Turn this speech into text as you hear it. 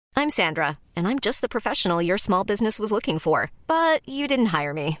I'm Sandra, and I'm just the professional your small business was looking for. But you didn't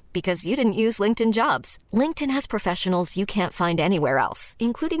hire me because you didn't use LinkedIn Jobs. LinkedIn has professionals you can't find anywhere else,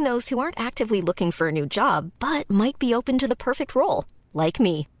 including those who aren't actively looking for a new job, but might be open to the perfect role, like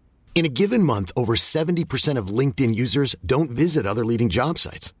me. In a given month, over 70% of LinkedIn users don't visit other leading job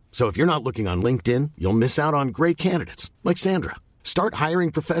sites. So if you're not looking on LinkedIn, you'll miss out on great candidates like Sandra. Start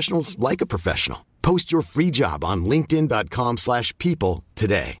hiring professionals like a professional. Post your free job on linkedin.com/people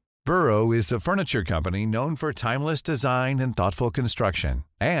today. Burrow is a furniture company known for timeless design and thoughtful construction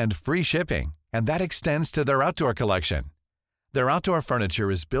and free shipping, and that extends to their outdoor collection. Their outdoor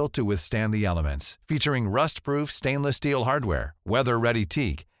furniture is built to withstand the elements, featuring rust-proof stainless steel hardware, weather-ready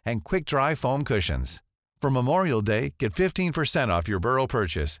teak, and quick-dry foam cushions. For Memorial Day, get 15% off your Burrow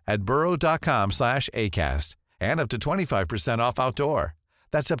purchase at burrow.com/ACAST and up to 25% off outdoor.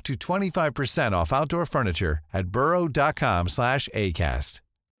 That's up to 25% off outdoor furniture at burrow.com/ACAST.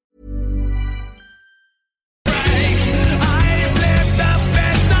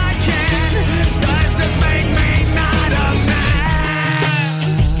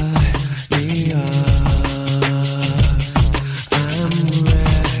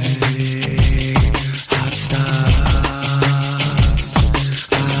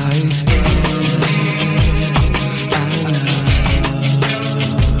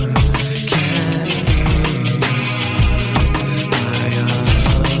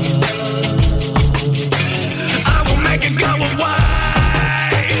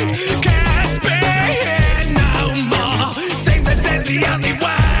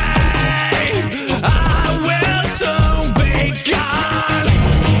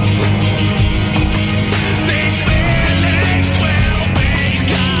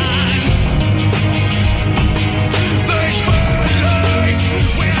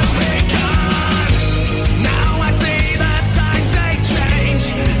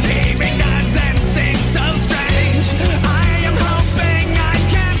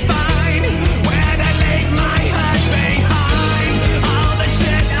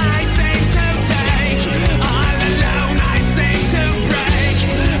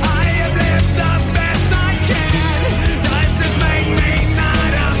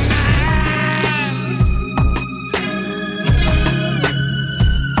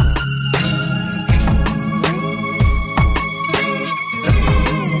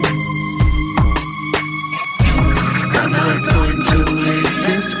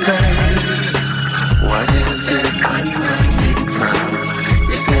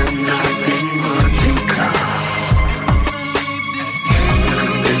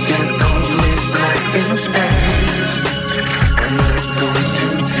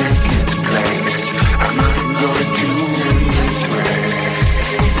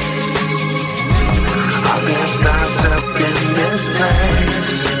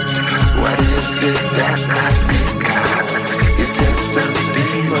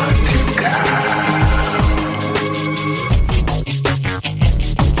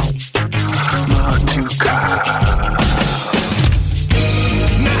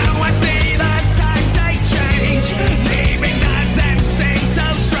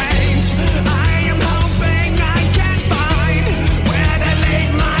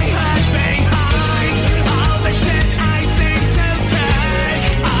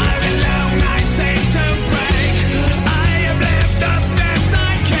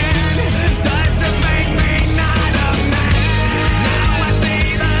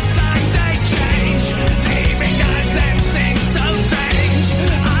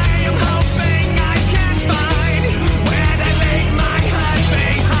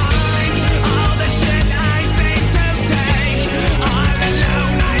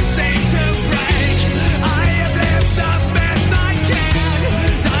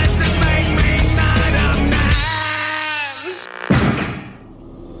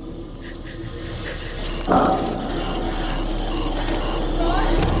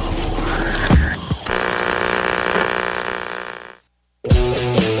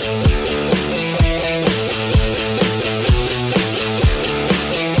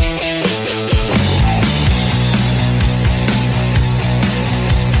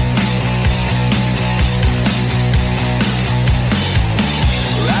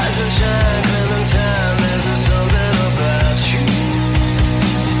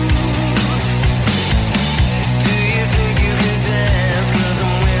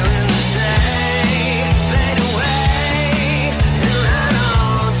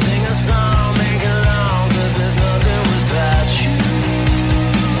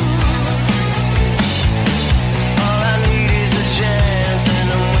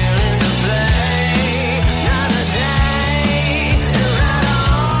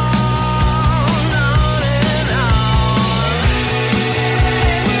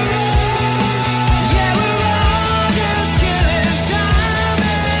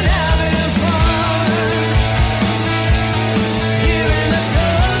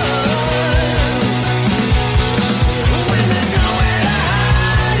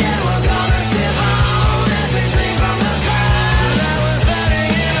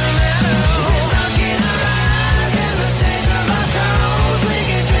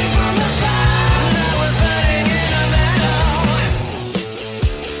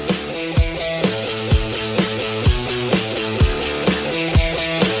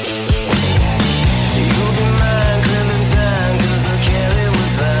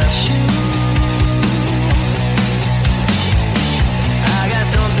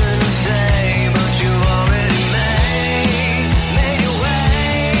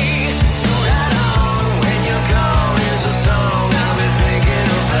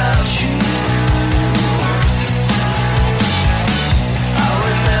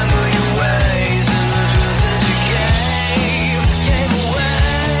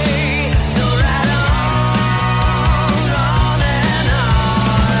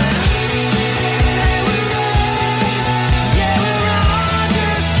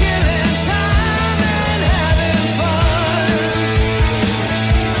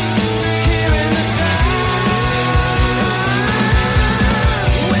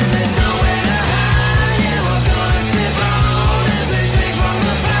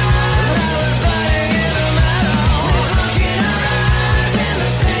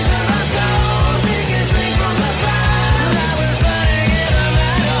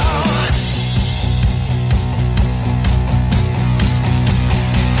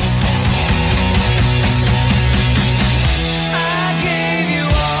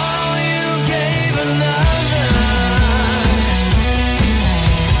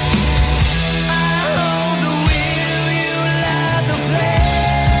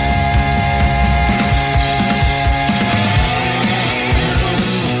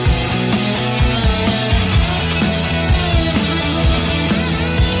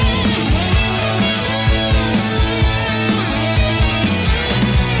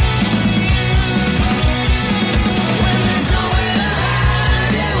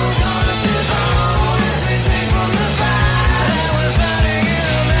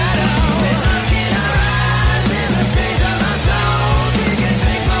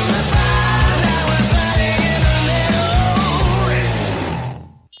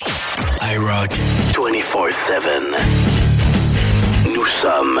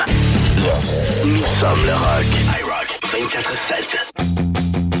 Nous sommes le rock. IROCK 247.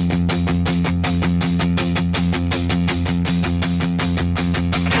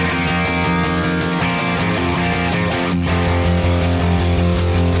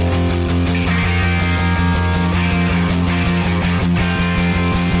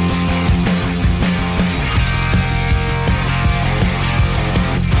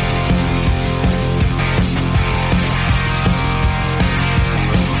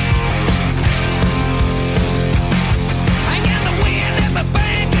 I got the wind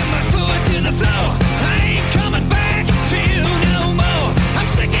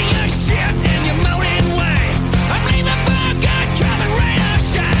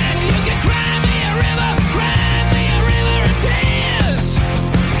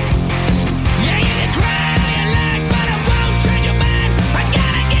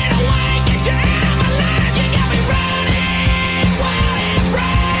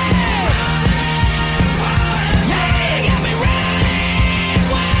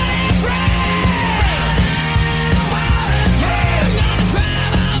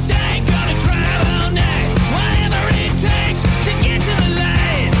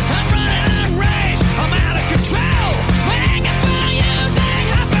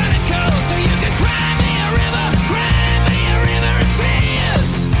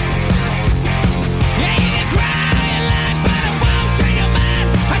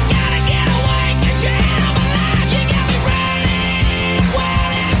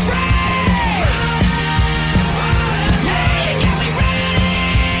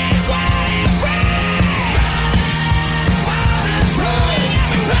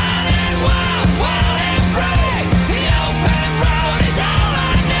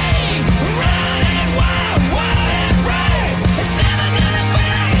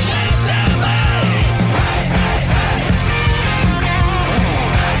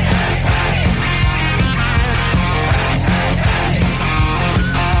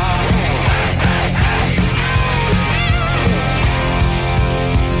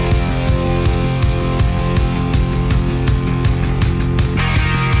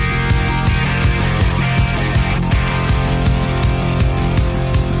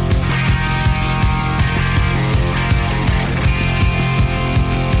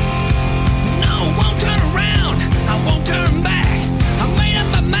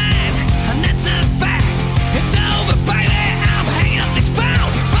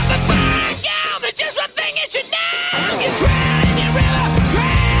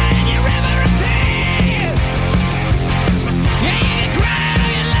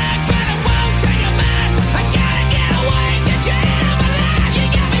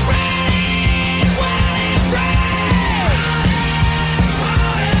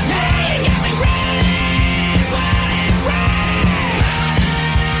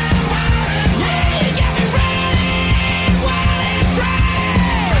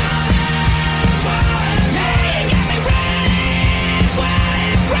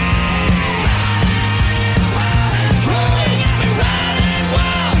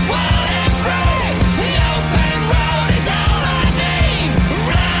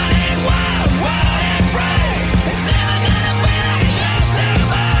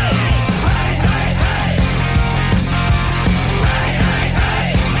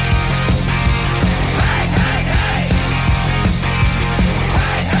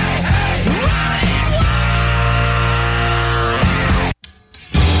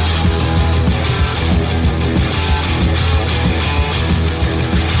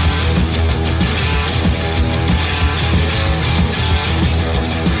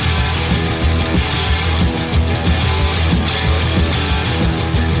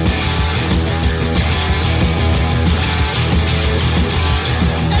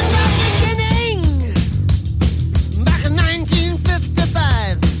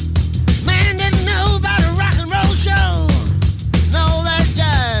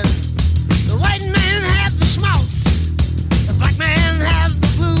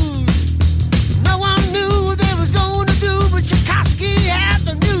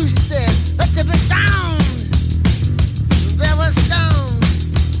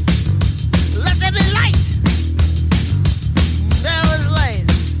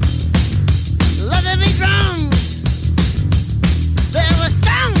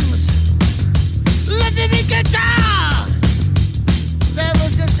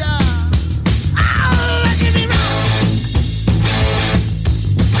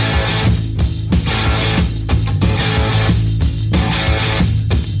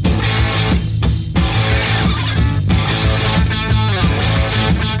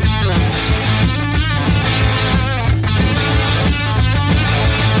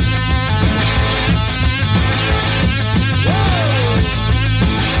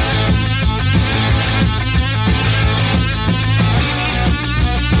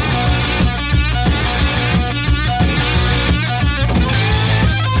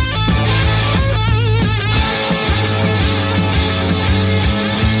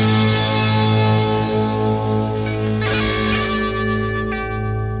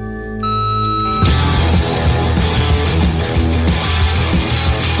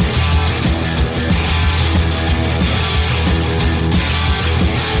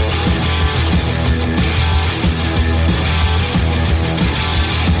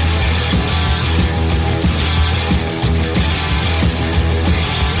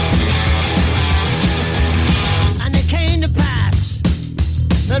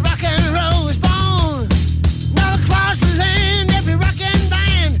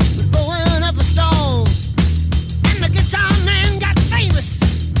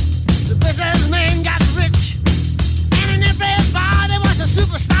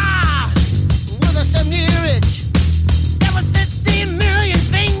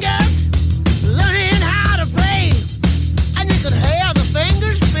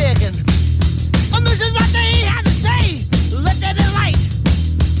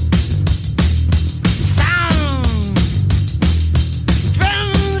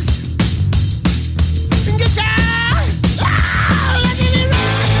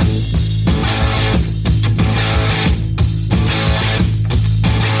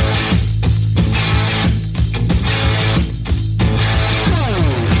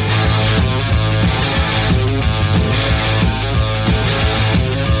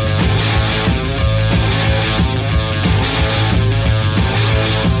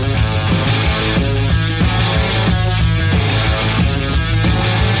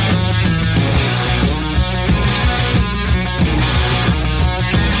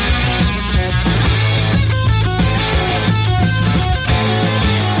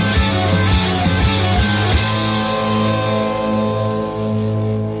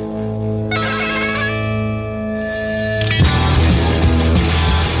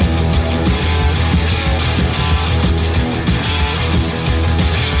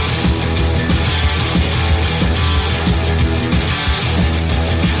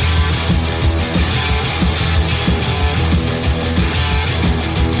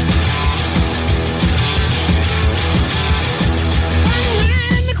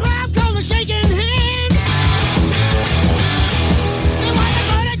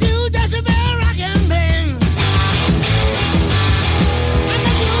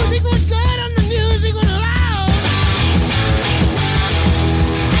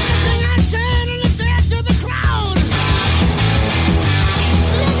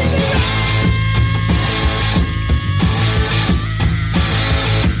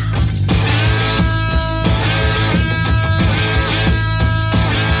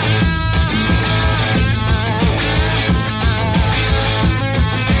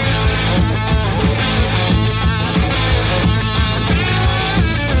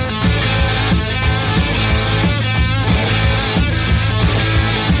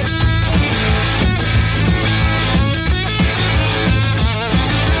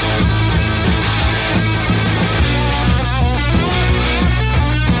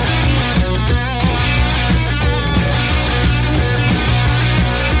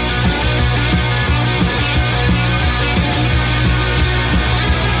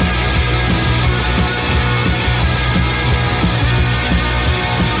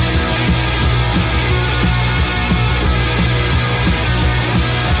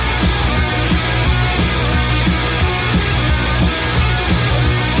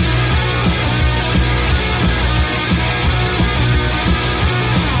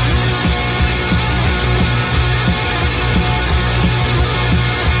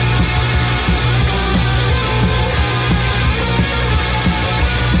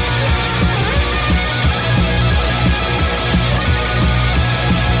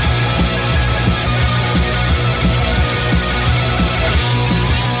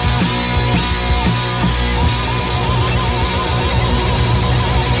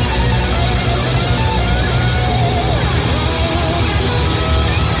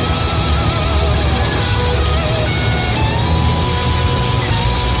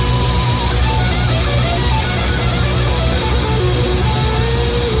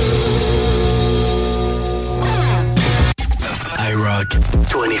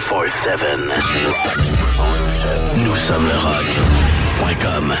IROCK247. Nous sommes le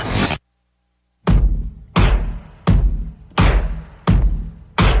rock.com.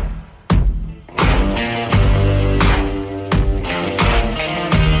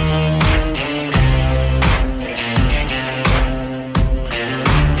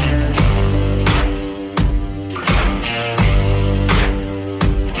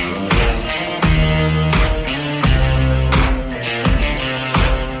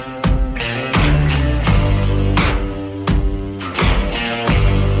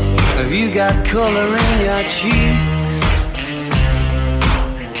 Got color in your cheeks.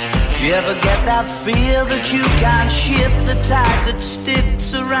 Do you ever get that feel that you can't shift, the tide that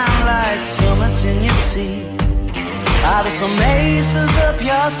sticks around like summits in your teeth? Are there some aces up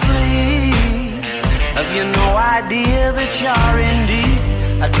your sleeve? Have you no idea that you're in deep?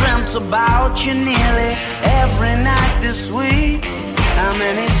 I dreamt about you nearly every night this week. How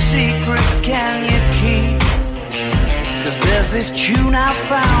many secrets can you keep? 'Cause there's this tune I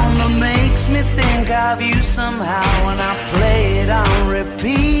found that makes me think of you somehow, and I play it on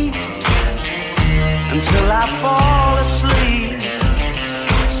repeat until I fall asleep,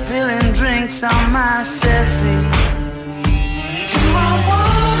 spilling drinks on my settee. Do I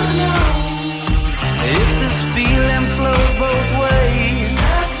wanna know if this feeling flows both ways?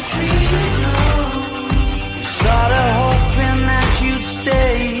 Sorta hoping that you'd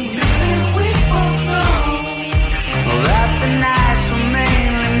stay. That the nights were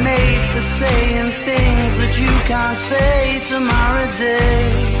mainly made for saying things that you can't say tomorrow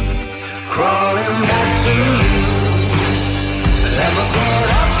day. Crawling back to you. Never thought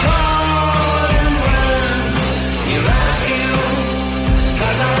I'd call and run. You're like you,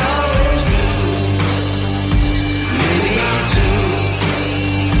 'cause I always do. Maybe I'm too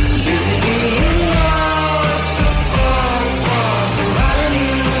busy being lost to fall for somebody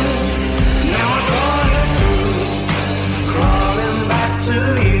new. Now I thought it through. Crawling back to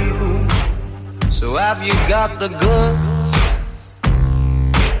you. So have you got the goods?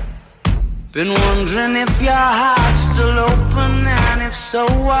 Been wondering if your heart's still open, and if so,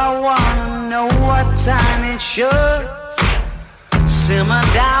 I wanna know what time it should. Simmer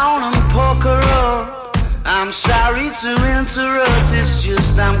down and poker up. I'm sorry to interrupt, it's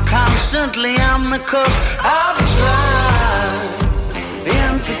just I'm constantly on the cusp. I've tried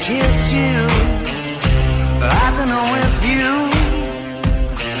to kiss you. I don't know if you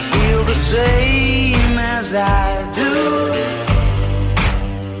feel the same as I do,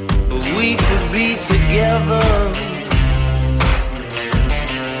 but we could be together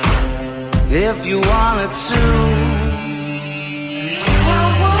if you wanted to. I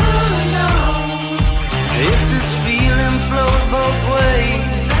wanna know if this feeling flows both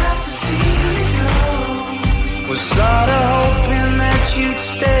ways. We're sorta hoping that you'd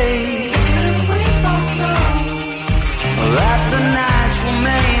stay. That the nights were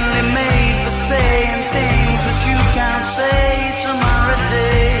mainly made for saying things that you can't say tomorrow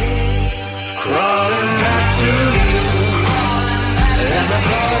day. Crawling back to you. Never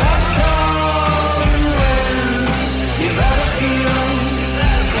thought I'd call and when you better feel,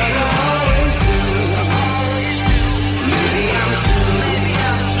 'cause I always do. Maybe I'm too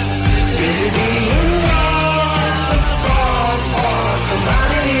busy being lost to fall for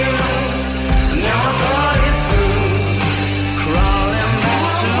somebody new. Now I thought it through. Crawling back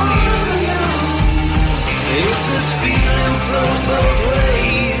to you. If this feeling flows both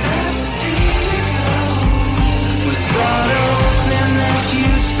ways, we started hoping that you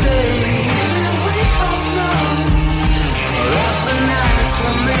stay. That the nights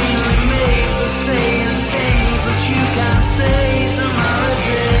were mainly made for saying things that you can't say tomorrow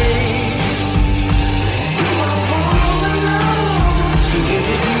day. Do I wanna know? Too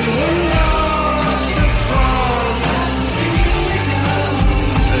busy being lost to fall.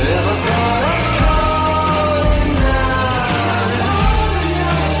 Never thought I'd call and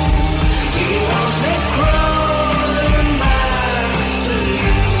do you want me crawling back to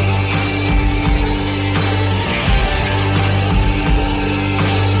you?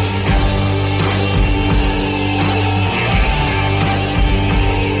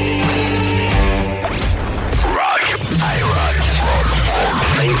 Rock, IROCK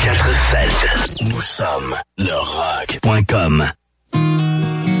 24/7. Nous sommes le rock.com.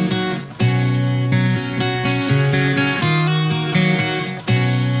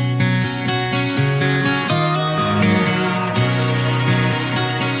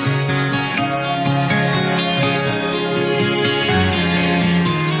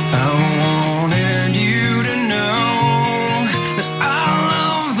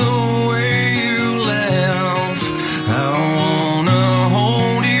 I wanna hold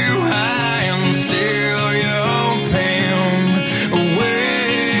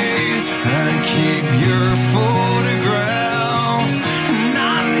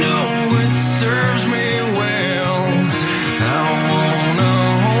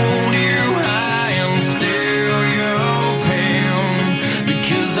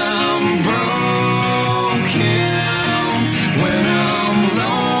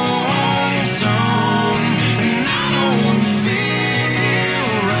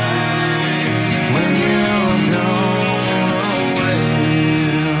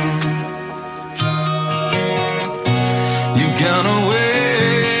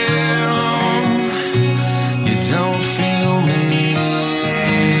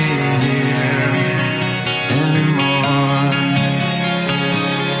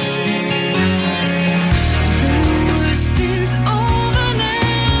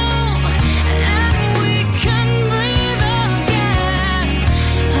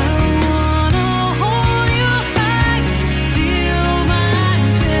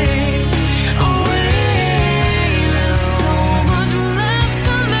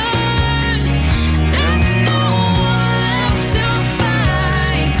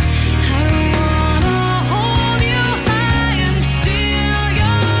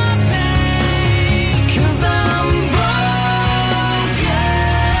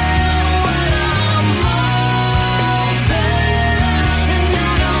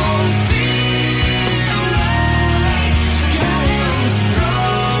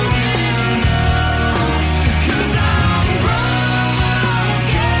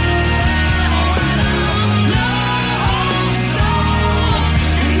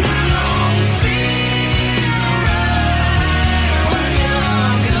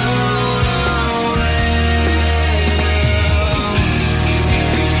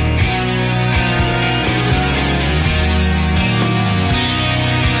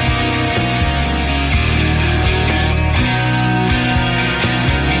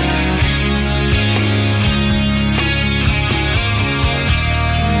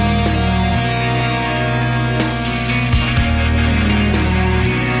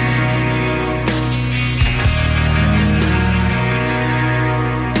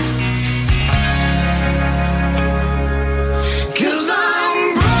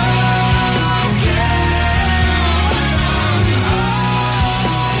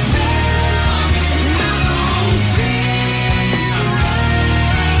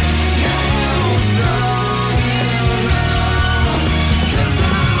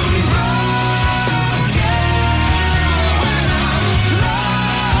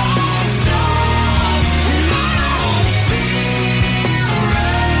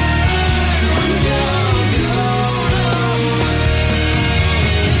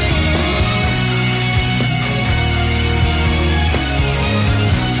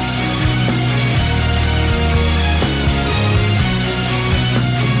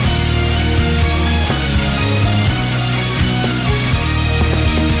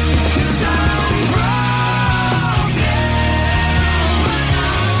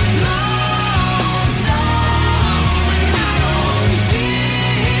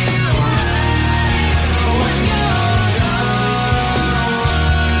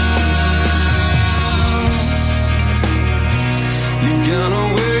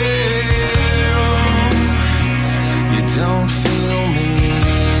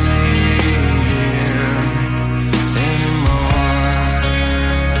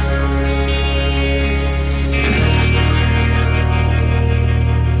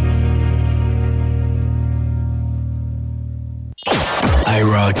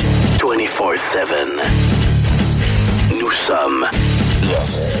IROCK247. Nous sommes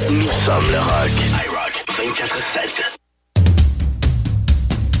le rock. IROCK 24/7.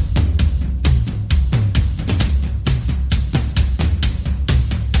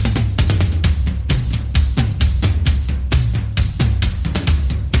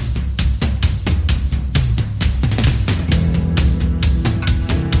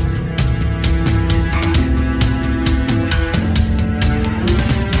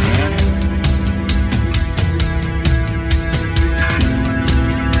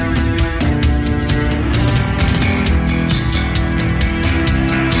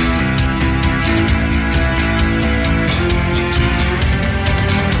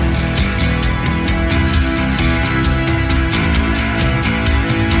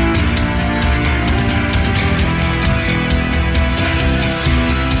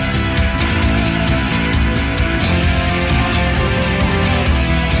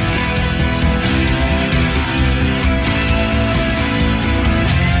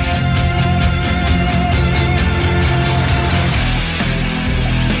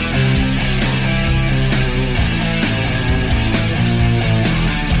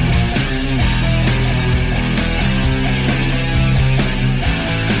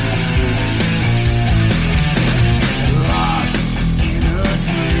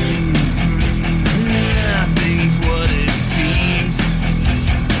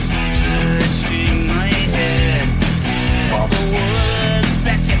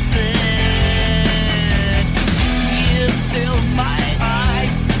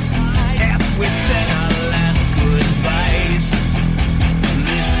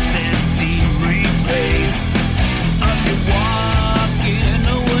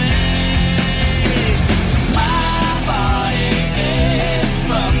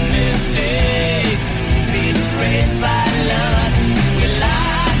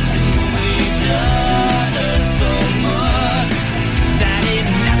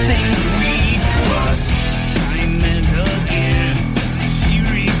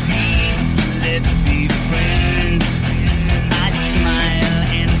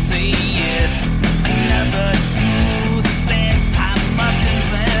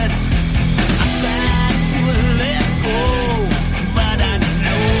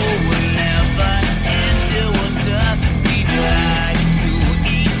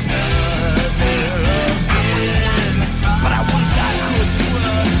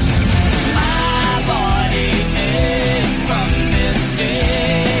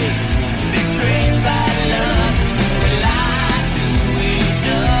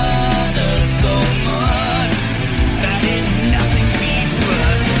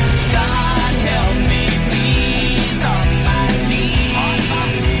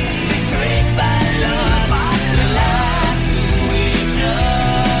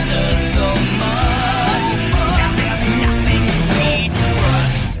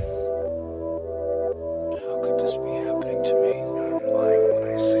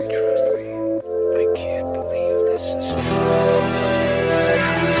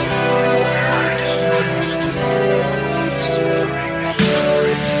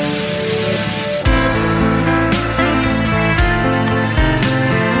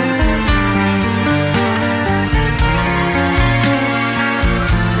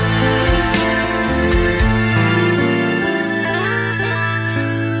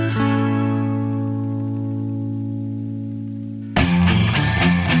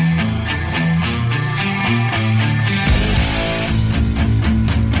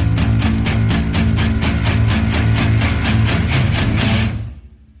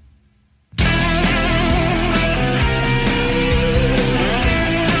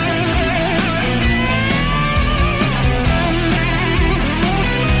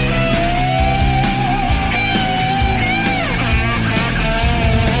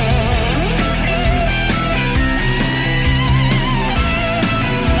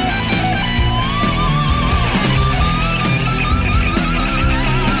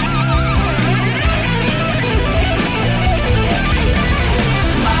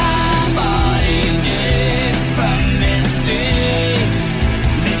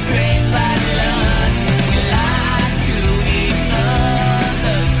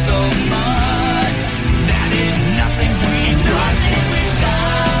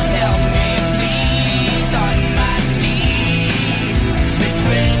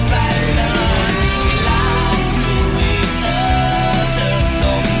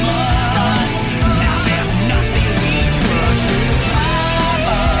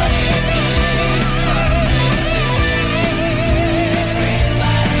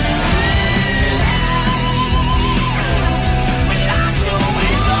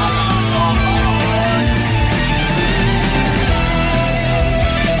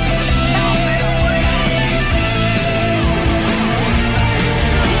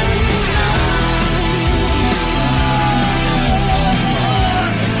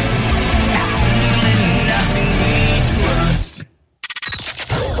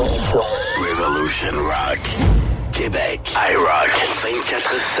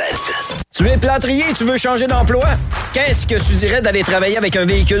 Tu es plâtrier et tu veux changer d'emploi? Qu'est-ce que tu dirais d'aller travailler avec un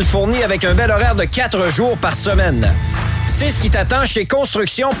véhicule fourni avec un bel horaire de 4 jours par semaine? C'est ce qui t'attend chez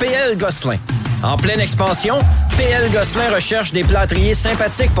Construction PL Gosselin. En pleine expansion, PL Gosselin recherche des plâtriers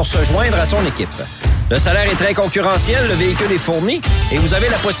sympathiques pour se joindre à son équipe. Le salaire est très concurrentiel, le véhicule est fourni et vous avez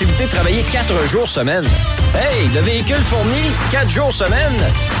la possibilité de travailler 4 jours semaine. Hey, le véhicule fourni, 4 jours semaine,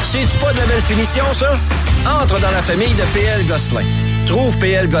 c'est-tu pas de la belle finition, ça? Entre dans la famille de PL Gosselin. Trouve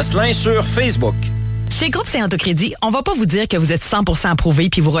PL Gosselin sur Facebook. Chez Groupe Saint-Autocrédit, on va pas vous dire que vous êtes 100% approuvé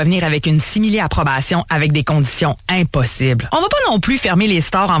puis vous revenir avec une simili-approbation avec des conditions impossibles. On va pas non plus fermer les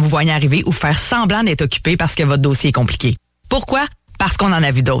stores en vous voyant arriver ou faire semblant d'être occupé parce que votre dossier est compliqué. Pourquoi? Parce qu'on en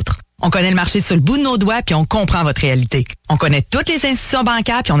a vu d'autres. On connaît le marché sur le bout de nos doigts puis on comprend votre réalité. On connaît toutes les institutions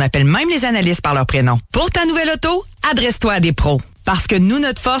bancaires puis on appelle même les analystes par leur prénom. Pour ta nouvelle auto, adresse-toi à des pros. Parce que nous,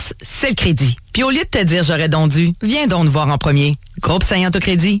 notre force, c'est le crédit. Puis au lieu de te dire j'aurais donc dû, viens donc nous voir en premier.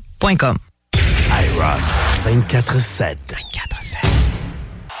 GroupeSaintAutocrédit.com. IROCK 247.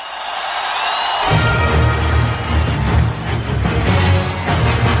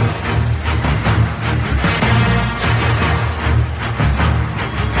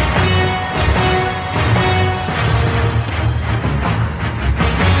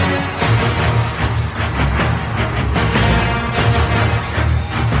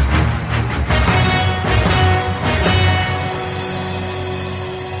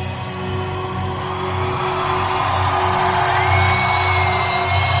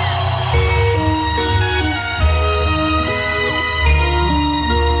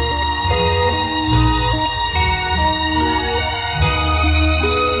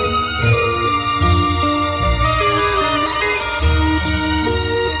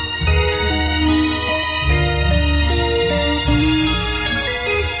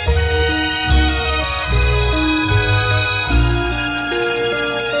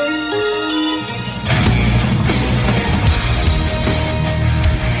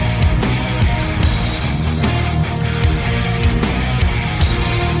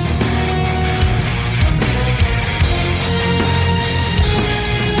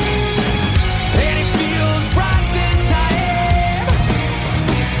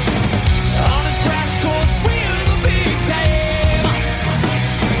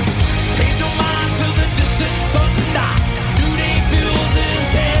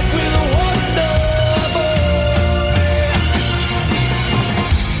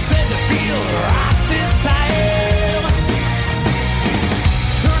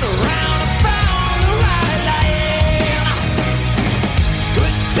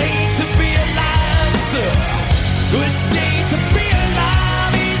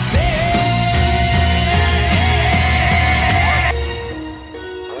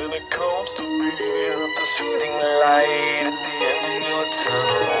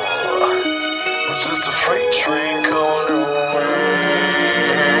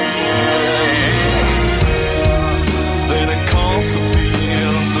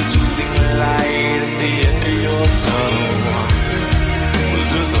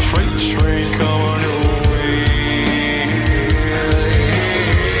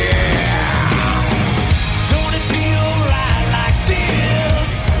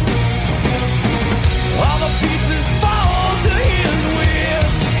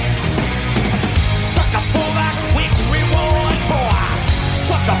 Quick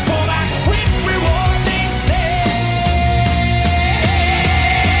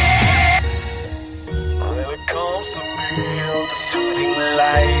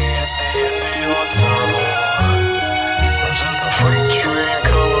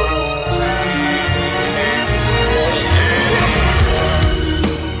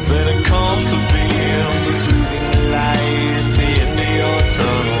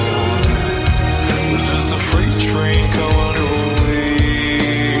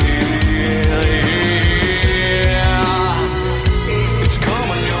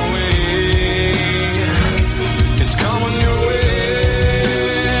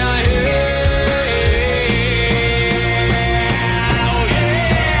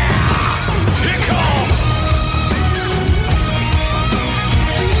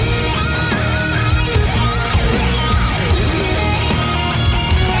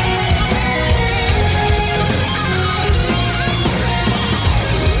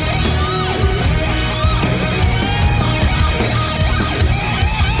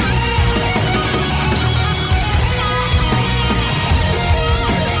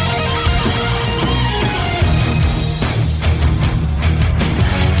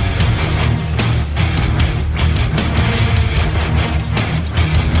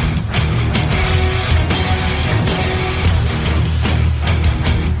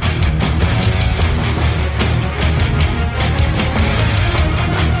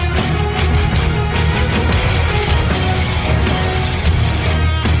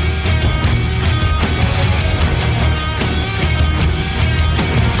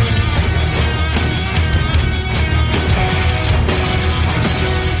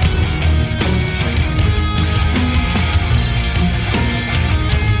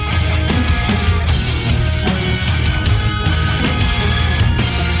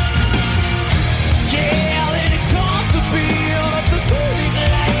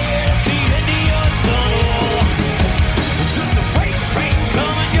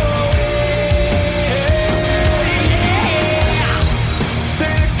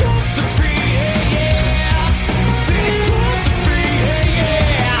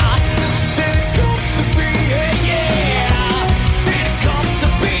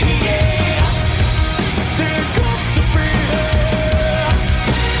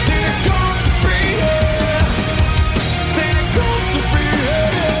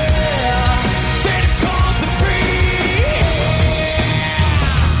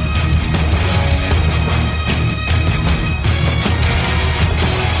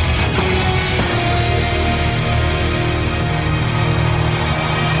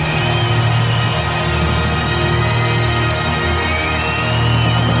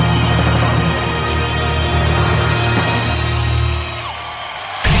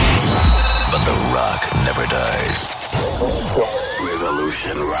But the rock never dies.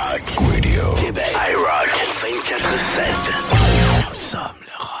 Revolution Rock Radio. Québec. IROCK 247. Nous sommes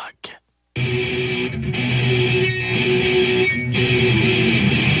le rock.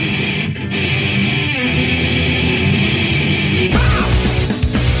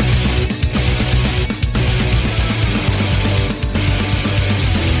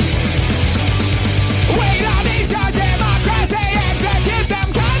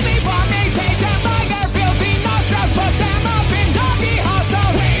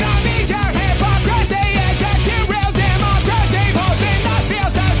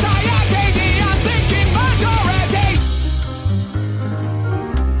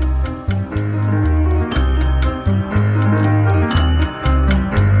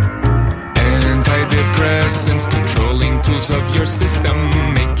 Controlling tools of your system,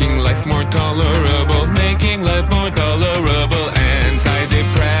 making life more tolerable, making life more tolerable.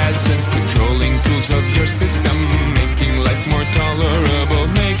 Antidepressants, controlling tools of your system, making life more tolerable,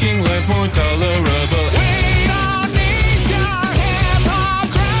 making life more tolerable. We don't need your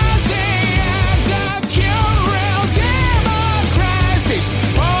hypocrisy, execute real democracy,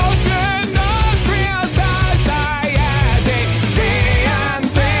 post-industrial society, the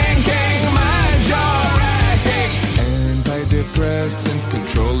unthinking majority. Antidepressants,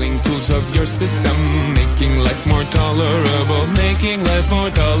 controlling tools of your system, making life more tolerable, making life more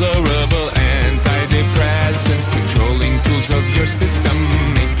tolerable. Antidepressants, controlling tools of your system,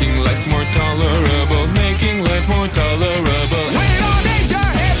 making life more tolerable, making life more tolerable. We don't need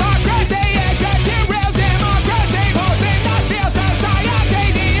your hypocrisy, execute real democracy, post-industrial society,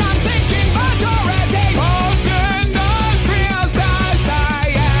 the unthinking majority, post-industrial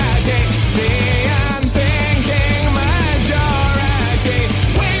society, the unthinking majority.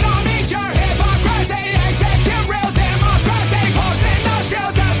 We don't need your hypocrisy, execute real democracy,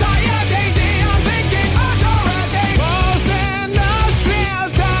 post-industrial society, the unthinking majority, post-industrial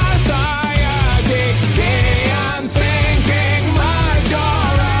society, the unthinking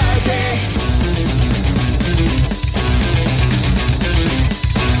majority.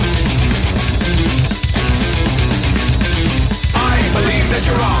 I believe that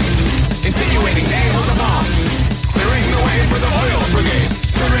you're wrong, insinuating they hold the bomb, clearing the way for the oil brigade,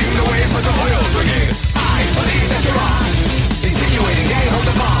 clearing the way for the oil brigade. I believe that you're wrong, insinuating they hold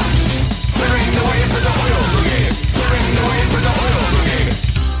the bomb, clearing the way for the oil brigade, clearing the way for the oil brigade.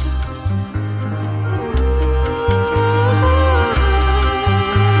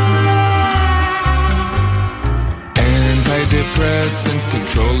 Antidepressants,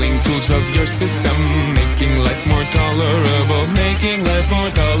 controlling tools of your system, making life more tolerable, making life more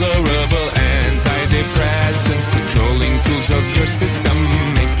tolerable. Antidepressants, controlling tools of your system,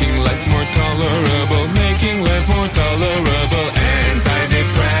 making life more tolerable, making life more tolerable.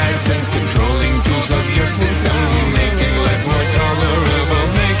 Antidepressants, controlling tools of your system, making life more tolerable,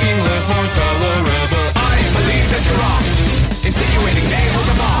 making life more tolerable. I believe that you're wrong, insinuating they hold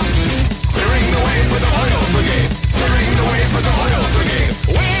the bomb, clearing the way for the oil brigade, clearing the way for the oil brigade.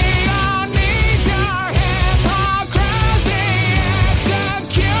 We don't need your hypocrisy,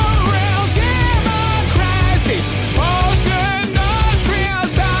 execute real democracy, post-industrial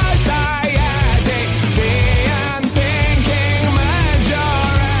society, the unthinking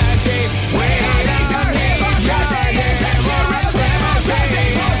majority. We don't need your hypocrisy, execute real democracy,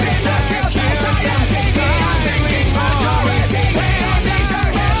 post-industrial society, the unthinking majority. We don't need your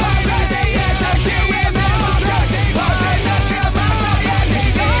hypocrisy, execute real democracy, post-industrial society,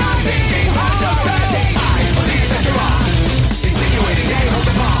 the unthinking majority. I believe that you're wrong, insinuating they hold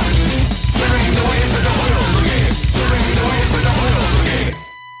the bomb, clearing the way for the oil brigade, clearing the way for the oil brigade.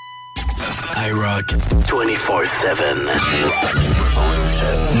 IROCK 247. Rock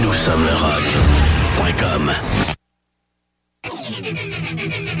Revolution. Nous sommes le rock.com.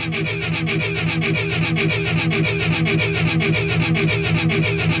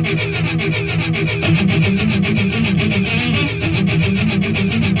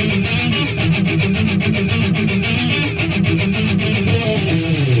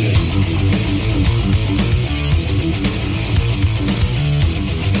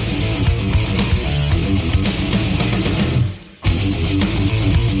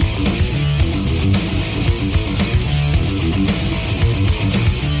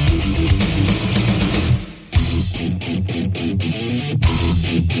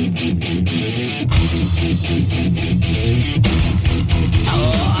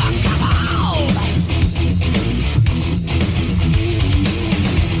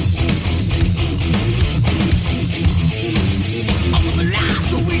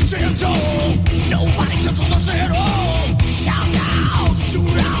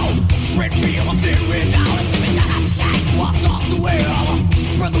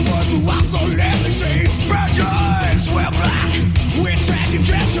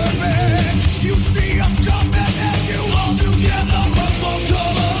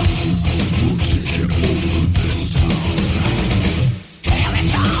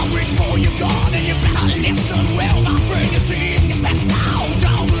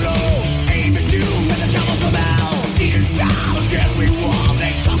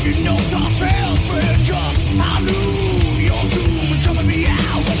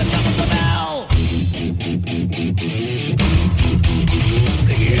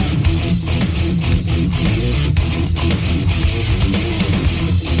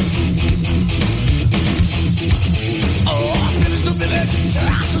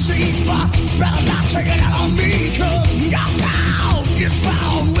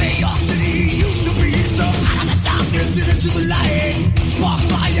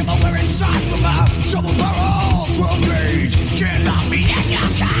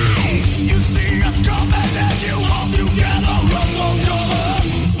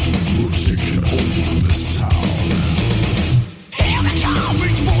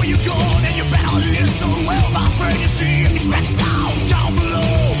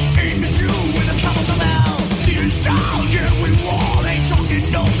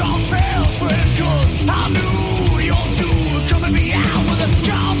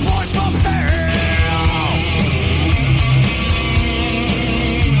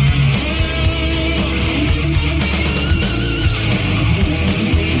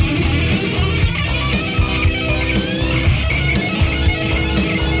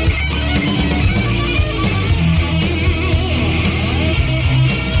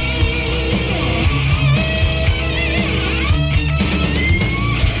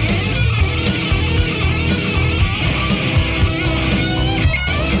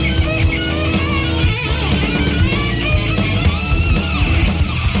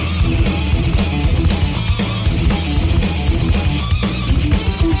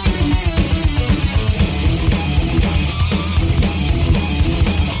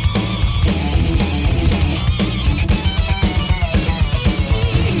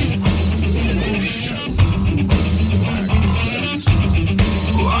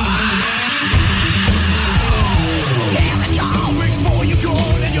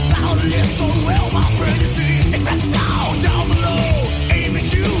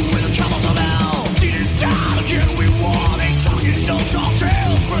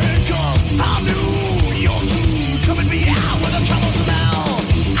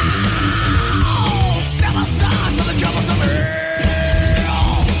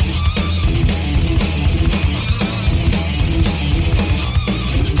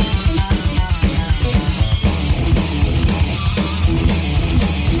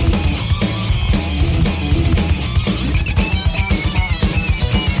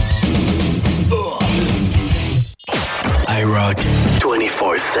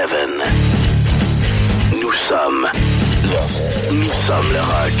 IROCK247. Nous sommes le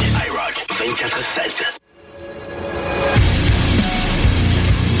rock. IROCK247.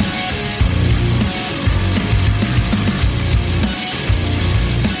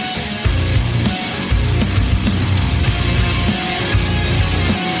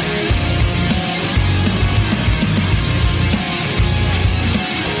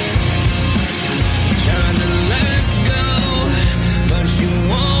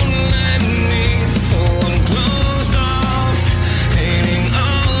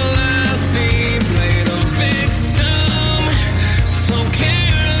 Played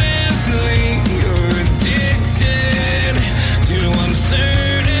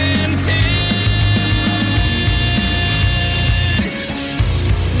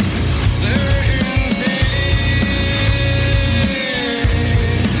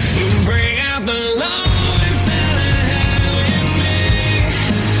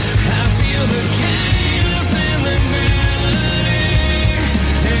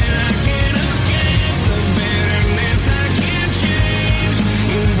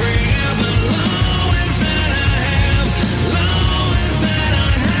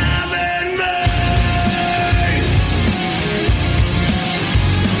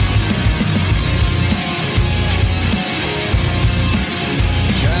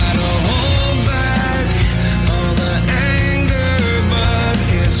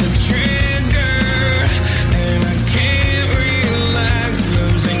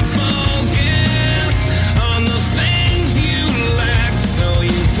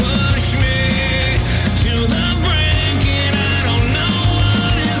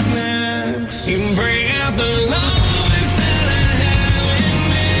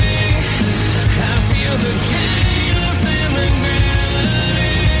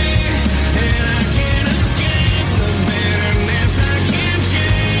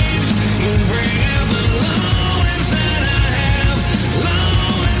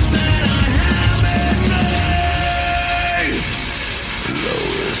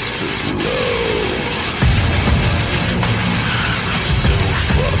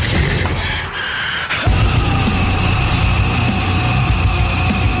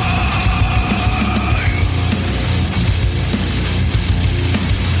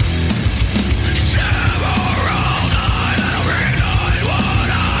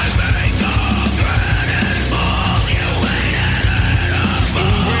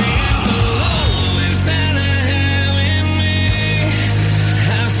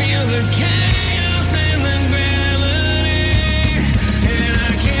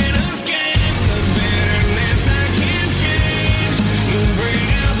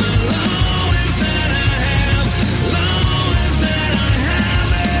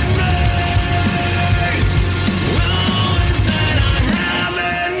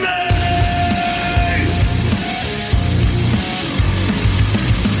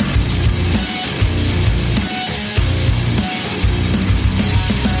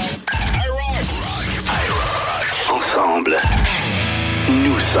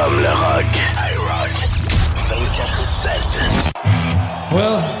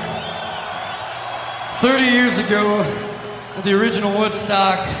 30 years ago, at the original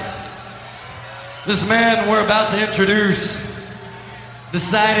Woodstock, this man we're about to introduce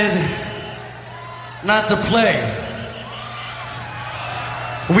decided not to play.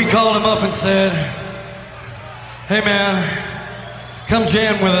 We called him up and said, hey man, come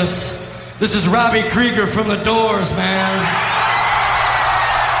jam with us. This is Robbie Krieger from The Doors, man.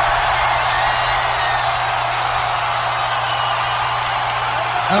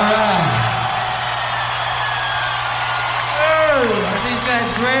 All right. Are these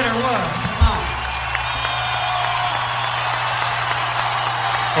guys great or what?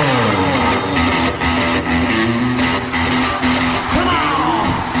 Come on!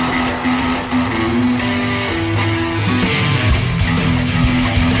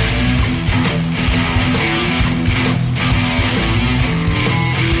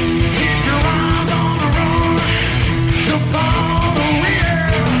 Keep your eyes on the road to follow the wheel.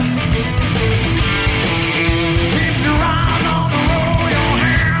 Keep your eyes on the road, your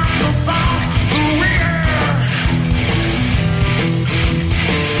hands above the wheel.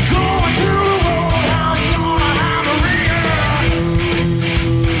 Going to the roadhouse, gonna have a real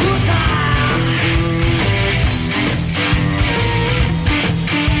good time.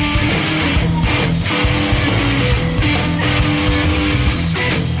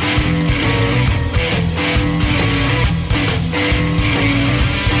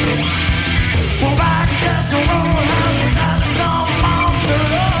 Well, back at the roadhouse, we got some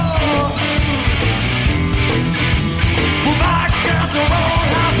buffalo. Well, back at the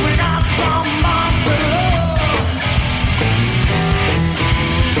roadhouse, we got some buffalo.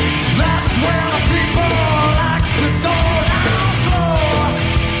 That's where the people like to go down slow.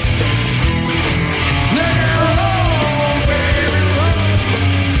 Let it roll, baby, roll.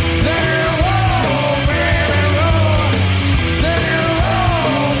 Let it roll, baby, roll. Let it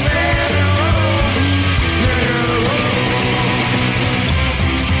roll, baby, roll. Let it roll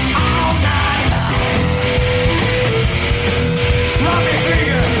all night long. Robbie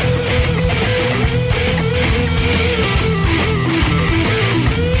Krieger.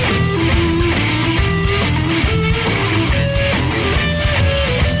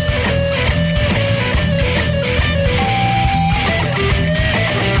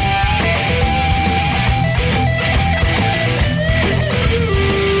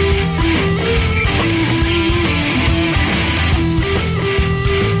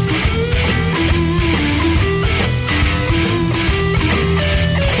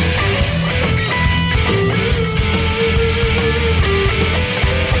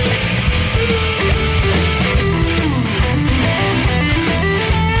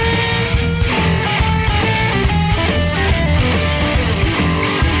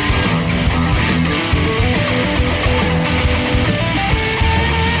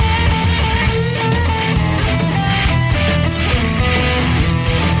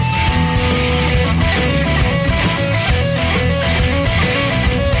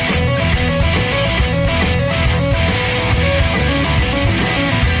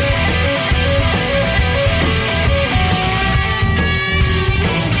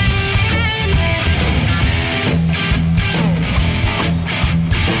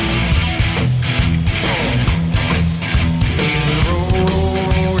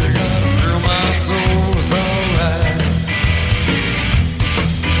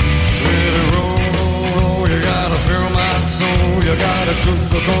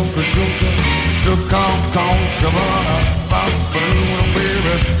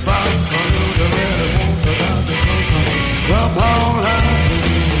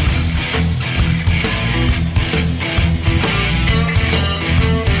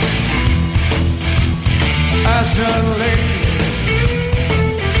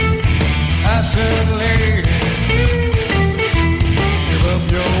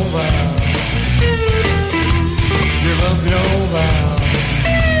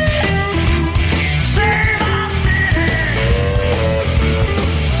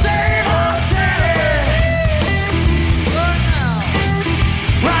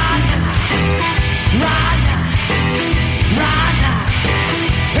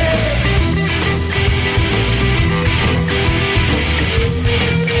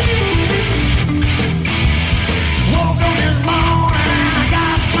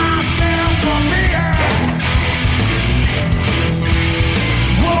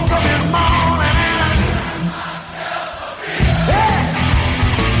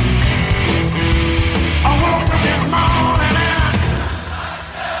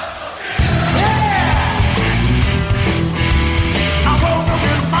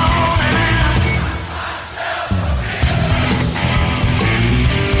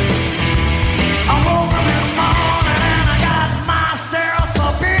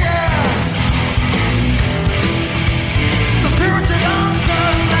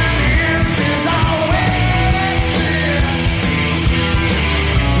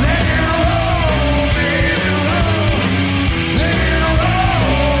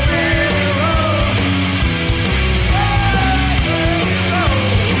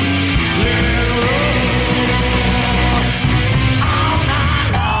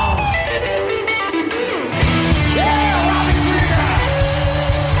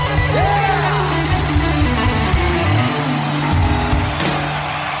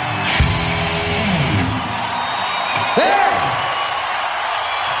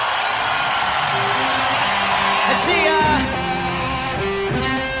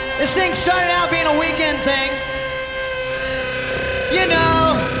 This thing started out being a weekend thing. You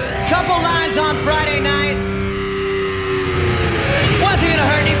know, couple lines on Friday night. Wasn't gonna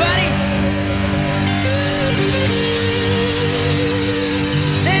hurt anybody.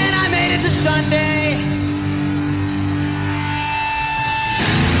 Then I made it to Sunday.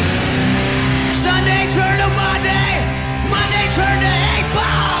 Sunday turned to Monday. Monday turned to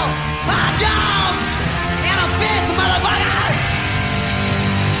 8-ball. Hot dogs. And a fifth motherfucker.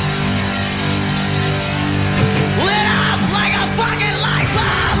 Lit up like a fucking light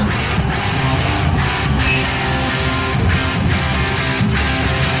bulb.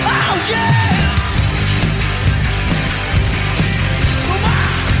 Oh yeah. Come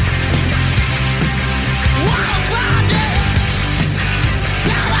on. Wanna find it.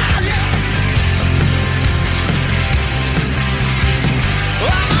 Come on, yeah.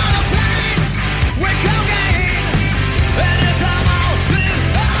 I'm on a plane with cocaine, and it's I'm all lit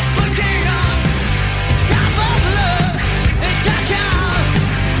up again. Got for blood and touch on.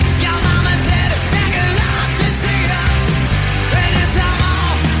 Your mama said back in lots of cedar, and it's I'm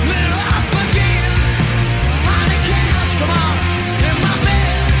all lit up again. On the couch, come on, in my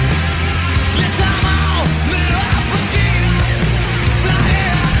bed. Yes, I'm all lit up again.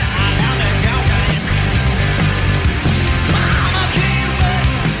 Flying around the cocaine. Mama can't wait.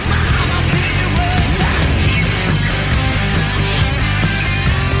 Mama can't wait.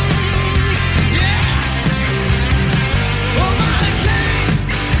 Yeah. I'm on a train,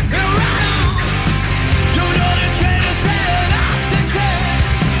 and right on. You know the train is headed off the train.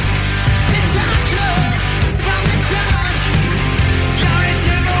 It's our love from this couch. You're in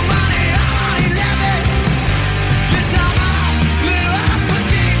different money, I'm on 11. Yes, I'm all lit up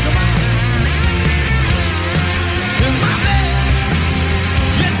again. Come on. In my bed.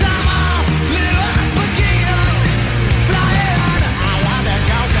 Yes, I'm all lit up again. Flying. I love that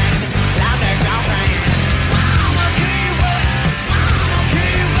cocaine. Love that cocaine. Mama can't wait. Mama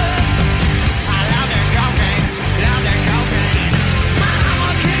can't wait. I love that cocaine. Love that cocaine. Mama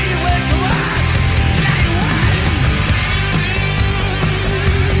can't wait. Come on. Can't wait.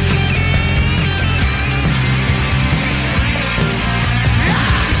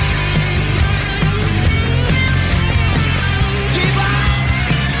 Keep on.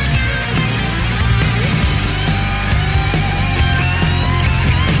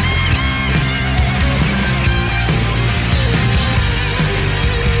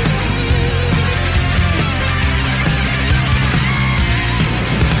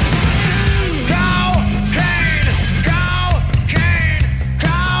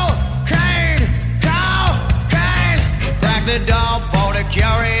 Crack the door for the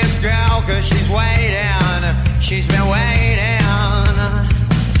curious girl, 'cause she's waiting. She's been waiting.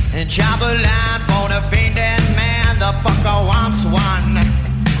 And chop a line for the fiending man. The fucker wants one.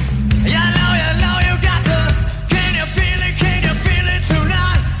 You know you got to. Can you feel it? Can you feel it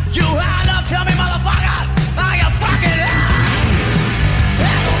tonight? You high love, tell me, motherfucker. Are you fucking high?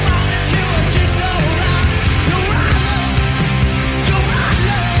 Every moment you are just so right. You're right, love. You're right,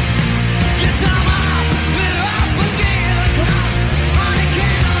 love. Yes, I'm all lit up again. Come on, honey,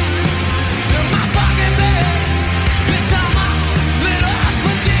 can in my fucking bed. Yes, I'm all lit up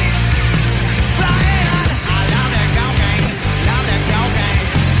again. Flying. I love that cocaine. Love that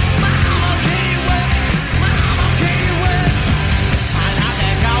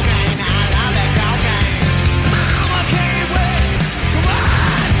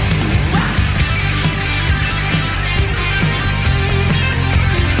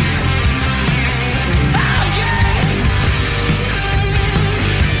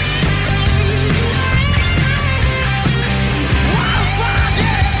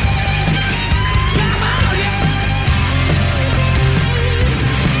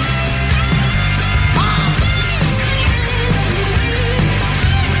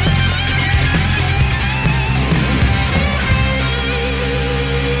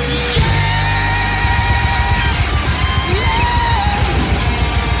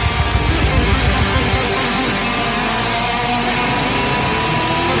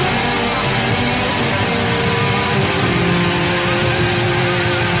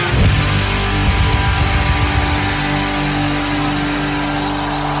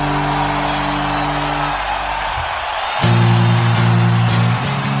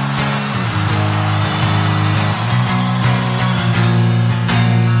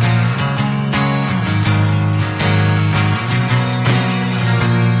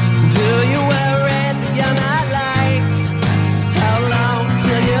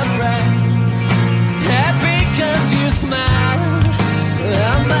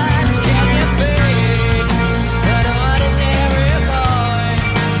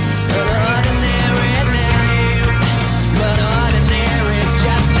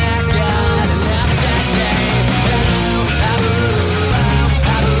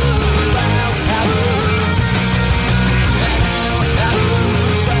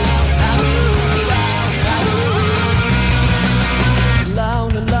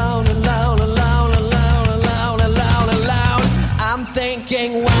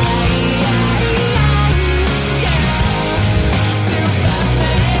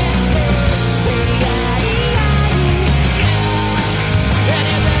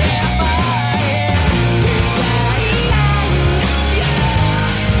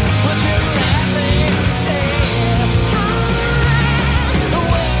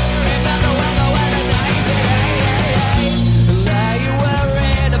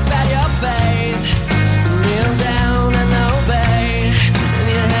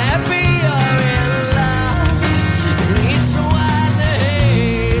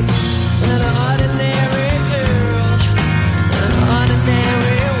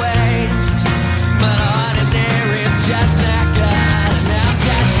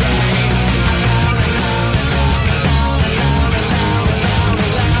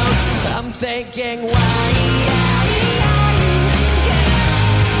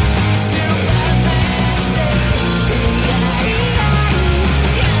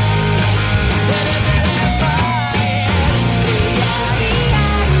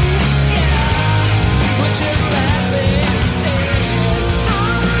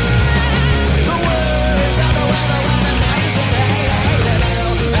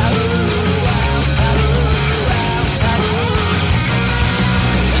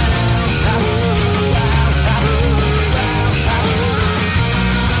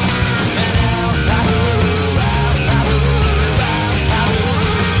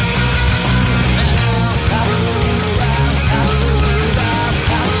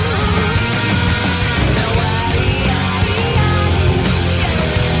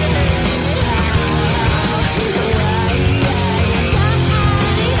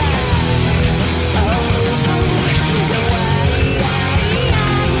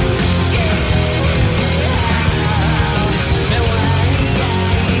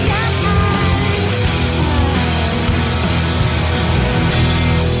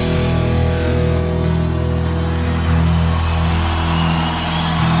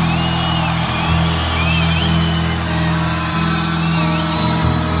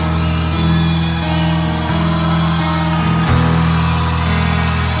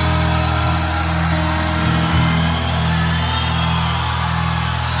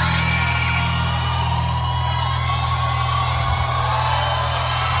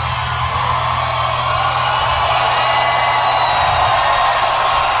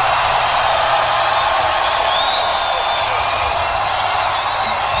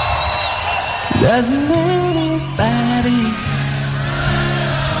Doesn't anybody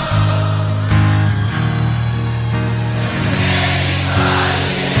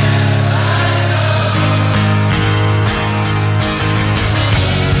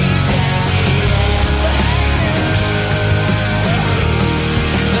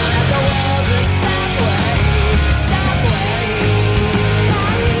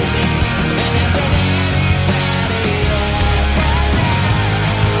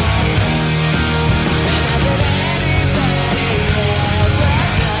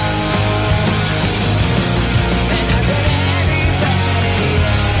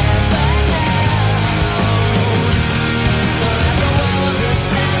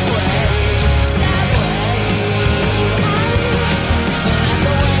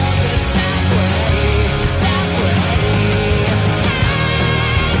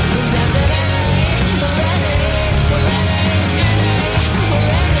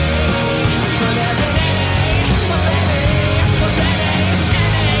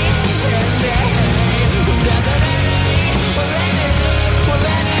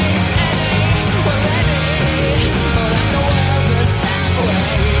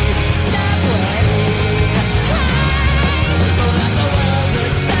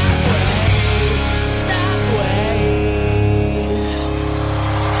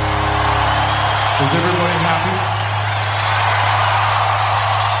Is everybody happy?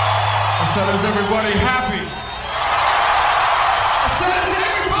 I said, is everybody happy? I said, is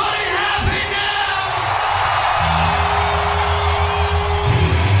everybody happy now?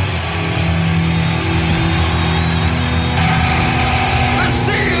 Let's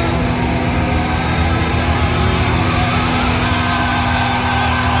see you.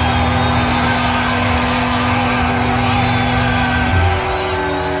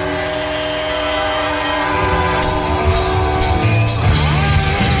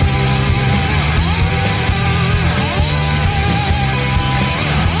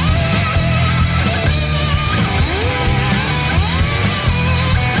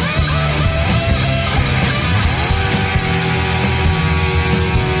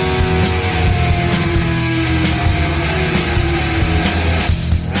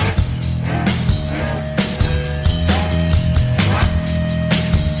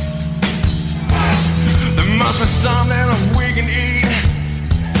 for something that we can eat.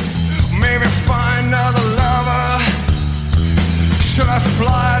 Maybe find another lover. Should I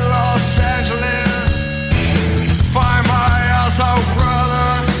fly to Los Angeles? Find my asshole brother.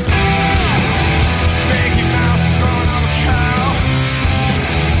 Mickey Mouse is throwing on a cow.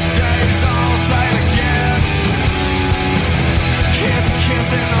 Dave's on sale again. Kiss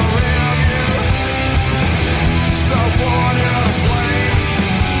in the rear view. So bored in the plane.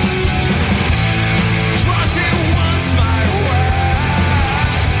 Rushing once my way.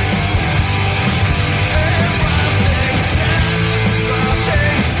 Everything's said.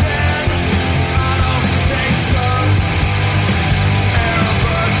 I don't think so.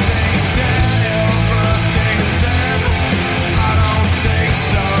 Everything's said. I don't think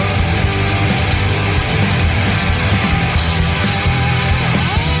so.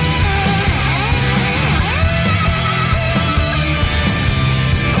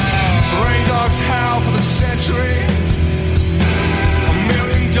 Rain dogs howl for the century. $1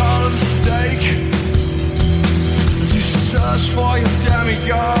 million at stake. As you search for your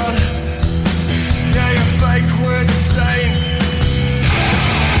demigod. Yeah, you're fake with insane.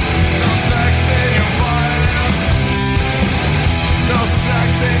 No sex in your violence. No sex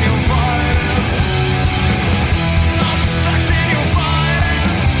in your violence. No sex in your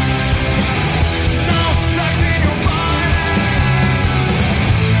violence. No sex in your violence.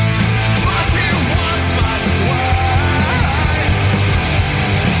 Must you once my way.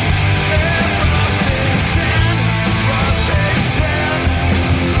 Everything's said.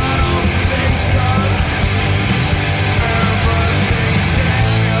 I don't think so.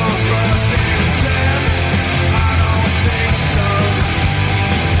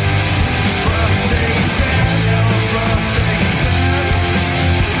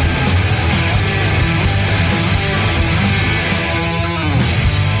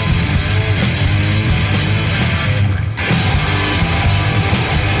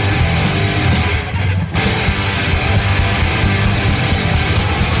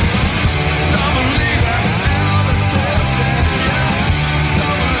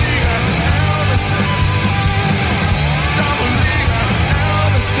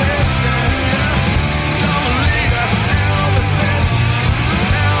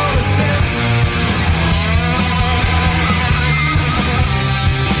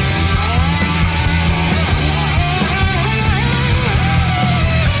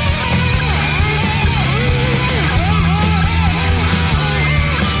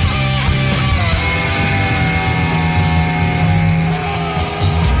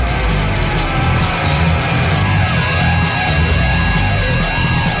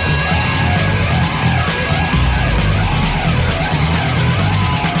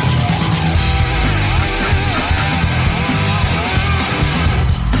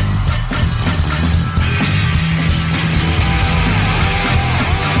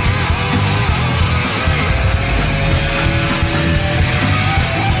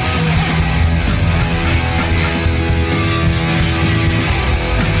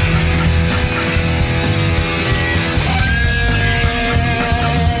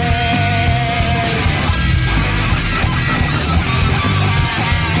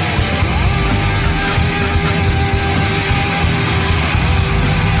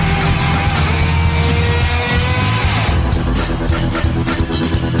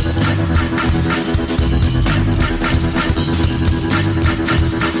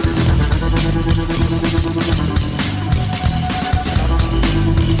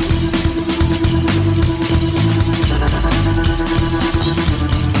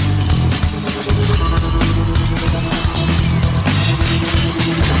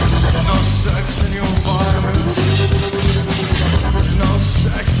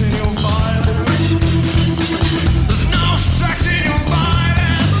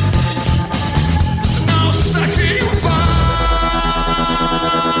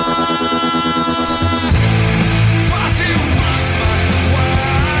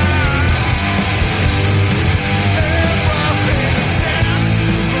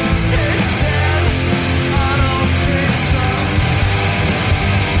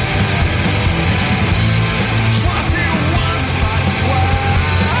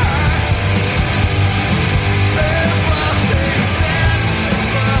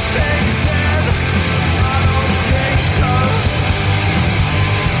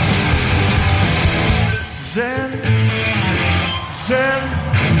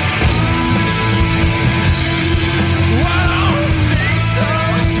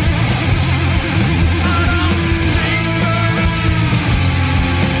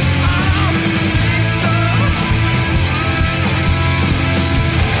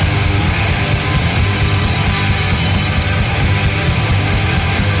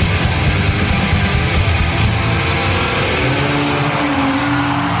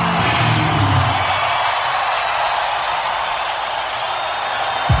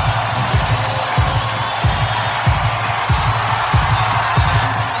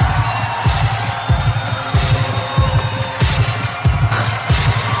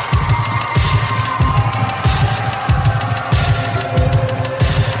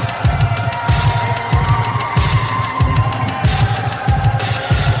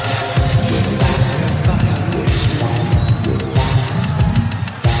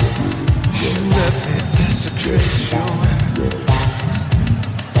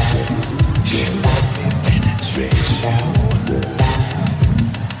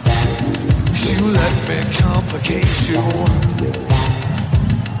 suffocate you.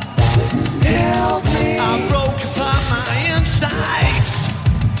 Help me. I broke apart my insides.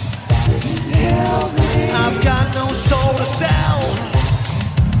 Help me. I've got no soul to sell.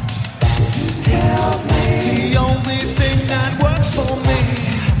 Help me. The only thing that works for me.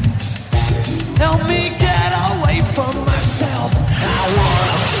 Help me get away from myself. I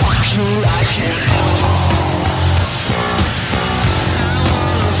wanna fuck you like an animal. I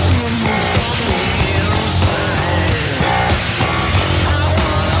wanna feel you from the inside. I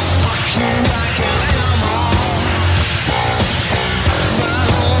wanna fuck you like an animal. My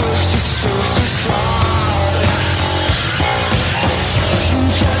whole existence is flawed. You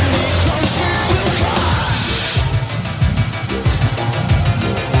get me closer to God.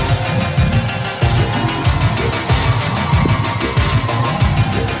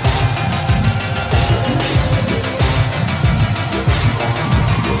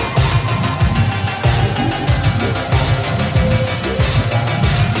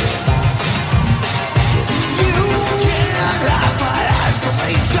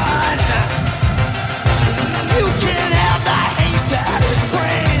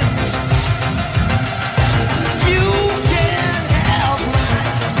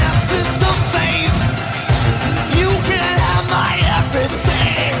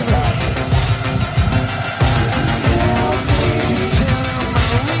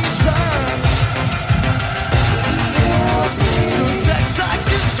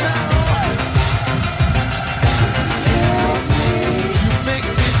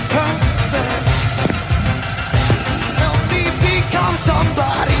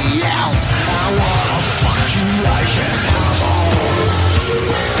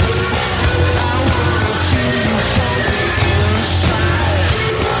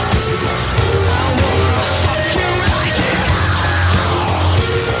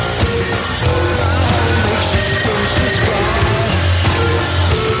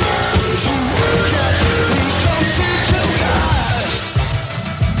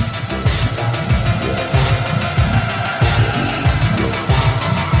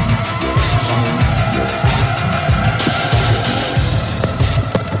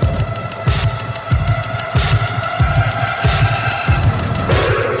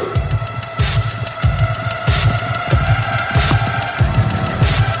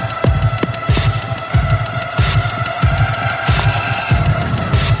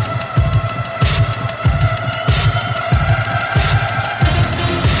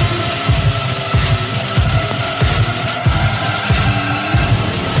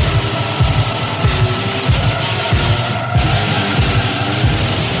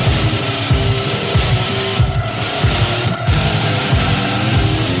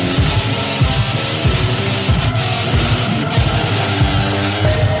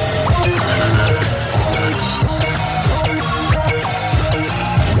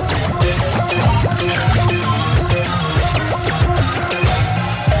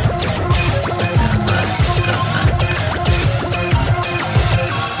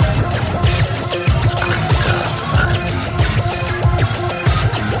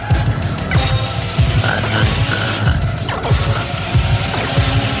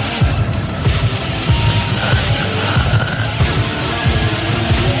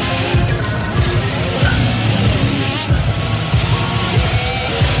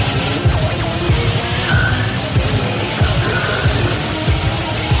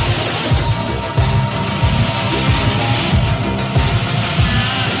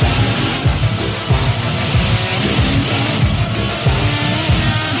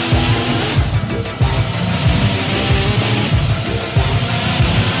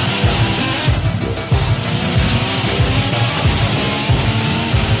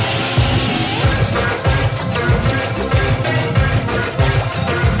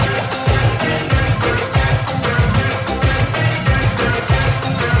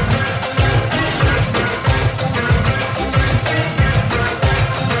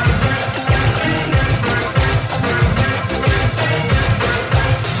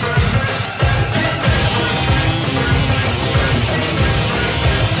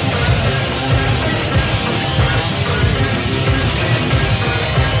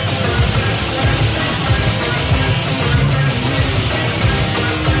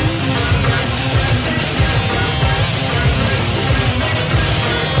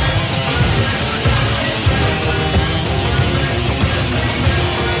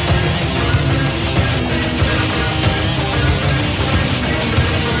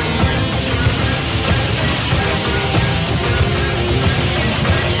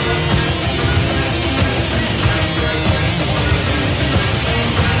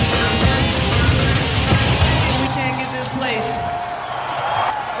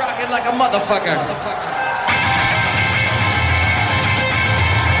 motherfucker.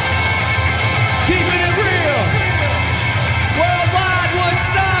 Keeping it real. Worldwide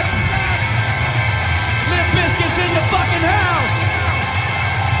Woodstock. Limp Bizkit's in the fucking house.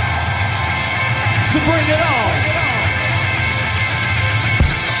 So bring it on.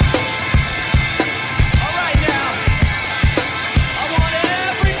 All right now. I want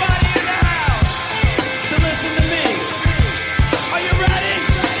everybody in the house to listen to me. Are you ready?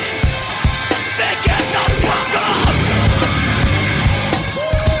 Then get the fuck up.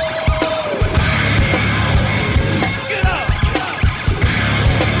 Get up.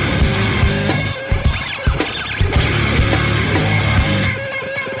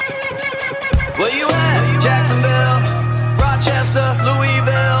 Where you at? Jacksonville, Rochester,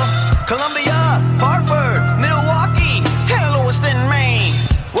 Louisville, Columbia, Hartford, Milwaukee, and Lewiston, Maine.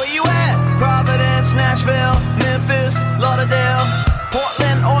 Where you at? Providence, Nashville, Memphis, Lauderdale,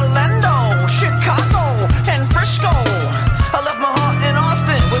 Portland, Orlando, Chicago, and Frisco. I left my heart in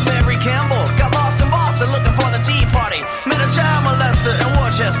Austin with Mary Campbell. Got lost in Boston looking for the Tea Party. Met a child molester in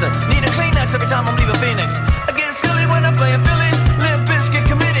Worcester. Need a Kleenex every time I'm leaving Phoenix. I get silly when I play in Philly. Limp Bizkit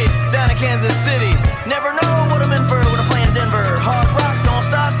committed down in Kansas City. Never know what I'm in for when I play in Denver. Hard rock don't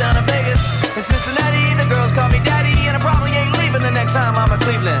stop down in Vegas. In Cincinnati, the girls call me daddy, and I probably ain't leaving the next time I'm in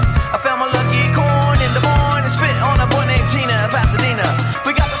Cleveland. I found my lucky corn in Des Moines and spit on a boy named Tina in Pasadena.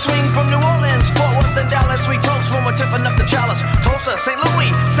 We got the swing from New Orleans, Fort Worth and Dallas. We toast when we're tipping up the chalice. Tulsa, St.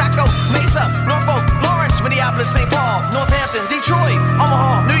 Louis, Saco, Mesa, Norfolk, Lawrence, Minneapolis, St. Paul, Northampton, Detroit,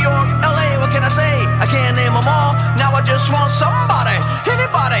 Omaha, New York, LA. What can I say? I can't name them all. Now I just want somebody,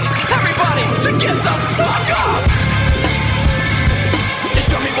 anybody, everybody to get the fuck up.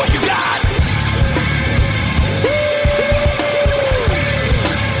 Just show me what you got.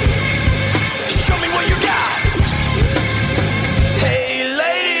 Show me what you got. Hey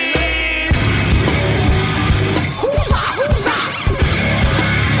ladies, who's that? Who's that?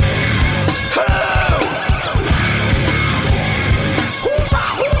 Oh. Who's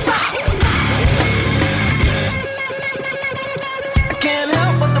that? Who's that? I can't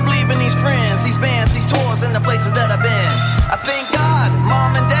help but to believe in these friends, these bands, these tours, and the places that I've been. I thank God,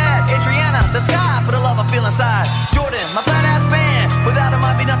 Mom and Dad, Adriana, the sky for the love I feel inside. Jordan, my fat ass band. Without him,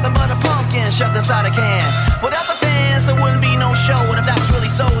 I'd be nothing but a pumpkin shoved inside a can. Without the fans, there wouldn't be no show. And if that was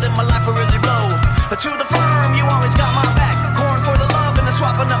really so, then my life would really blow. But to the firm, you always got my back. Corn for the love and the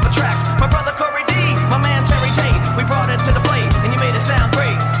swapping up of tracks. My brother Corey D, my man Terry Tate. We brought it to the plate, and you made it sound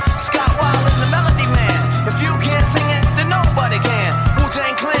great. Scott Wild is the melody man. If you can't sing it, then nobody can.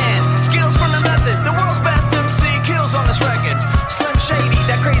 Wu-Tang Clan, skills from the method. The world's best MC kills on this record. Slim Shady,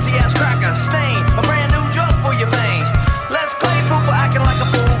 that crazy ass cracker. Stain, a brand new drug for your vein. Les Claypool for acting like a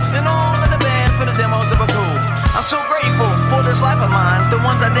fool. And all of the bands for the demos that were cool. I'm so grateful for this life of mine. The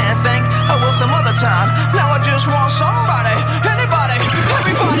ones I didn't think I will some other time. Now I just want somebody,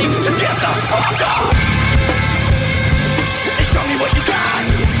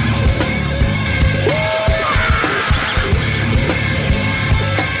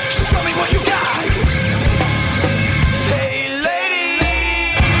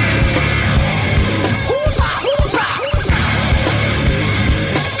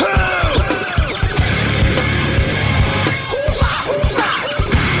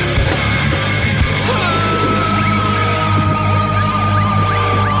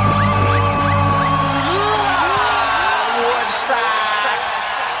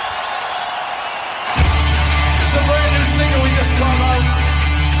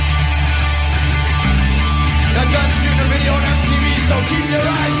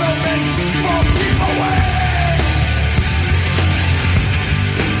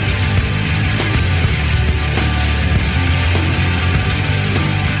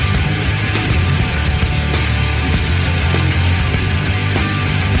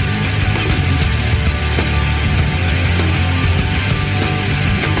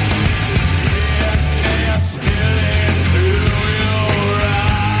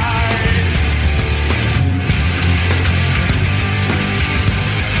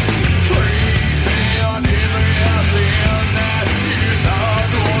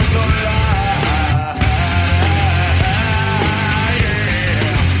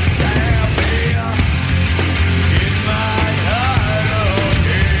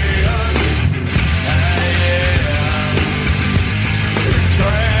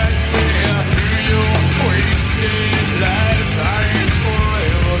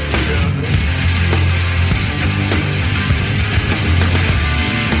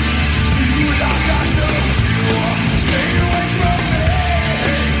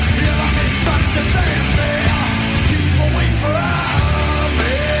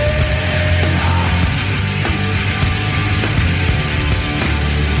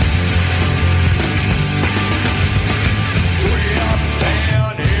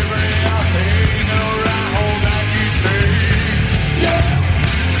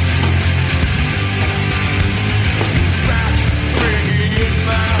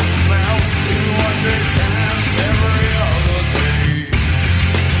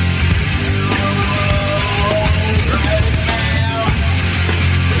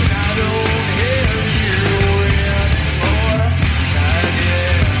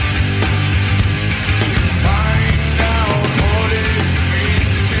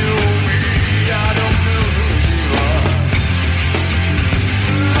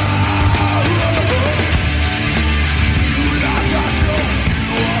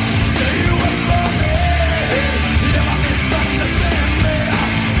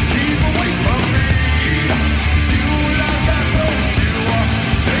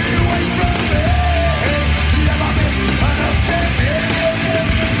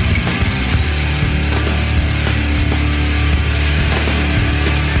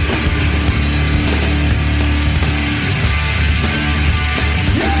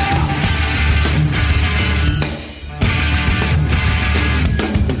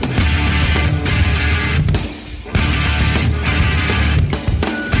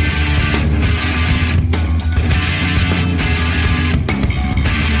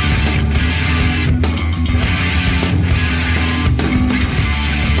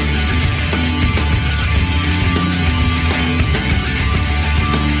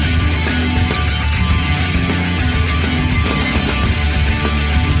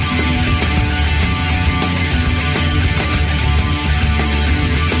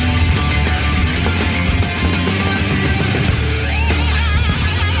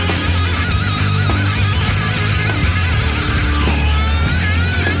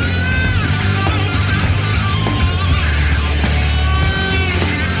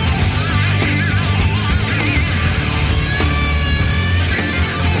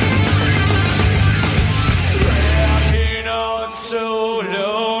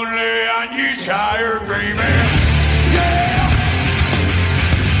 dreaming. Yeah.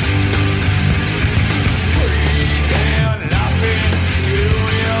 Breathing, laughing to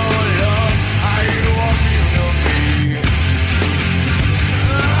your lungs. I want you to be.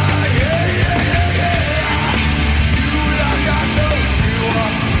 Yeah, yeah, yeah, yeah. Do like I told you.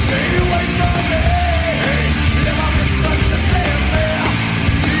 Stay away from me. Live up misunderstand me.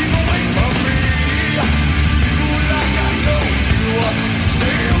 Keep away from me. Do like I told you.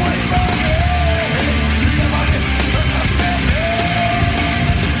 Stay away from me. Live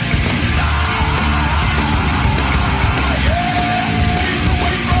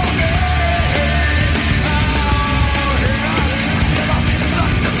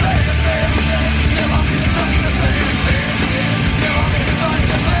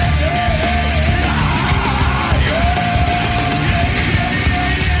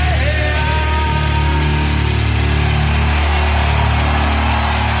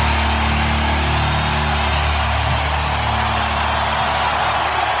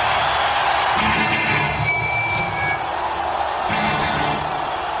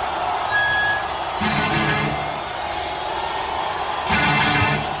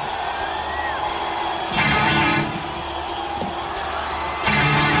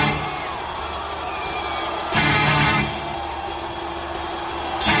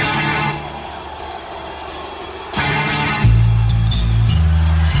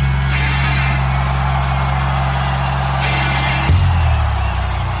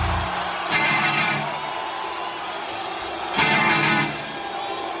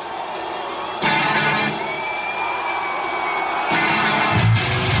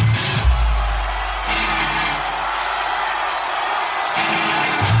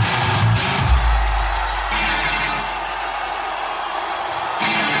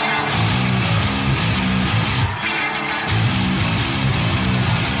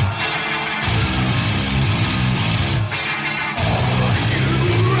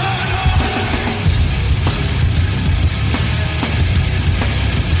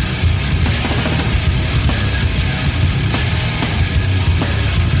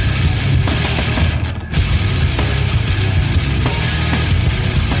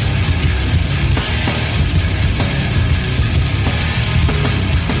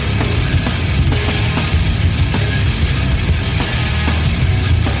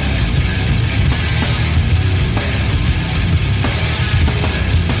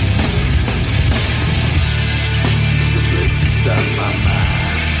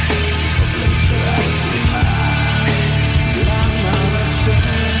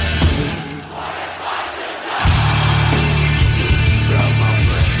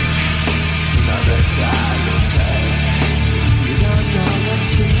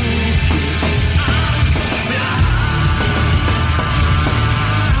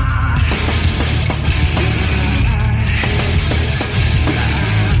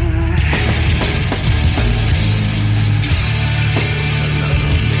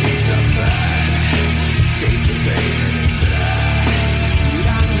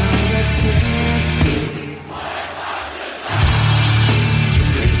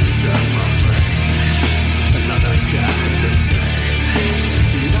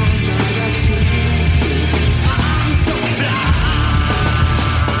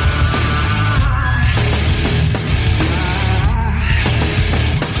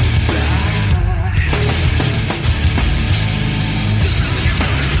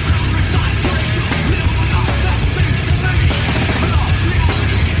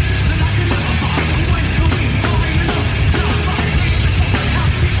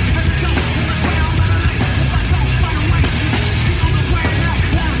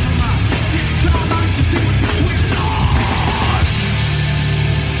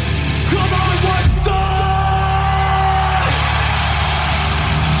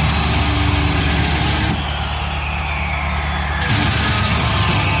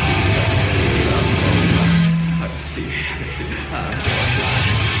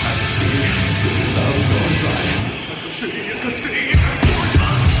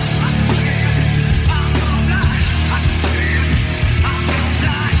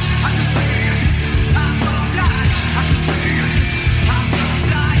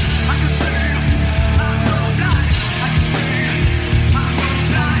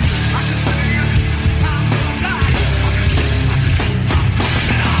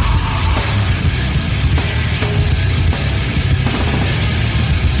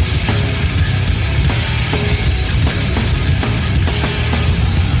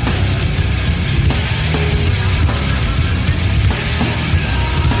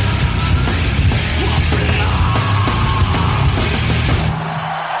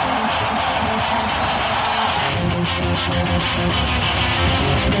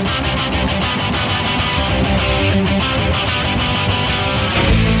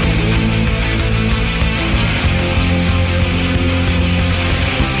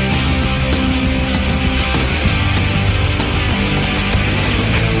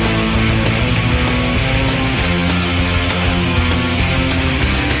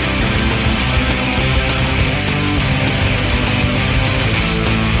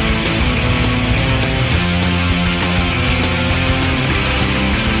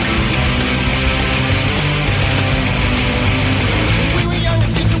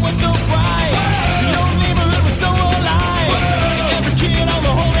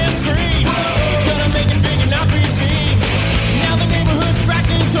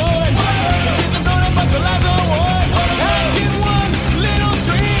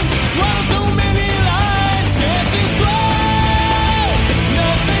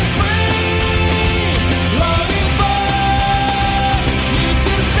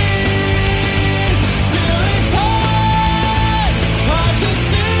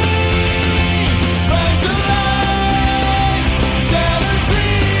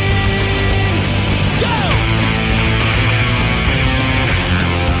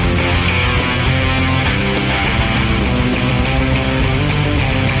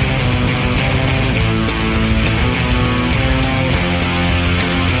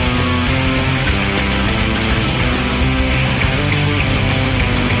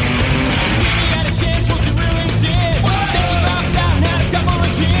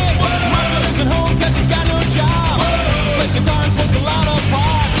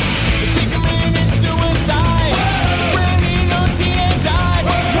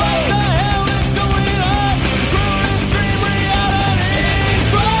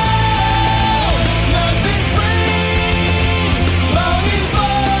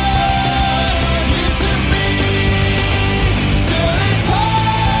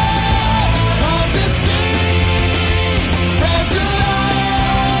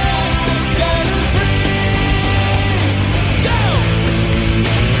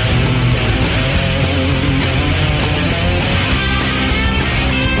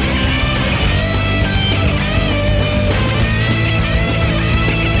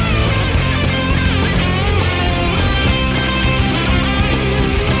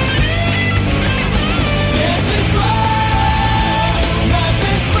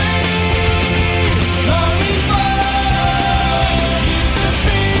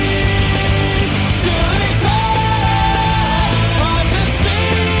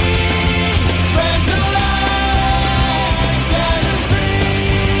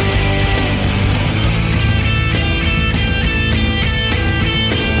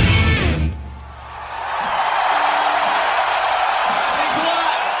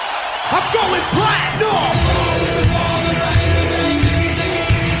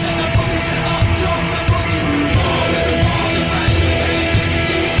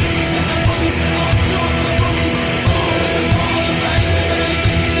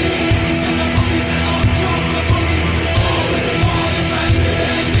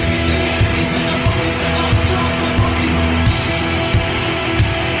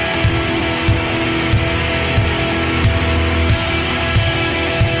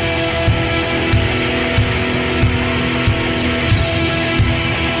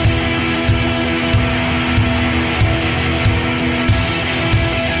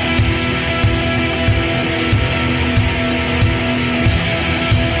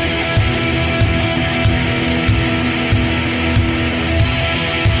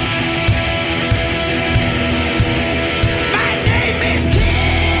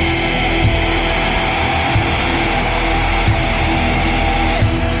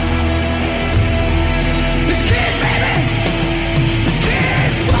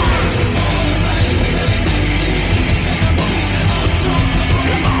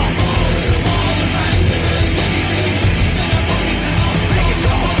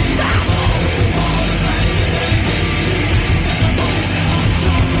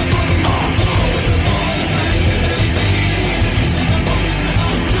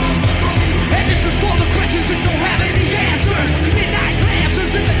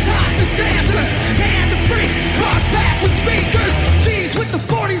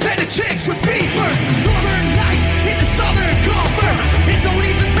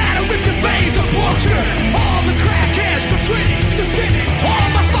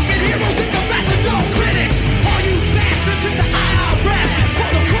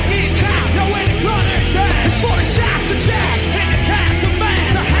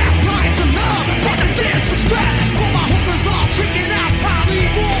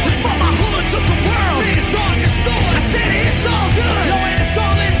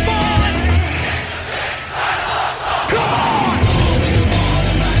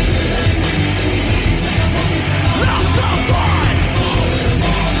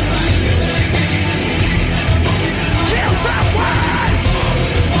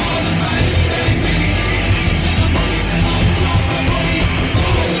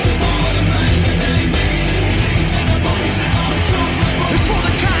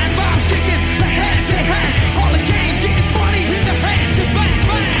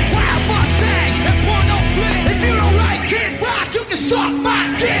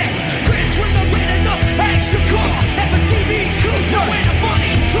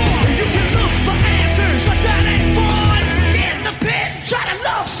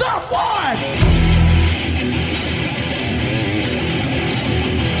someone?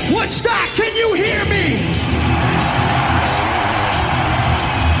 Woodstock, can you hear me?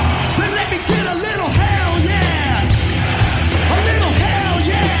 Then let me get a little hell yeah. A little hell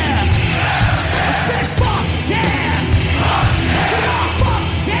yeah. I said fuck yeah. Come on, fuck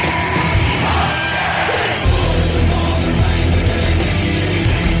yeah.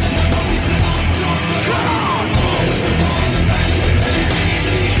 Come on.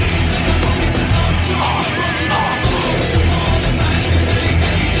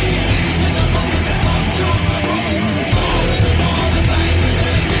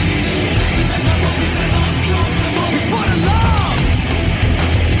 It's for the love.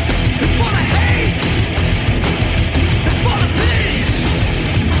 It's for the hate. It's for the peace.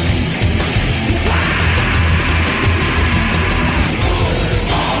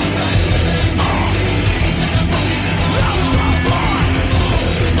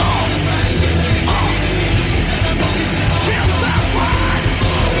 Kill someone.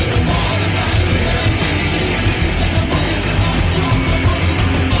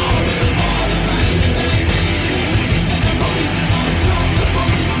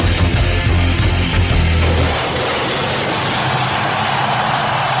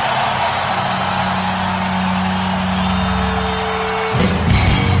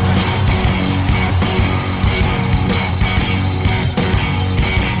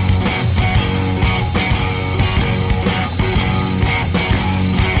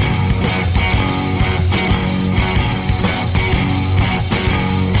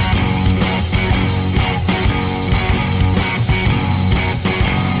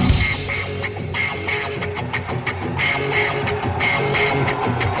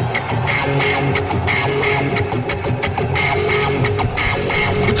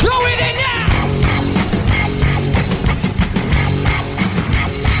 Throw it in now!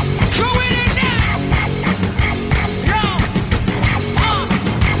 Throw it in now! Yo!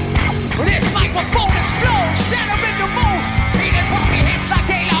 This microphone explodes, shatter in the moves. Beating puppy hits like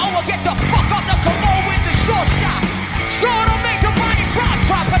they low. Get the fuck up the commode with the short shot. Sure to make the body drop.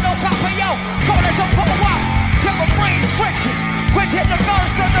 Dropping no copper, yo. Cold as a pull-up. Till my brain switches. Quick hit the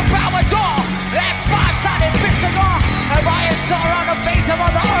nerves to the power door. That five-sided pistol on. And riots are on the face of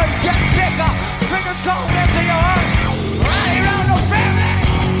all the earth. Get bigger. Bring the cold into your earth. Rally around the family.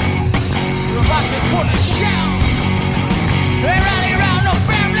 The rocket full of shells. They rally around the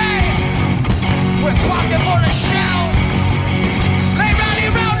family. With pocket full of shells. They rally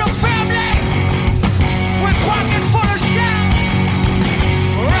around the family. With pockets full of shells.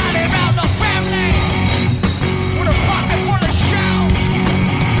 Rally around the family. With a pocket full of shells.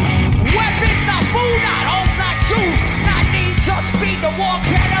 Weapons, not food, not homes, not shoes. Not need, just speed. The war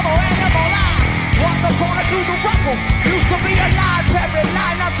can't ever end, never lie. Walk the corner through the rubble. Used to be alive, buried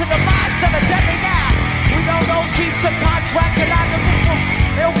line up to the mind cemetery now. We don't know, keep the contract and I remove them.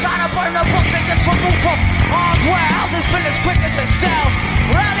 You gotta burn the book and just remove them. Arms where houses fill as quick as they sell.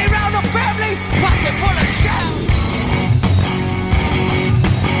 Rally round the family, pocket full of shells.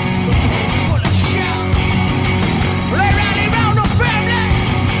 Full of shells. They rally round the family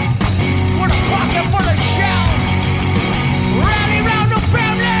with a pocket full of shells. Rally round the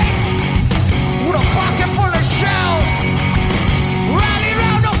family with a pocket full of shells. Rally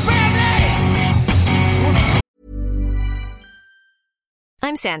round the family.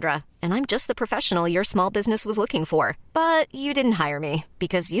 I'm Sandra, and I'm just the professional your small business was looking for. But you didn't hire me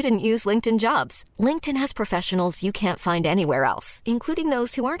because you didn't use LinkedIn Jobs. LinkedIn has professionals you can't find anywhere else, including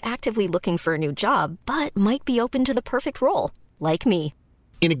those who aren't actively looking for a new job, but might be open to the perfect role, like me.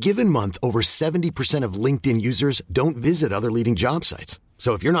 In a given month, over 70% of LinkedIn users don't visit other leading job sites.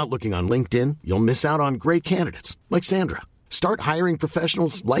 So if you're not looking on LinkedIn, you'll miss out on great candidates like Sandra. Start hiring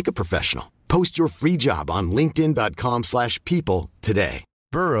professionals like a professional. Post your free job on linkedin.com/people today.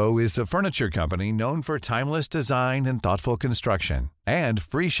 Burrow is a furniture company known for timeless design and thoughtful construction and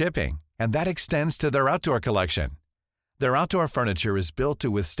free shipping, and that extends to their outdoor collection. Their outdoor furniture is built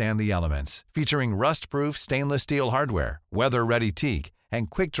to withstand the elements, featuring rust-proof stainless steel hardware, weather-ready teak, and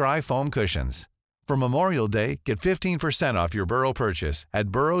quick-dry foam cushions. For Memorial Day, get 15% off your Burrow purchase at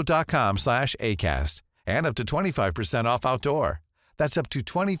burrow.com/acast and up to 25% off outdoor. That's up to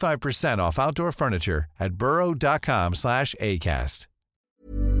 25% off outdoor furniture at burrow.com/acast.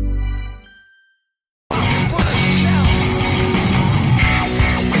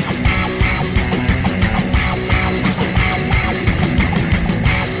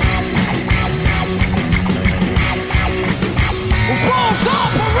 Rolls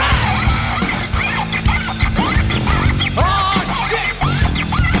off around. Oh shit.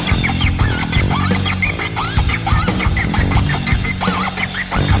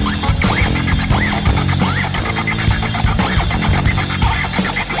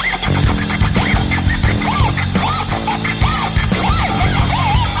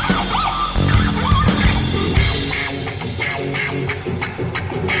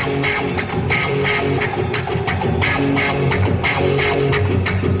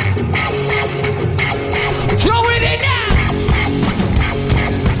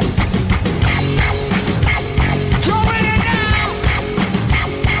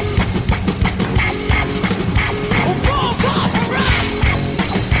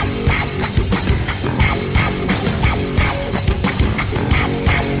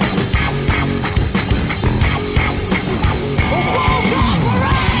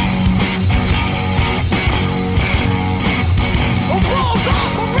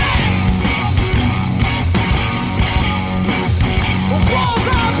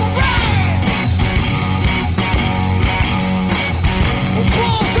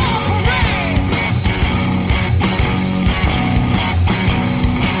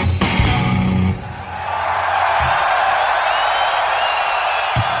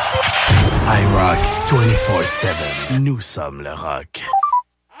 IROCK247. Nous sommes le rock.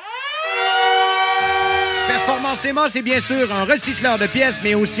 Performance EMA, c'est bien sûr un recycleur de pièces,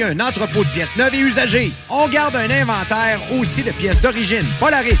 mais aussi un entrepôt de pièces neuves et usagées. On garde un inventaire aussi de pièces d'origine.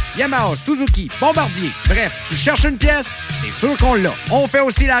 Polaris, Yamaha, Suzuki, Bombardier. Bref, tu cherches une pièce, c'est sûr qu'on l'a. On fait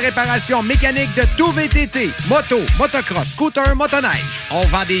aussi la réparation mécanique de tout VTT, moto, motocross, scooter, motoneige. On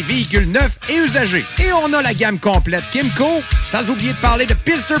vend des véhicules neufs et usagés. Et on a la gamme complète Kimco, sans oublier de parler de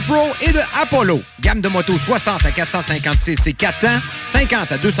Pister Pro et de Apollo. Gamme de motos 60 à 456 c'est 4 temps,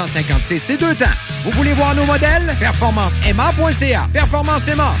 50 à 256 c'est 2 temps. Vous voulez voir nos modèles? PerformanceMA.ca. Performance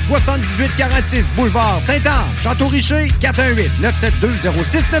EMA, 7846 Boulevard Sainte-Anne, Château-Richer,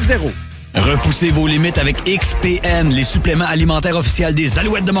 418-972-0690. Repoussez vos limites avec XPN, les suppléments alimentaires officiels des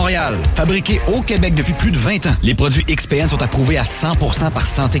Alouettes de Montréal. Fabriqués au Québec depuis plus de 20 ans, les produits XPN sont approuvés à 100% par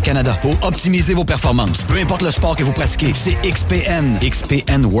Santé Canada pour optimiser vos performances. Peu importe le sport que vous pratiquez, c'est XPN.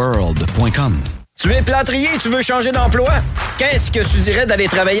 XPNWorld.com. Tu es plâtrier et tu veux changer d'emploi? Qu'est-ce que tu dirais d'aller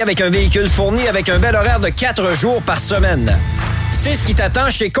travailler avec un véhicule fourni avec un bel horaire de 4 jours par semaine? C'est ce qui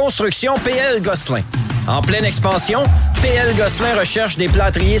t'attend chez Construction PL Gosselin. En pleine expansion, PL Gosselin recherche des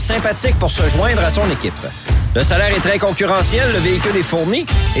plâtriers sympathiques pour se joindre à son équipe. Le salaire est très concurrentiel, le véhicule est fourni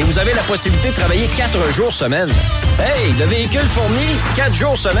et vous avez la possibilité de travailler 4 jours semaine. Hey, le véhicule fourni, 4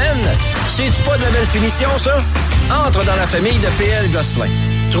 jours semaine, c'est-tu pas de la belle finition, ça? Entre dans la famille de PL Gosselin.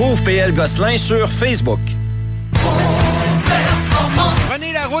 Trouve PL Gosselin sur Facebook.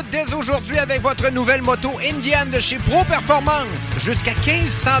 Prenez la route dès aujourd'hui avec votre nouvelle moto Indian de chez Pro Performance. Jusqu'à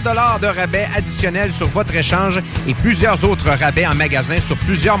 1500 $ de rabais additionnels sur votre échange et plusieurs autres rabais en magasin sur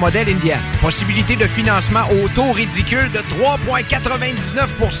plusieurs modèles Indian. Possibilité de financement au taux ridicule de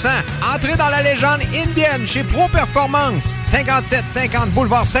 3,99 %. Entrez dans la légende Indian chez Pro Performance. 5750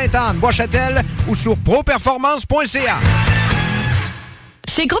 Boulevard Sainte-Anne, Bois-Châtel ou sur properformance.ca.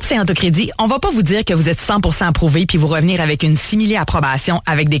 Chez Groupe Saint-Autocrédit, on va pas vous dire que vous êtes 100% approuvé puis vous revenir avec une simili-approbation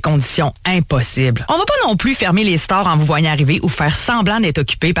avec des conditions impossibles. On va pas non plus fermer les stores en vous voyant arriver ou faire semblant d'être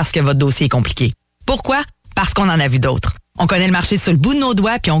occupé parce que votre dossier est compliqué. Pourquoi? Parce qu'on en a vu d'autres. On connaît le marché sur le bout de nos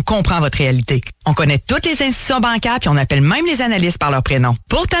doigts puis on comprend votre réalité. On connaît toutes les institutions bancaires puis on appelle même les analystes par leur prénom.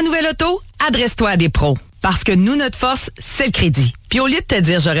 Pour ta nouvelle auto, adresse-toi à des pros. Parce que nous, notre force, c'est le crédit. Puis au lieu de te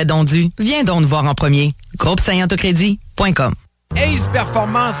dire j'aurais donc dû, viens donc nous voir en premier. GroupeSaintAutoCrédit.com. Ace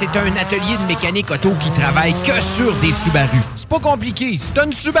Performance est un atelier de mécanique auto qui travaille que sur des Subaru. C'est pas compliqué. Si t'as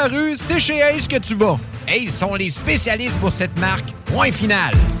une Subaru, c'est chez Ace que tu vas. Ace sont les spécialistes pour cette marque. Point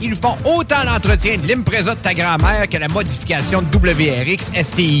final. Ils font autant l'entretien de l'Impreza de ta grand-mère que la modification de WRX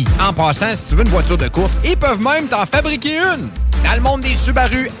STI. En passant, si tu veux une voiture de course, ils peuvent même t'en fabriquer une. Dans le monde des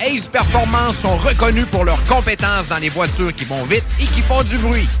Subaru, Ace Performance sont reconnus pour leurs compétences dans les voitures qui vont vite et qui font du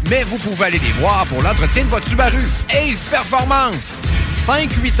bruit. Mais vous pouvez aller les voir pour l'entretien de votre Subaru. Ace Performance.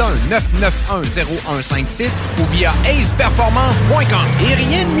 581-991-0156 ou via aceperformance.com. Et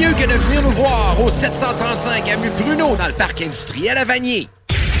rien de mieux que de venir nous voir au 735 avenue Pruneau dans le parc industriel à Vanier.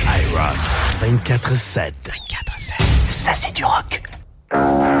 IROCK247. 24/7. Ça, c'est du rock.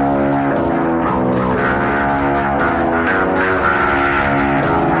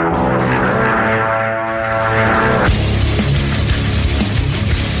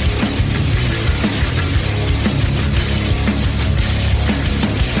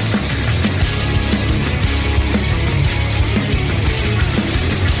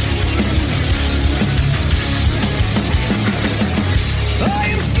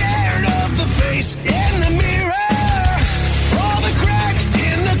 In the mirror, all the cracks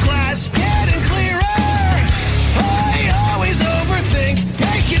in the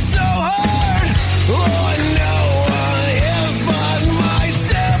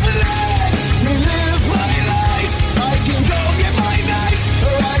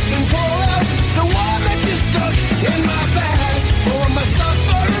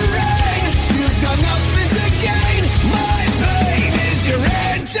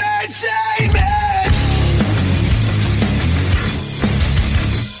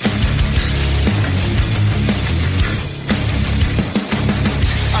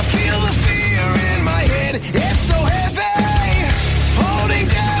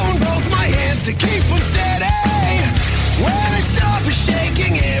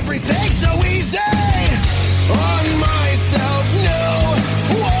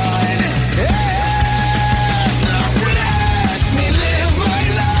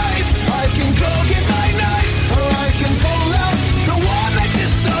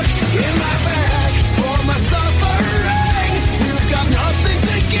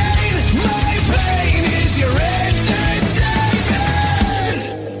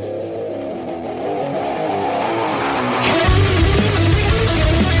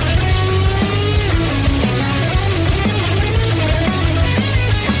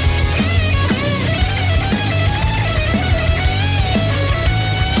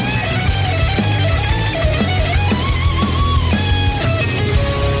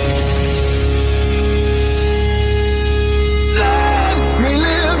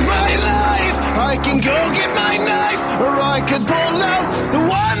could pull out the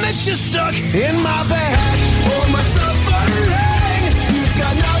one that you stuck in my bag. For my suffering, you've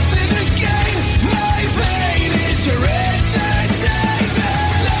got nothing to gain. My pain is your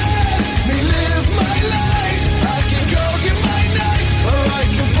entertainment. Let me live my life. I can go get my knife, or I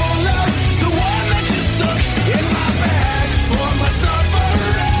can pull out the one that you stuck in my bag. For my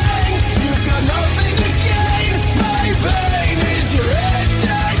suffering, you've got nothing to gain. My pain is your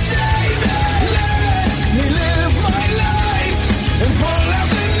entertainment. Let me live my life and pull out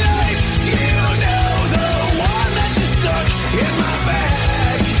the knife. You know the one that you stuck in my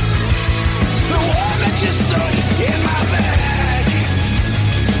bag. The one that you stuck in my bag.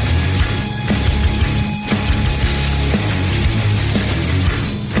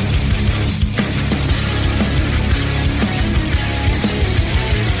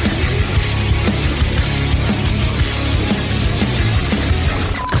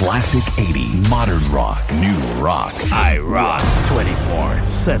 Classic 80, modern rock, new rock.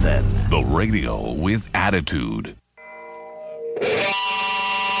 IROCK247. The radio with attitude.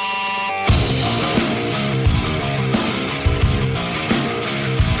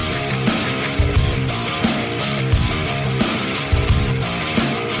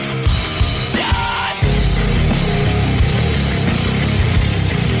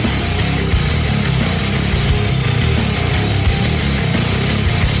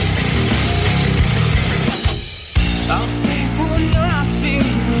 I'll stay for nothing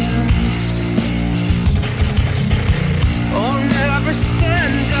less, or never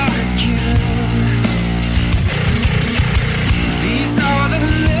stand again. These are the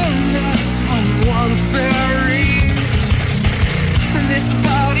limits when one's buried. This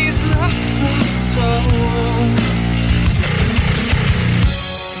body's left the soul.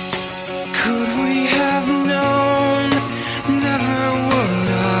 Could we have known? Never would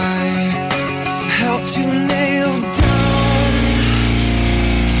I help to nail down.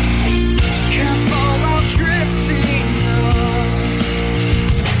 Careful while drifting off.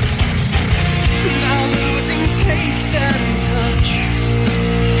 Now losing taste and touch.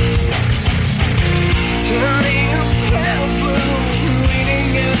 Turning a pebble,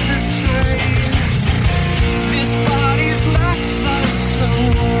 waiting at the same. This body's left the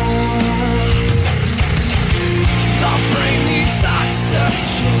soul. The brain needs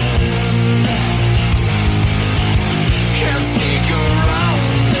oxygen. Can't sneak around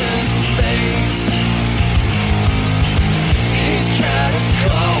this base. His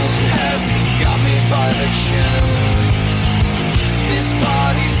catacomb has got me by the chin. This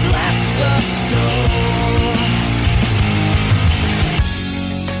body's left the soul.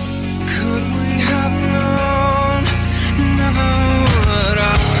 Could we have known? Never would I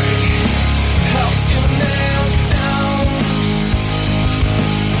help to nail down.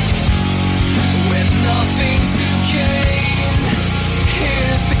 With nothing to gain,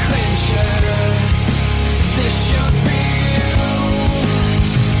 here's the clincher. This should be you.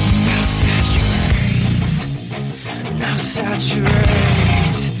 Now saturate. Now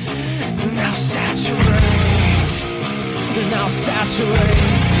saturate. Now saturate. Now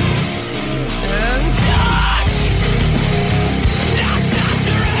saturate. And touch. Now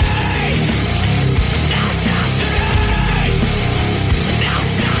saturate. Now saturate. Now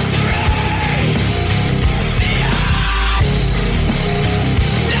saturate.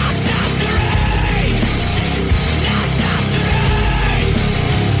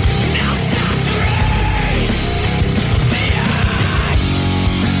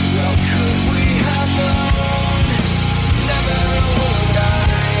 Well, could we have known? Never would I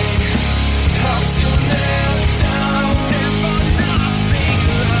help to nail down. Never nothing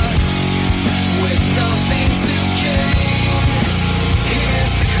left, with nothing to gain.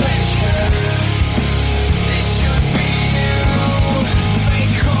 Here's the clincher. This should be you. They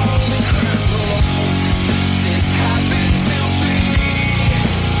call me crippled. This happened to be.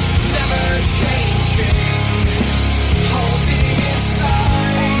 Never changing. Holding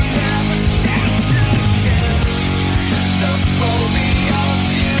inside. Never standing again. The phobia of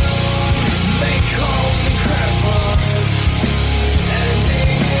you. They call me crippled.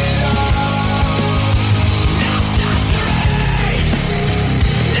 Ending it all. Now saturate.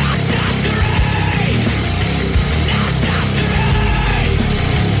 Now saturate. Now saturate.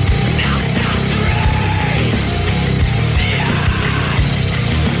 Now saturate.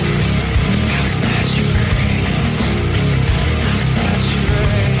 Now saturate. Now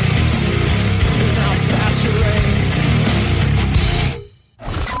saturate. Now saturate.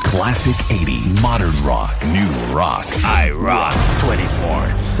 Classic 80, modern rock, new rock.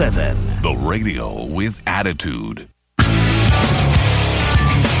 IROCK247. The radio with attitude.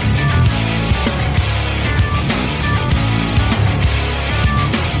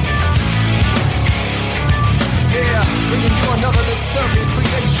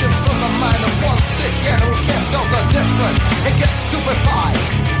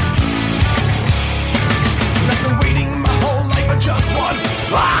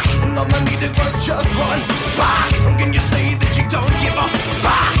 all I needed was just one rock. Can you say that you don't give a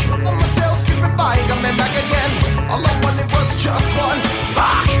rock? On myself, stupefied, I'm back again. All I wanted was just one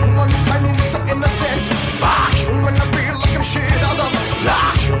rock. One tiny little innocent rock. When I feel like I'm shit out of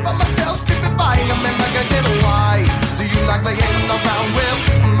luck. On myself, stupefied, I'm back again. Why do you like playing around with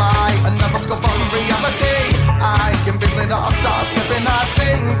my another scope on reality? I can feel it all start slipping. I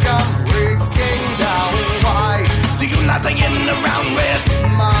think I'm breaking down. Why do you like playing around with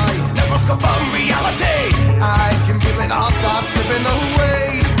my neuroscope on reality? I can feel it all start slipping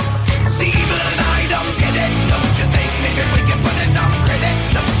away. See, but I don't get it. Don't you think maybe we can put it on credit?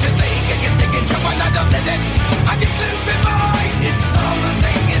 Don't you think I can take it, jump and I don't let it? I get stupid mind. It's all the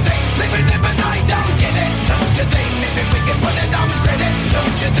same as ain't living it, but I don't get it. Don't you think maybe we can put it on credit?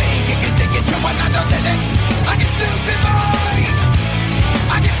 Don't you think I can take it, jump and I don't let it? I get stupid mind.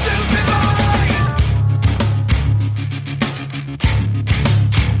 I get stupid mind.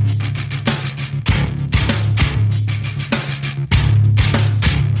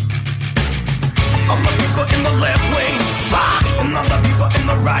 All the people in the left wing, rock. And all the people in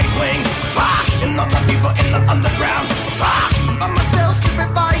the right wing, rock. And all the people in the underground, rock. By myself,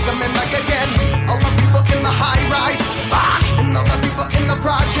 stupefied, coming back again. All the people in the high rise, rock. And all the people in the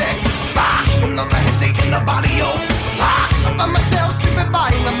projects, rock. And all the heads in the body, oh, rock. By myself,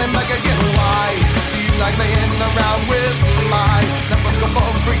 stupefied, coming back again. Why do you like playing around with my neuroscope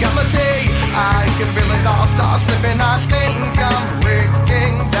of reality? I can feel it all start slipping. I think I'm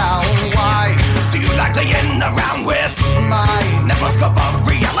breaking down. Why do you like playing around with my neuroscope of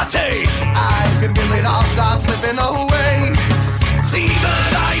reality? I can feel it all start slipping away. See,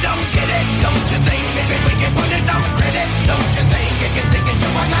 but I don't get it. Don't you think maybe we can put it on credit? Don't you think you can think it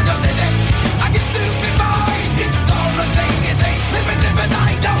too and I don't let it? I get stupid mind. It's all the same as ain't living it, but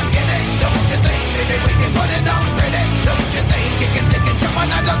I don't get it. Don't you think maybe we can put it on credit? Don't you think you can think it too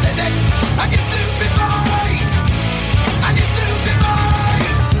and I don't let it? I get stupid mind. I get stupid mind.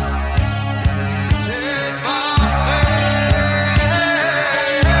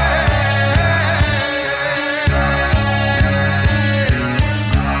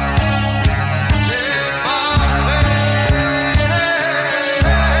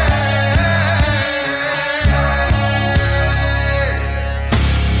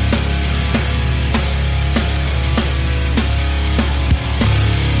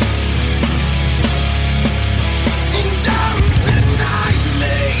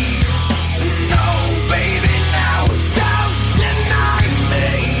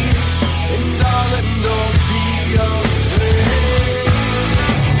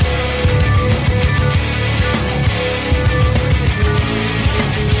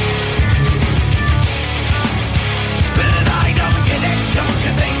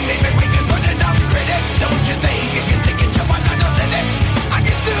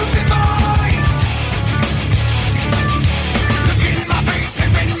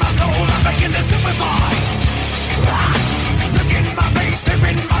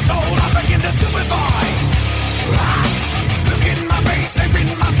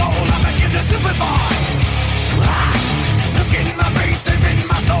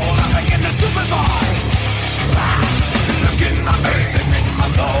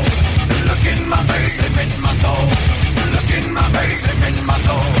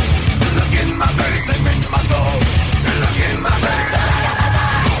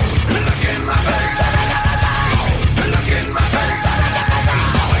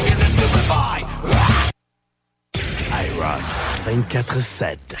 IROCK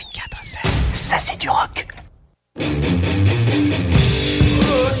 24/7. Ça, c'est du rock.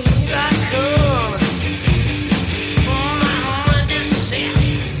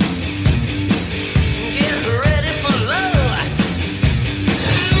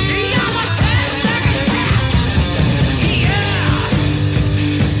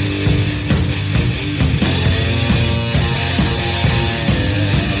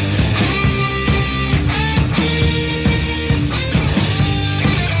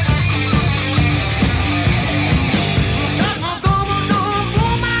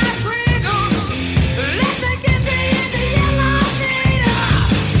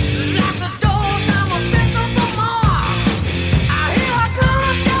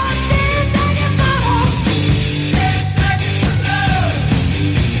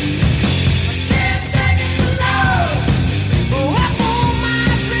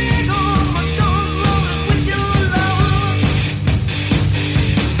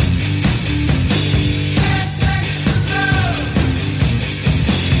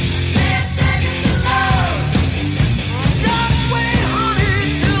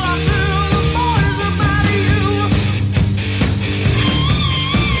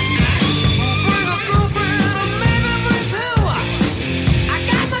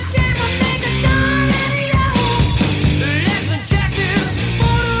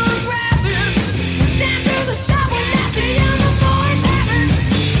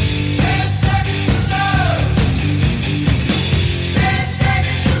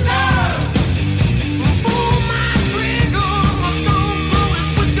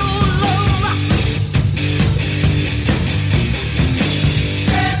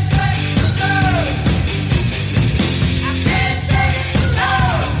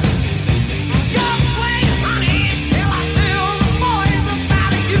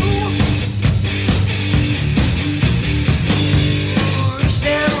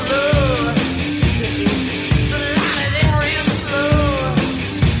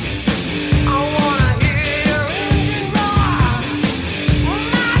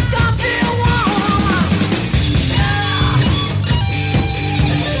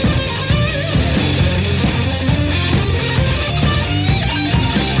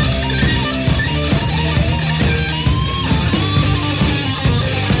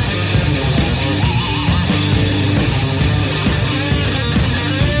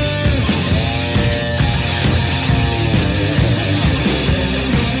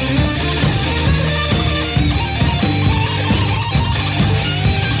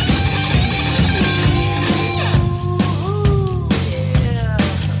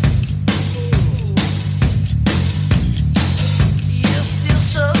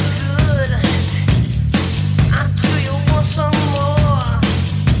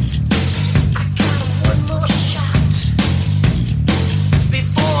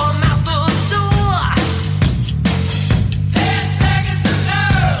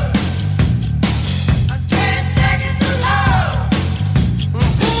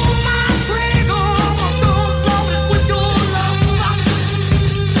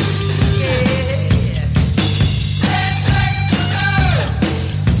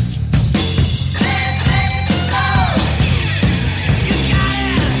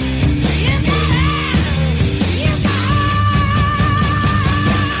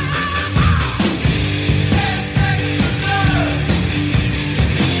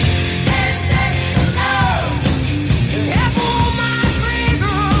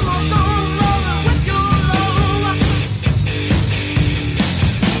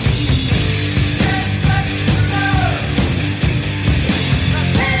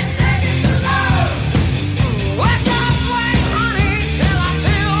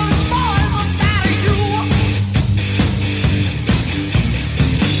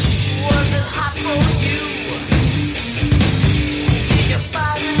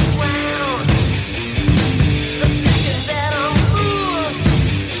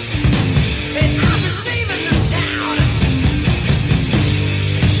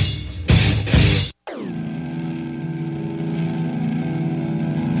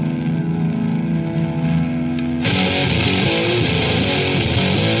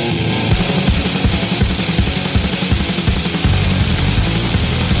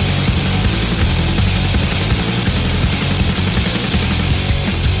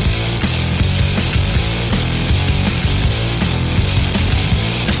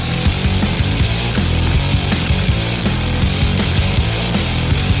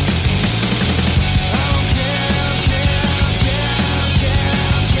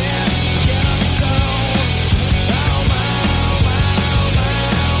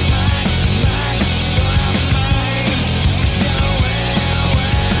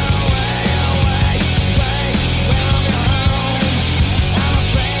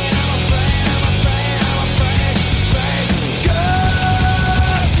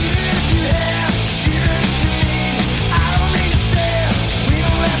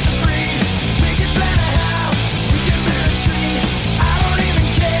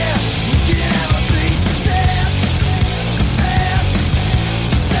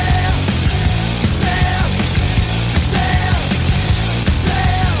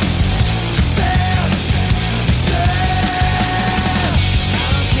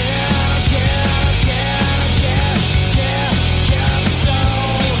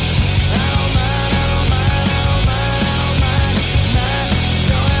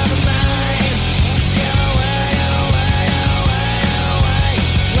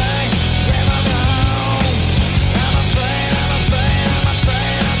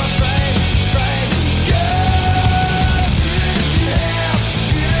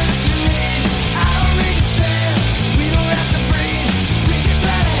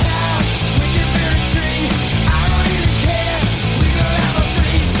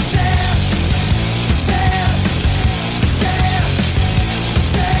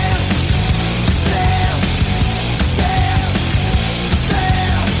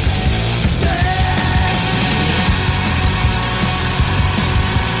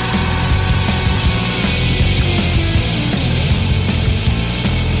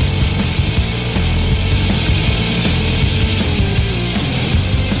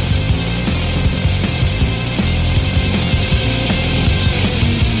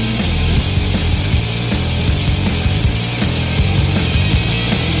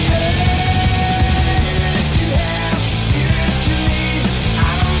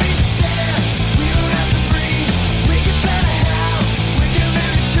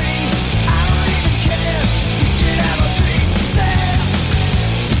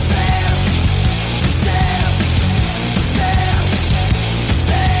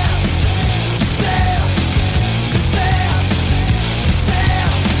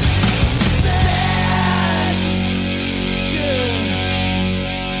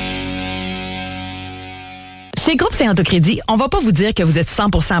 Chez Groupe Saint-Autocrédit, on va pas vous dire que vous êtes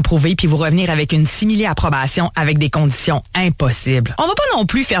 100% approuvé puis vous revenir avec une simili-approbation avec des conditions impossibles. On va pas non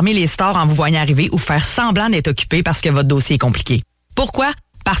plus fermer les stores en vous voyant arriver ou faire semblant d'être occupé parce que votre dossier est compliqué. Pourquoi?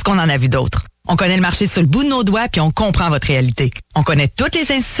 Parce qu'on en a vu d'autres. On connaît le marché sur le bout de nos doigts puis on comprend votre réalité. On connaît toutes les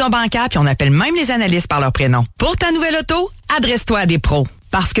institutions bancaires puis on appelle même les analystes par leur prénom. Pour ta nouvelle auto, adresse-toi à des pros.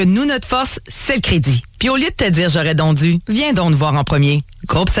 Parce que nous, notre force, c'est le crédit. Puis au lieu de te dire j'aurais donc dû, viens donc nous voir en premier.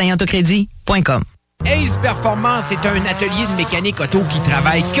 GroupeSaintAutoCrédit.com. Ace Performance est un atelier de mécanique auto qui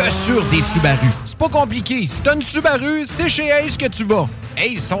travaille que sur des Subaru. C'est pas compliqué. Si t'as une Subaru, c'est chez Ace que tu vas.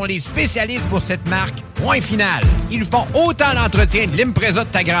 Ace sont les spécialistes pour cette marque. Point final. Ils font autant l'entretien de l'Impreza de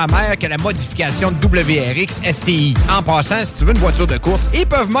ta grand-mère que la modification de WRX STI. En passant, si tu veux une voiture de course, ils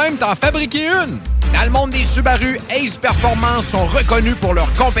peuvent même t'en fabriquer une. Dans le monde des Subaru, Ace Performance sont reconnus pour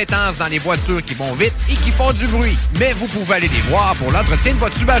leurs compétences dans les voitures qui vont vite et qui font du bruit. Mais vous pouvez aller les voir pour l'entretien de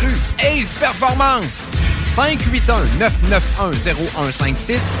votre Subaru. Ace Performance.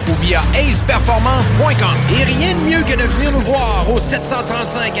 581-991-0156 ou via aceperformance.com. Et rien de mieux que de venir nous voir au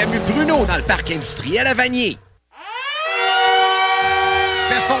 735 avenue Bruno dans le parc industriel à Vanier.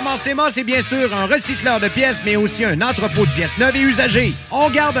 Performance EMA, c'est bien sûr un recycleur de pièces, mais aussi un entrepôt de pièces neuves et usagées. On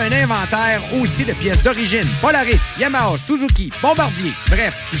garde un inventaire aussi de pièces d'origine. Polaris, Yamaha, Suzuki, Bombardier.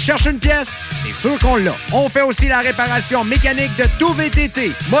 Bref, tu cherches une pièce, c'est sûr qu'on l'a. On fait aussi la réparation mécanique de tout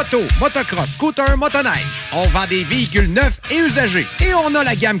VTT, moto, motocross, scooter, motoneige. On vend des véhicules neufs et usagés. Et on a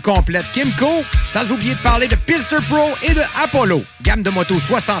la gamme complète Kimco, sans oublier de parler de Pister Pro et de Apollo. Gamme de motos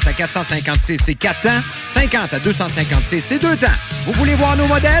 60 à 456 et 4 temps, 50 à 256 et 2 temps. Vous voulez voir nos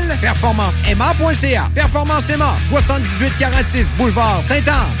modèles? PerformanceEMA.ca. Performance EMA, 7846 Boulevard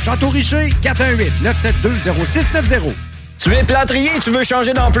Sainte-Anne, Château-Richer, 418-972-0690. Tu es plâtrier et tu veux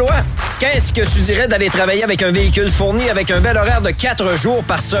changer d'emploi? Qu'est-ce que tu dirais d'aller travailler avec un véhicule fourni avec un bel horaire de 4 jours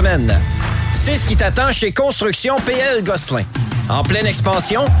par semaine? C'est ce qui t'attend chez Construction PL Gosselin. En pleine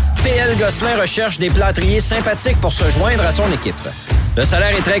expansion, PL Gosselin recherche des plâtriers sympathiques pour se joindre à son équipe. Le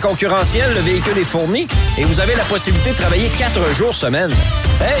salaire est très concurrentiel, le véhicule est fourni et vous avez la possibilité de travailler 4 jours semaine.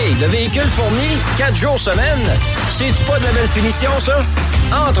 Hey, le véhicule fourni, 4 jours semaine, c'est-tu pas de la belle finition, ça?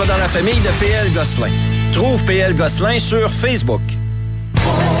 Entre dans la famille de PL Gosselin. Trouve PL Gosselin sur Facebook.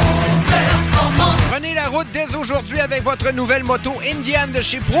 Prenez la route dès aujourd'hui avec votre nouvelle moto Indian de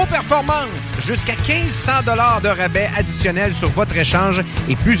chez Pro Performance. Jusqu'à 1500 $ de rabais additionnels sur votre échange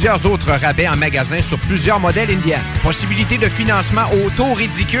et plusieurs autres rabais en magasin sur plusieurs modèles Indian. Possibilité de financement au taux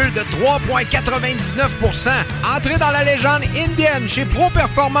ridicule de 3,99 %. Entrez dans la légende Indian chez Pro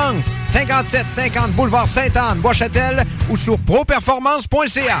Performance. 5750 Boulevard Sainte-Anne, Bois-Châtel ou sur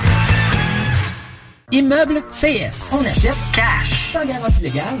properformance.ca. Immeuble CS. On achète cash. Sans garantie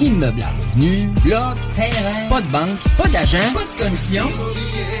légale. Immeuble à revenus. Bloc. Terrain. Pas de banque. Pas d'agent. Pas de commission.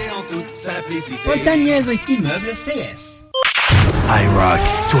 Pas le temps de niaiser. Immeuble CS.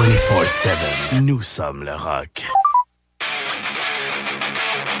 IROCK247. Nous sommes le rock.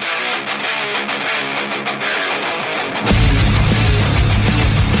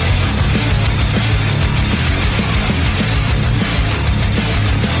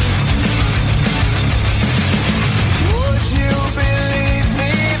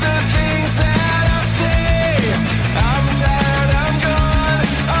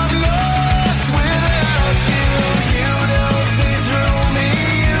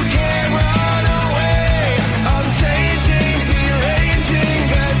 I'm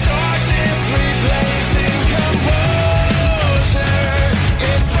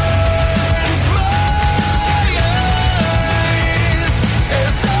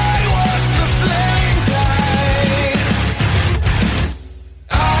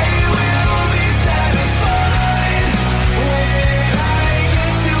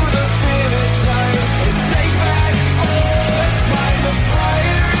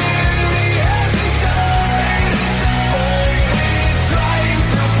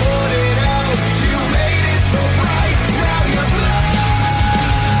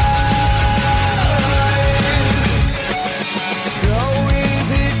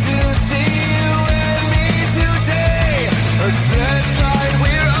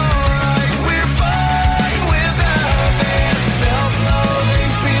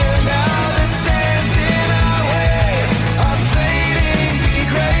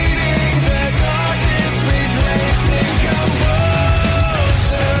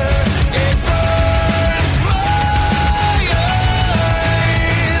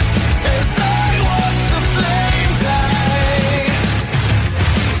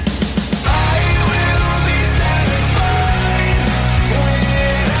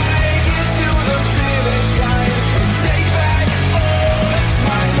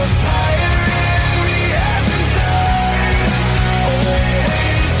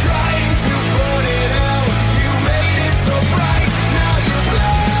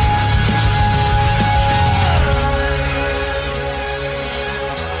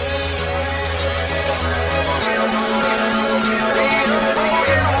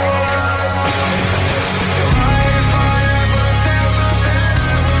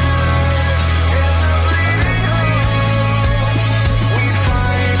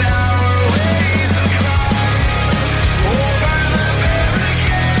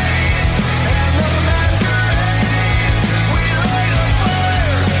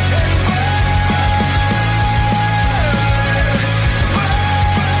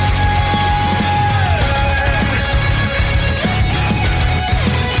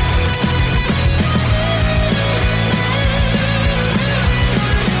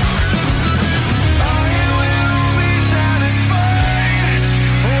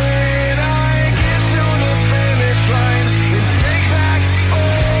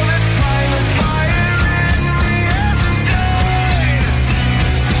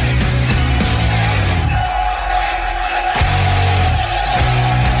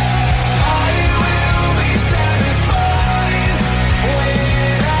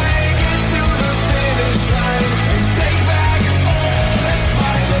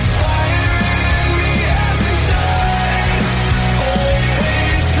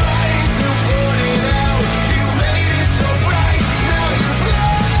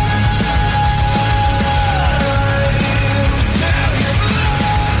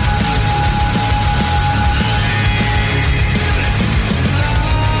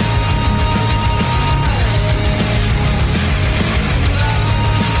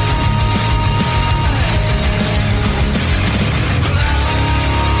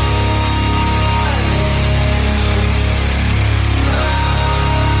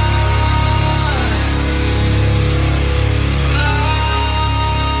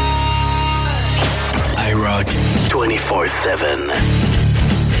 24/7.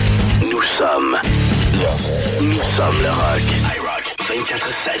 Nous sommes le rock. IROCK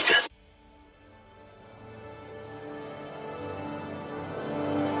 24/7.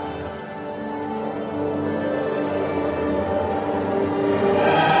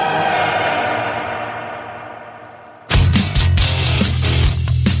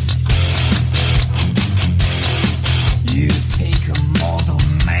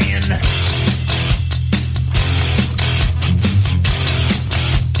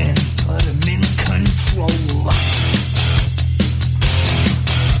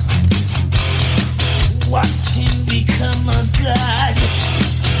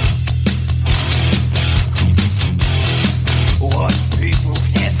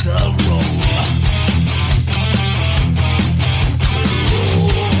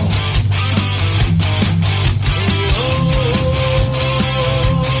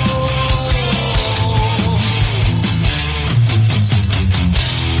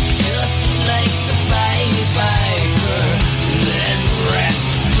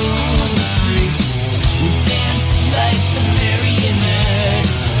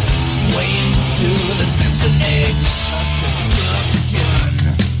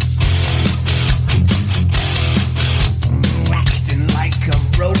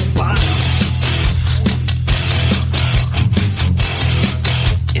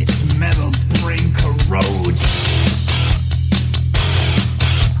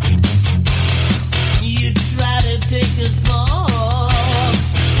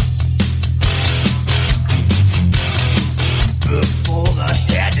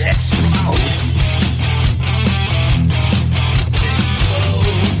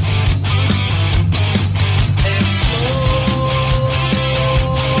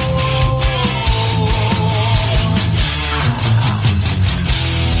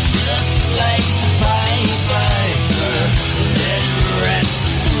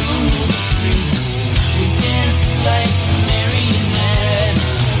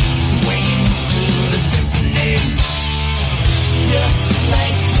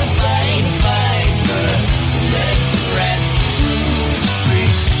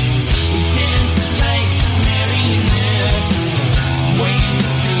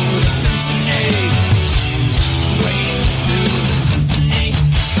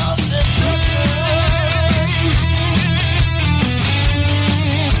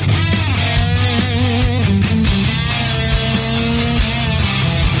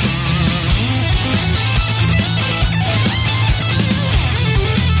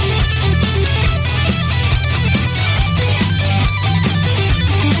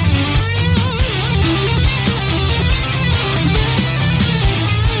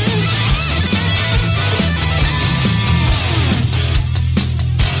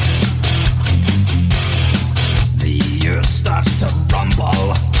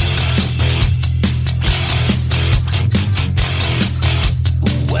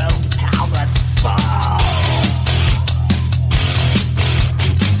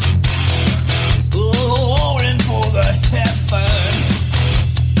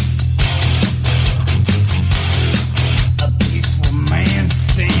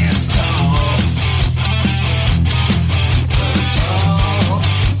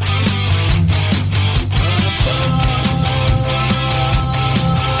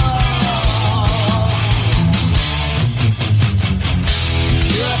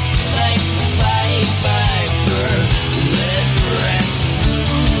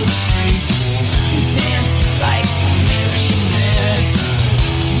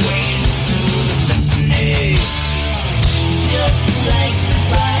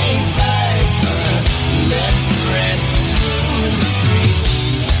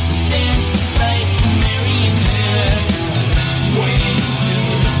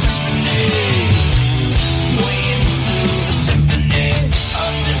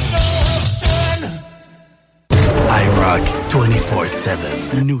 IROCK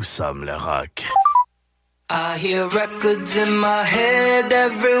 24/7. Nous sommes le rock. I hear records in my head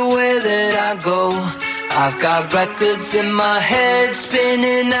everywhere that I go. I've got records in my head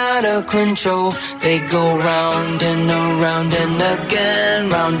spinning out of control. They go round and around and again,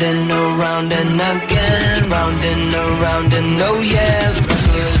 round and around and again, round and around and oh yeah,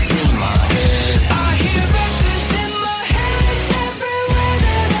 records in my head. I hear records in my head everywhere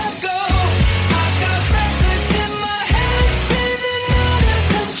that I go. I've got records in my head spinning out of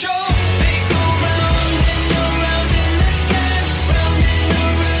control. They go round and around and again, round and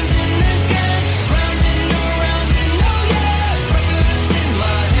around and again, round and around and oh yeah,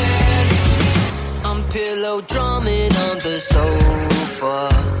 records in my head. I'm pillow drumming on the sofa.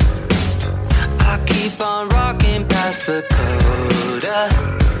 I keep on rocking past the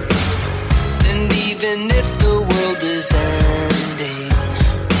even if the world is ending.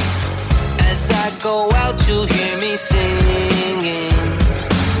 As I go out, you'll hear me singing.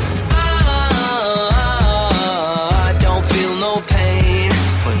 I don't feel no pain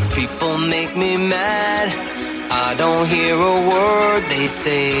when people make me mad. I don't hear a word they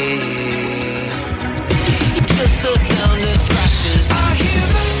say. Just the sound of scratches. I hear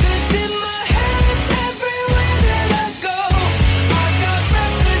records in my head everywhere that I go. I got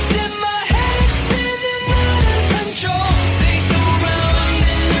records in my head spinning out of control. They go round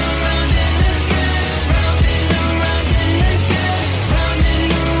and around and again, round and around and again, round and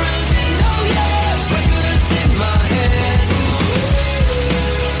around and oh yeah, records in my head.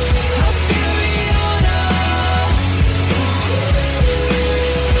 I feel the honor.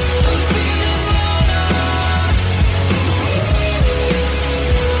 I'm feeling honor.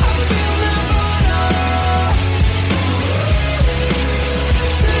 I feel the honor.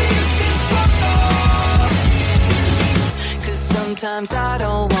 So you can fuck off. 'Cause sometimes I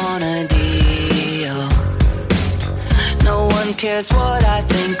don't wanna deal. No one cares what I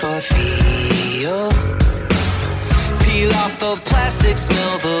think or feel. Peel off the plastic,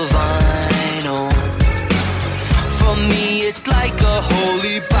 smell the vinyl. For me, it's like a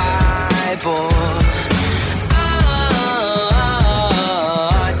holy Bible.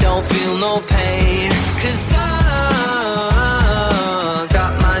 I don't feel no pain, 'cause I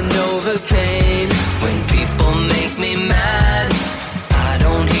got my Novocaine. When people make me mad, I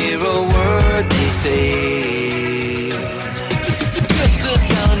don't hear a word they say. Just the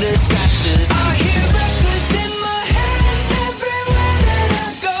sound of scratches. I hear records in my head everywhere that I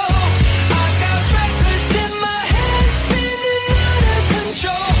go. I got records in my head spinning out of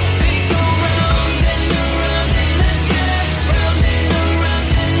control. They go round and around and again, round and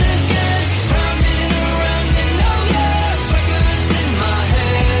around and again, round and around and oh yeah, records in my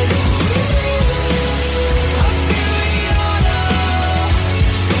head. I feel the honor.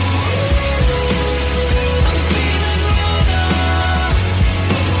 I'm feeling honor.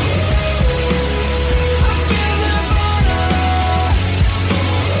 I feel the honor.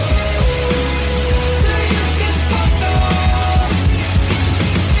 So you can fuck off.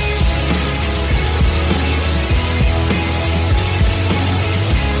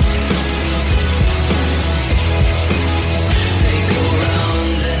 They go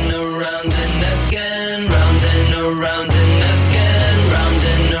round and around and again, round and around and again, round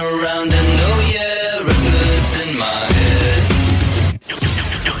and around and oh yeah, records in my head.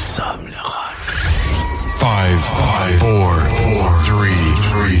 Nous sommes le rock. 5, 4,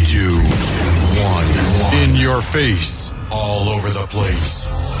 3, 2, 1. In your face, all over the place.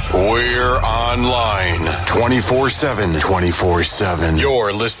 We're online 24/7. 24/7.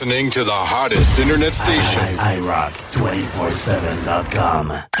 You're listening to the hottest internet station.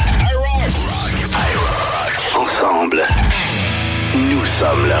 IROCK247.com. IROCK. Ensemble, nous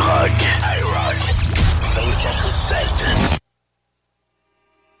sommes le rock. IROCK 24/7.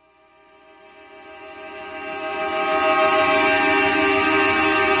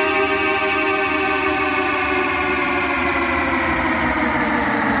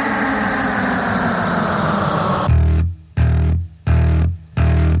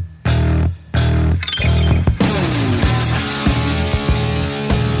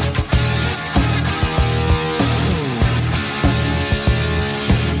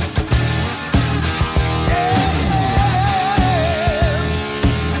 Yeah.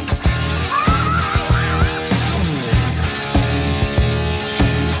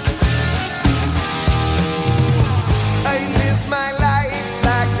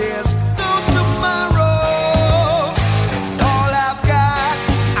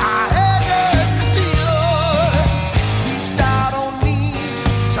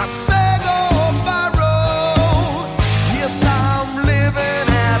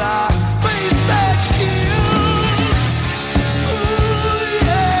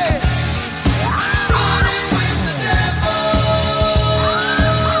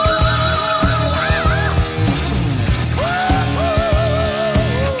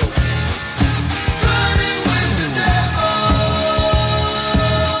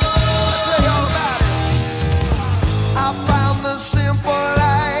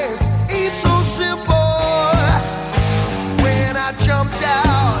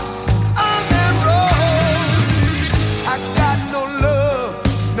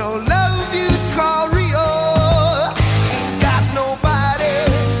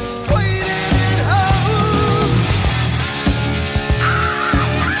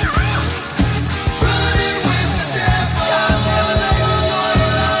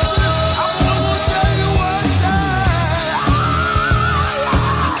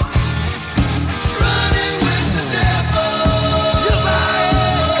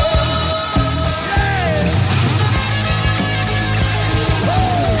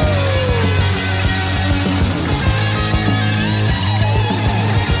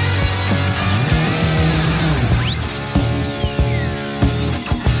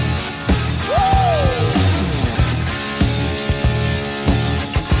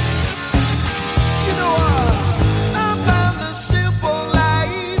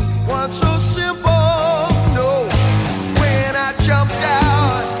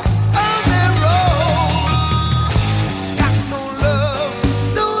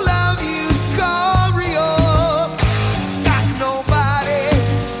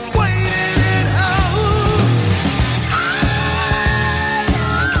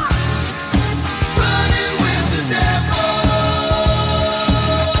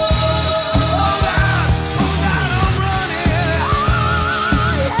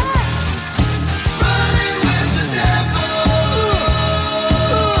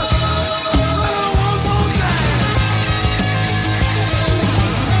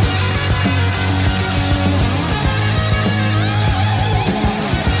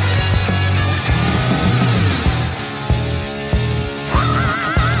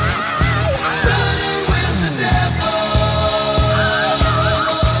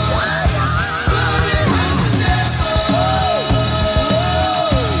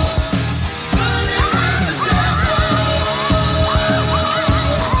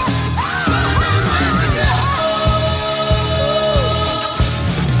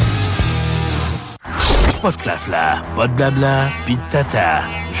 Pas de flafla, pas de blabla, pis de tata.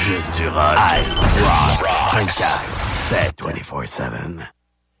 Juste du rock. IROCK 247 24/7.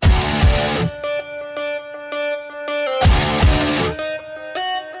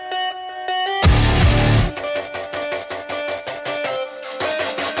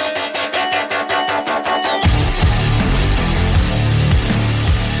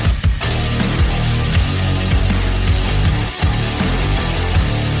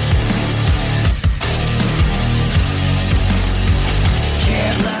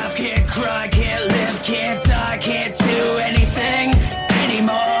 Cry, can't live, can't die, can't do anything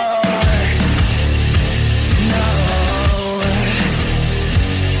anymore. No.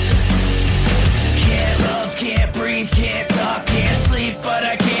 Can't love, can't breathe, can't talk, can't sleep, but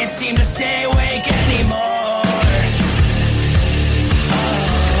I can't seem to stay awake anymore.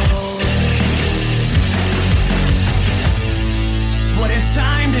 Oh. What a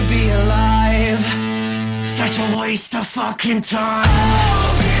time to be alive. Such a waste of fucking time.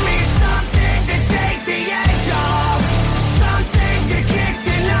 Oh, give me something to take the edge off. Something to kick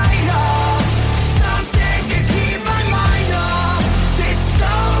the night off. Something to keep my mind off this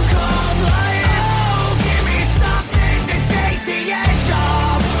so-called life. Oh, give me something to take the edge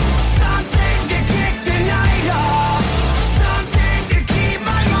off. Something to kick the night off. Something to keep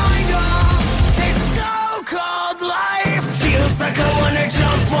my mind off this so-called life. Feels like I wanna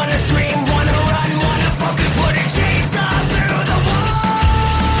jump, wanna scream, wanna run, wanna fucking put a chainsaw through the wall.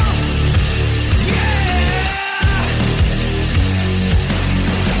 Yeah.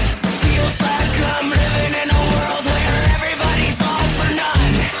 Feels like I'm living in a world where everybody's all for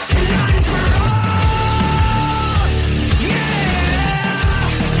none, none for all. Yeah.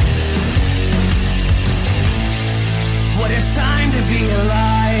 What a time to be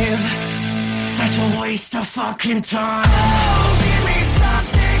alive. Such a waste of fucking time. Oh, give me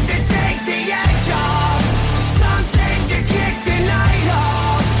something to take the edge off. Something to kick the night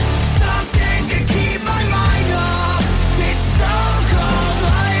off. Something to keep my mind off this so-called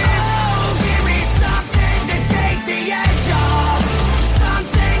life. Oh, give me something to take the edge off.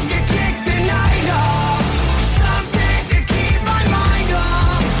 Something to kick the night off. Something to keep my mind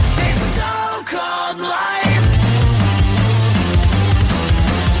off this so-called life.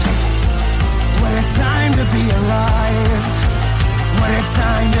 What a time to be alive. What a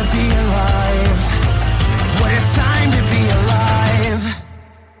time to be alive. What a time to be alive.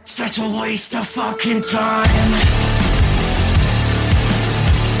 Such a waste of fucking time.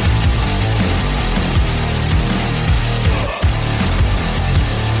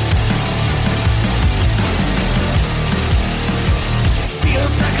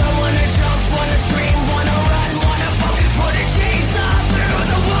 Feels like I wanna jump, wanna scream, wanna run, wanna fucking put a chainsaw through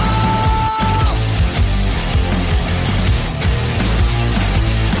the wall.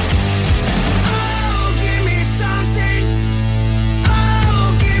 Oh, give me something. Oh,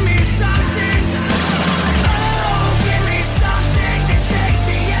 give me something. Oh,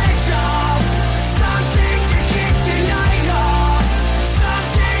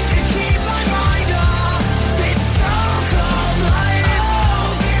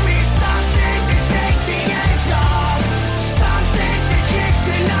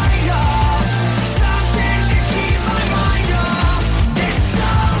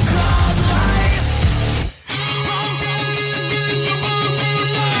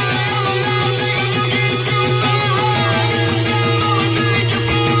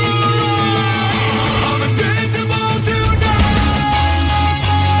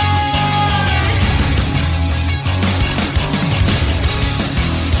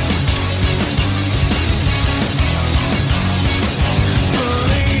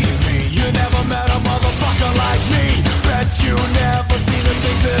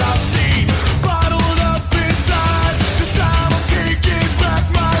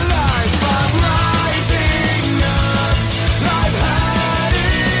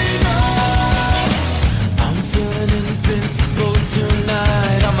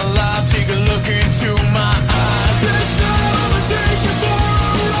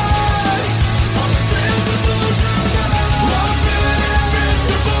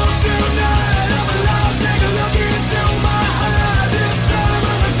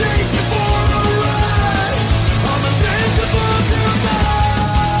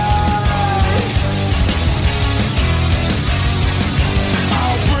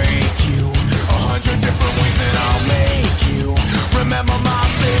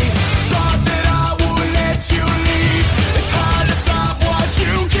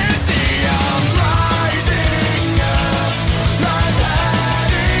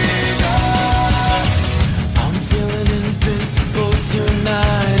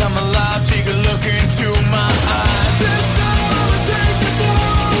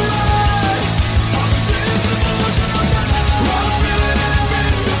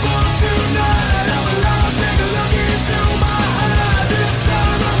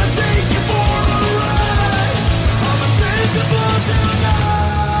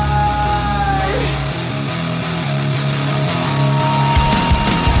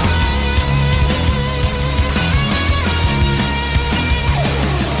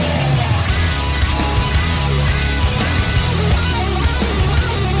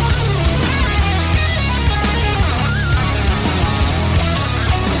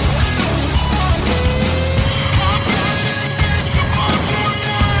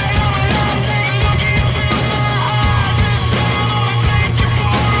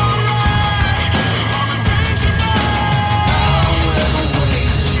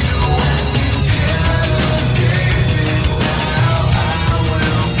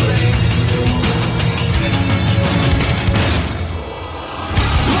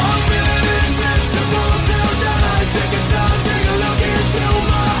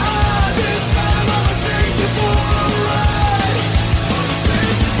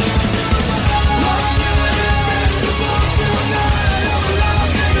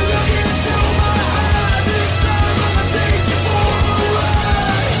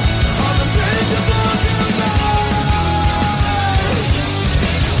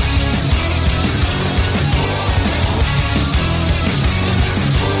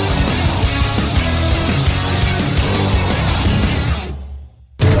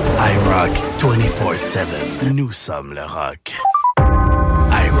 24/7. Nous sommes le rock.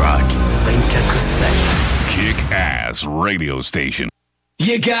 IROCK 24/7. Kick-ass radio station.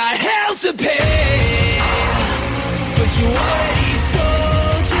 You got hell to pay, but you already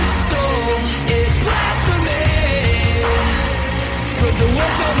sold your soul. It's blasphemy, but the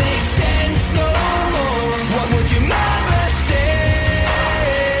words don't make sense no more. What would your mother say?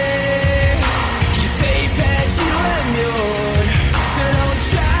 Your faith has you immured, so don't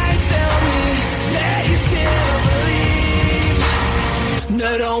try and tell me that you still believe. No,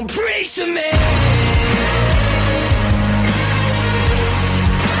 don't preach to me.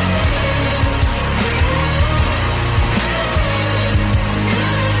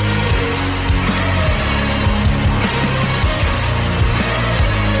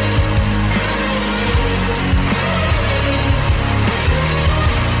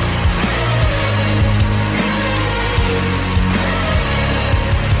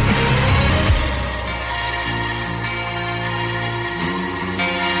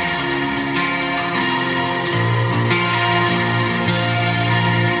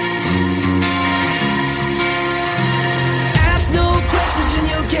 And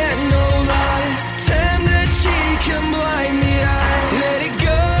you'll get no lies. Turn the cheek and blind the eye. Let it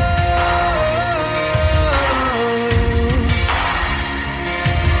go.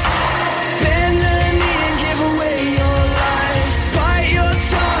 Bend the knee and give away your life. Bite your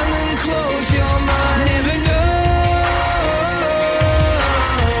tongue and close your mind. Never know,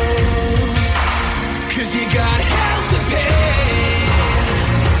 'cause you got hell to pay,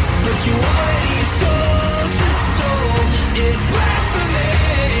 but you already sold your soul. It's blasphemy,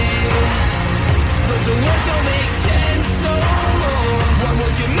 but the words don't make sense no more. What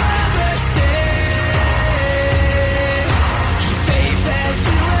would your mother say? Your faith has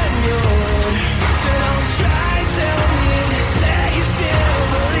you immured, so don't try and tell me that you still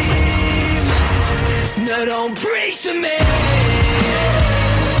believe. No, don't preach to me.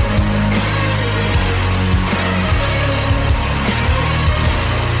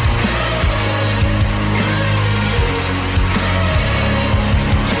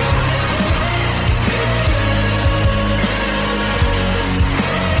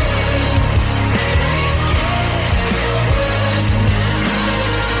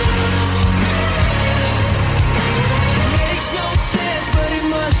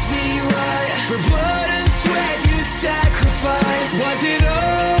 For blood and sweat you sacrificed. Was it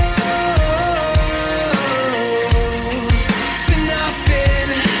all for nothing?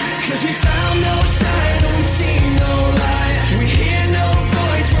 'Cause we found no sign, don't see no light. We hear no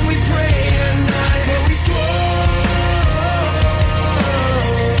voice when we pray at night. But we swore,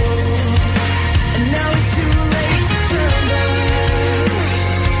 and now it's too late to turn back.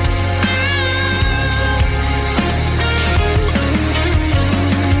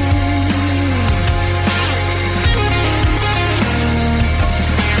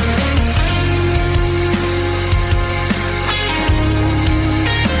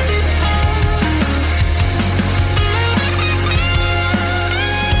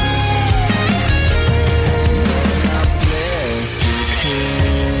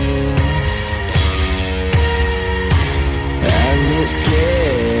 It's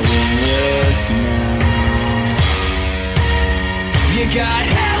getting worse now. You got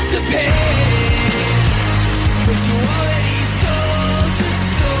hell to pay, but you already sold your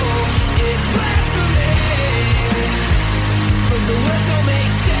soul. It's blasphemy, but the words don't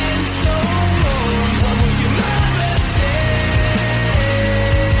make sense no more. What would your mother say?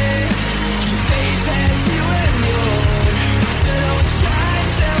 Your faith has you immured, so don't try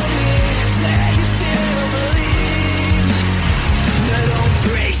and tell me that you still believe. No, don't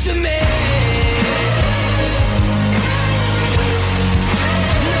preach to me.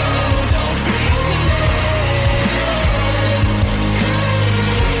 No, don't preach to me.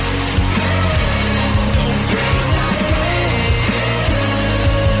 Don't preach to me.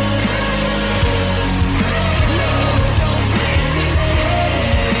 No, don't preach to me.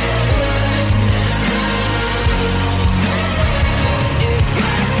 It's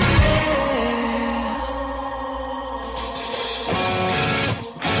blasphemy.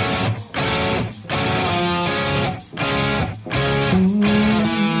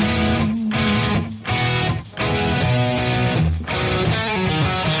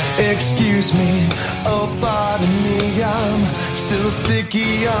 Excuse me, oh pardon me, I'm still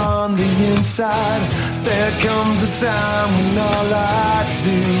sticky on the inside. There comes a time when all I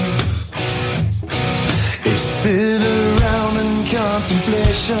do is sit around in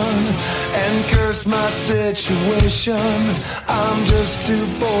contemplation and curse my situation. I'm just too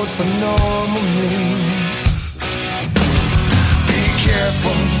bored for normal means. Be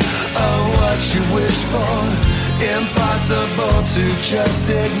careful of what you wish for. Impossible to just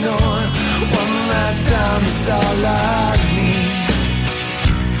ignore. One last time is all I need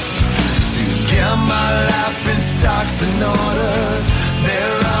to get my life in stocks in order.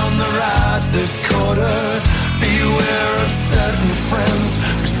 They're on the rise this quarter. Beware of certain friends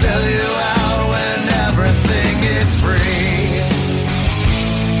who sell you out when everything is free.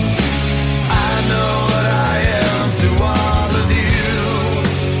 I know what I am to all of you,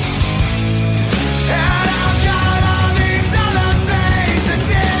 and I've got all these other things to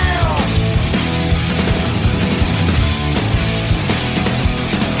do.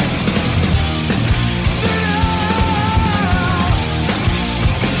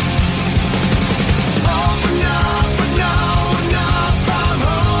 Open up, but no, enough from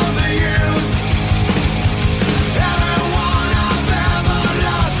overused. Everyone I've ever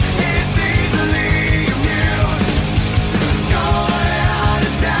loved is easily amused. Go ahead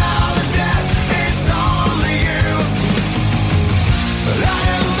and tell the dead it's only you. But I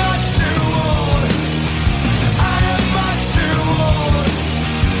am much too old. I am much too old.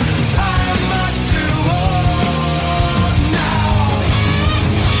 I am much too old now.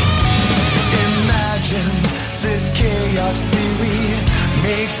 Imagine this chaos theory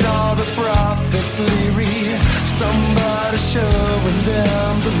makes all the prophets leery. Somebody showing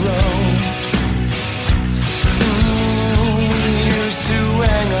them the ropes. We used to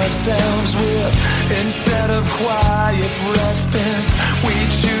hang ourselves with, instead of quiet respite, we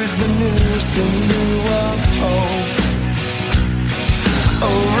choose the noose in lieu of hope.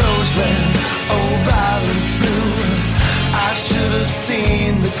 Oh, rose red, oh, violet blue, I should have seen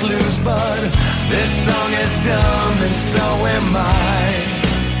the clues, but this song is dumb and so am I.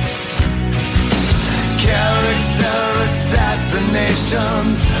 Character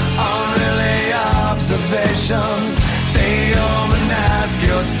assassinations aren't really observations. Stay home and ask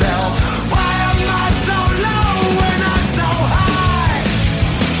yourself, why am I so low when I'm so high?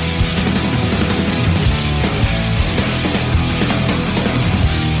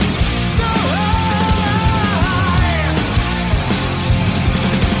 So high.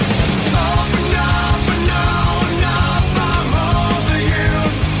 Open up, but no, enough I'm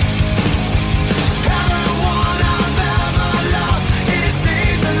overused. Everyone I've ever loved is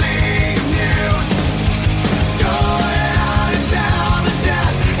easily amused. Go ahead and tell the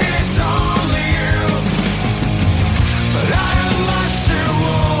dead it's all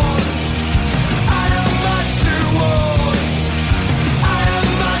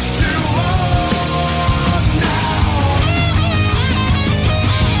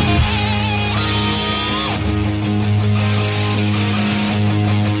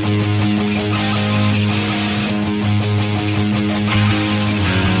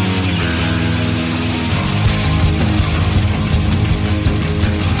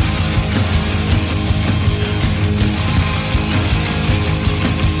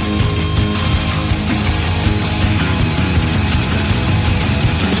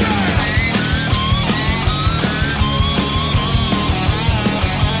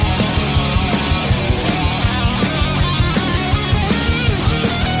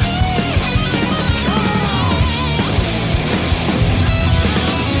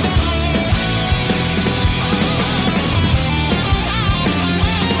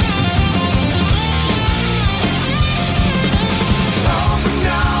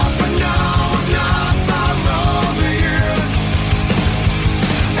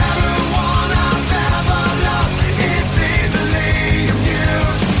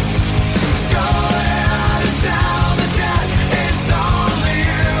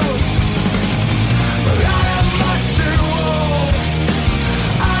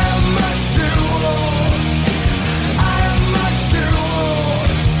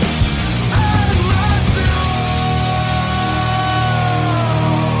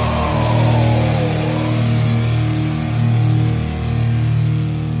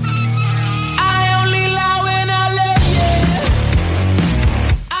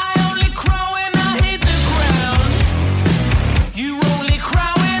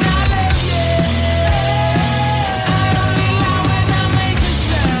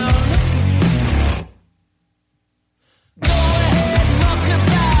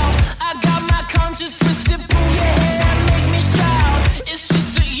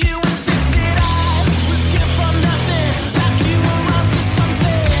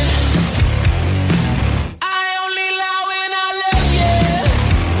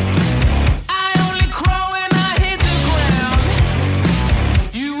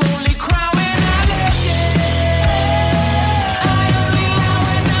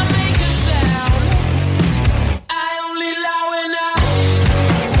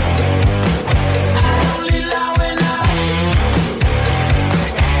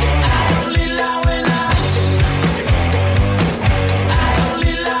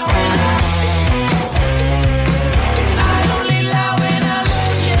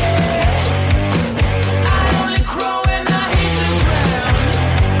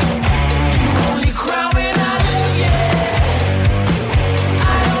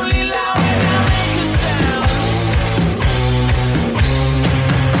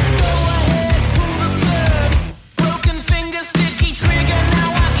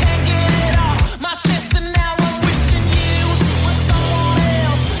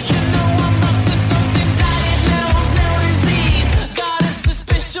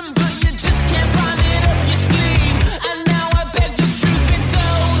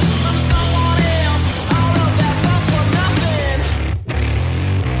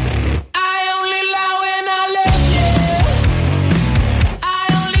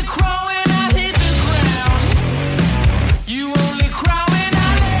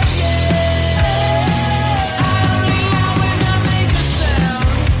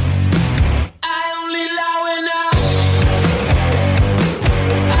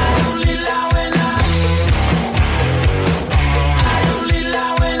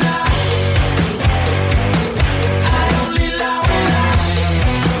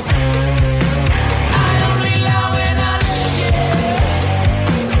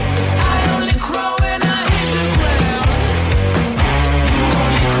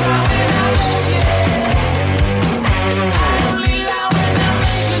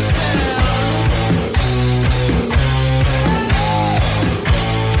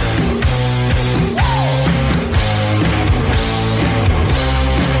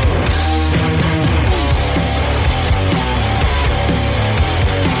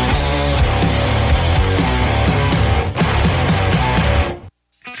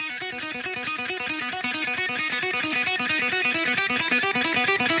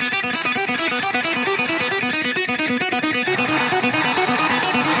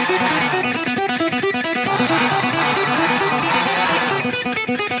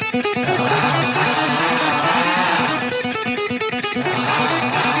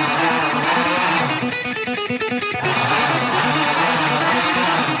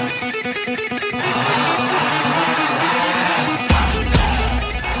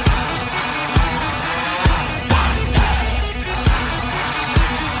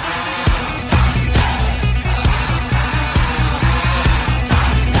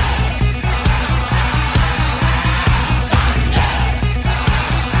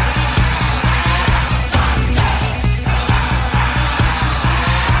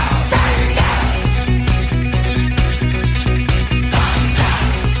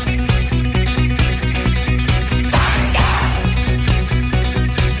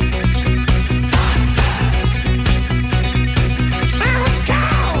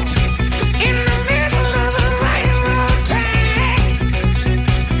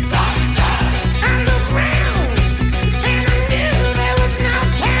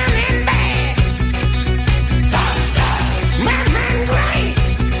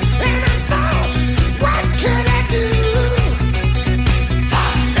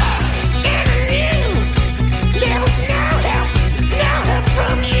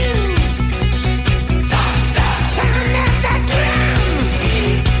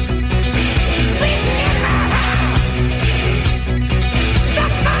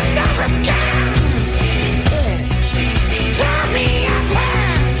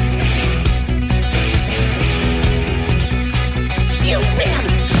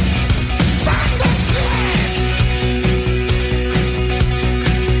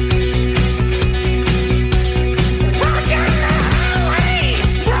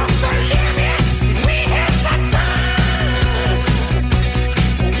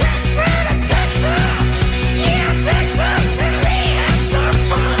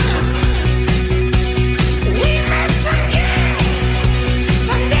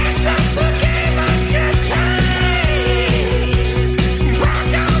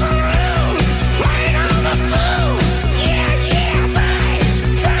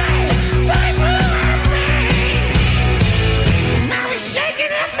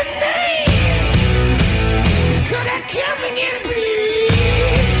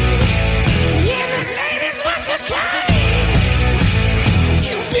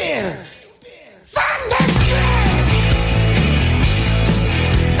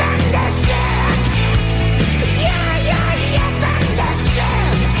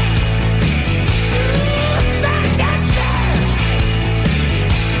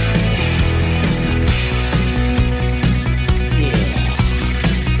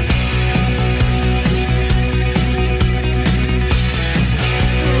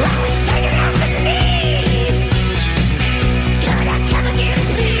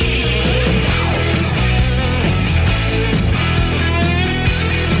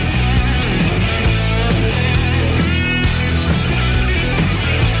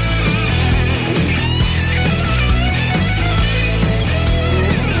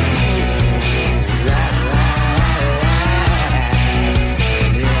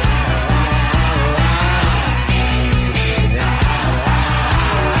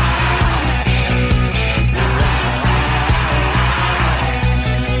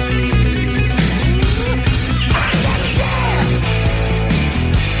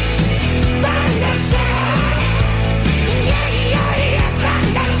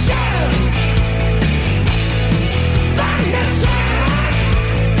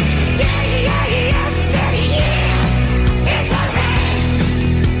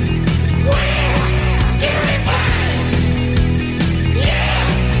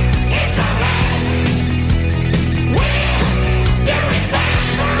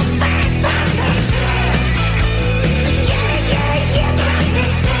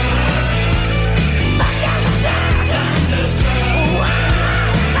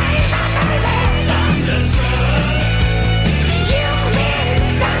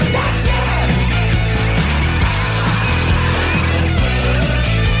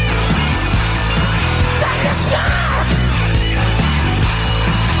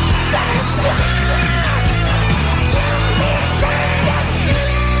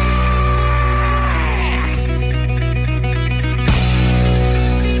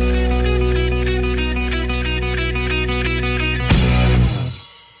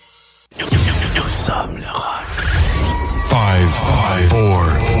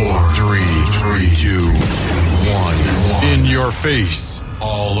In your face,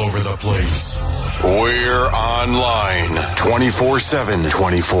 all over the place. We're online 24/7.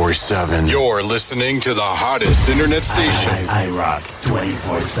 24/7. You're listening to the hottest internet station.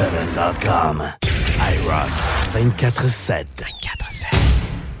 IROCK247.com. IROCK 24/7.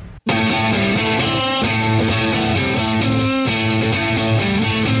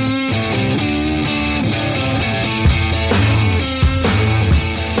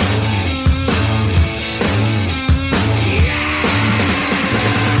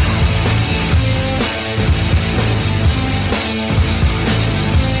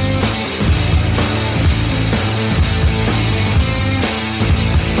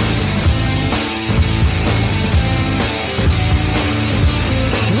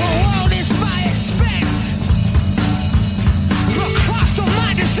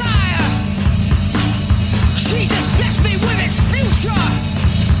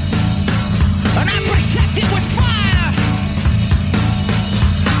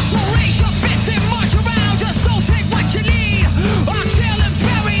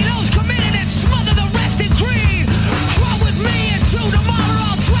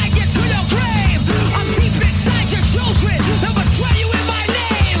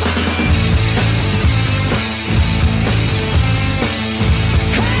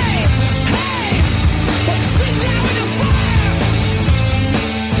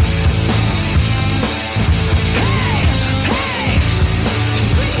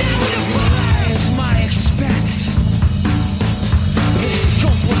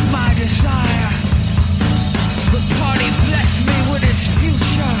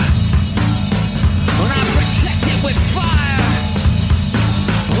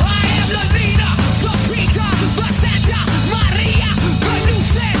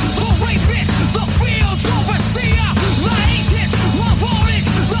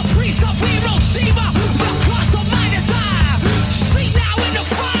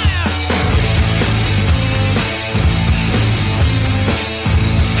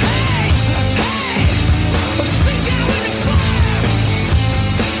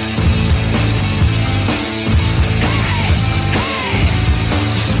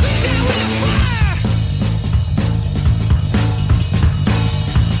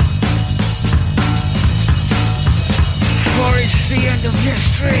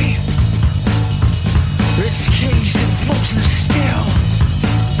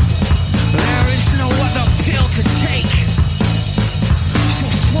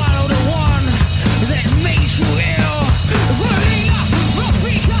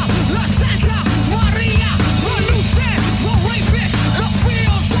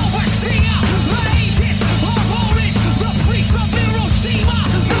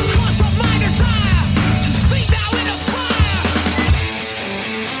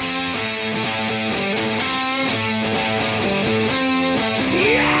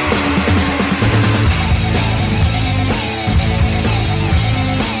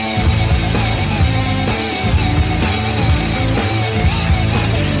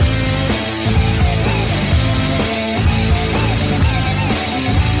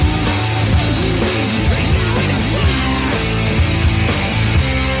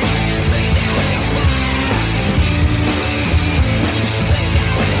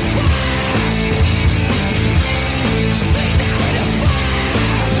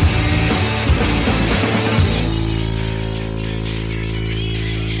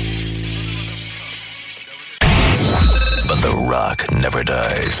 never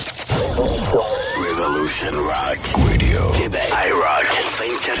dies. Revolution Rock Radio. Québec. IROCK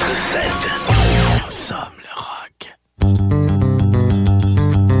 247. Nous sommes le rock.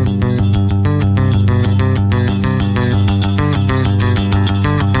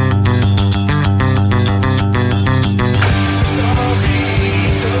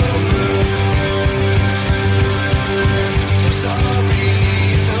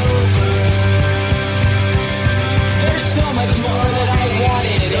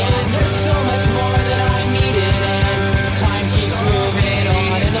 Time keeps moving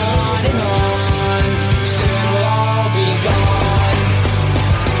on and on and on.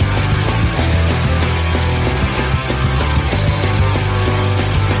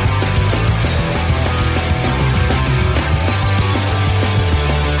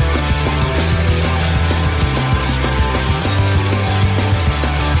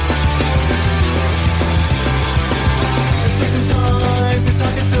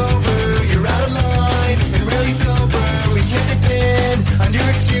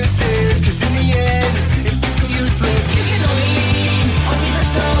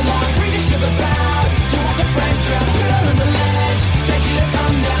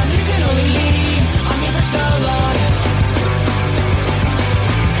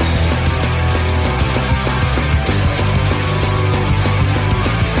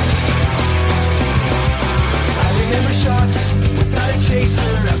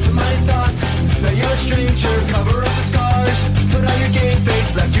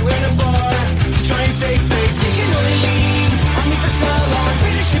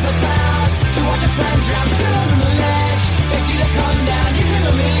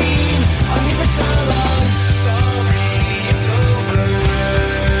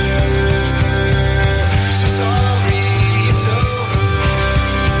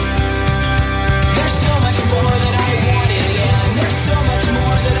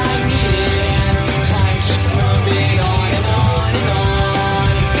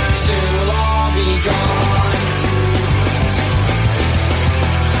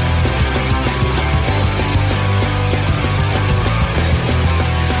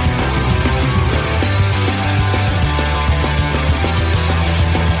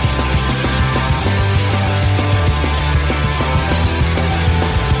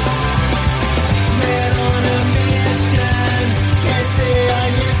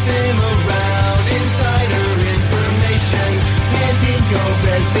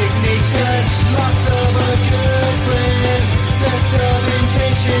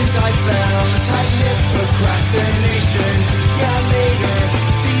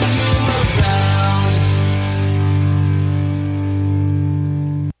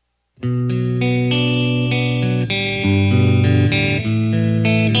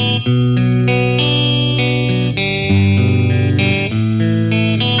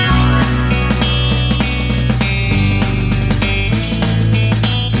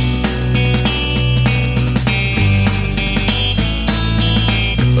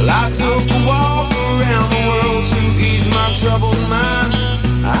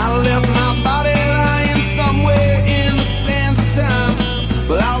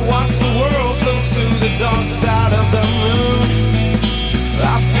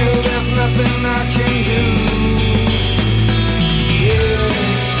 can do. Yeah.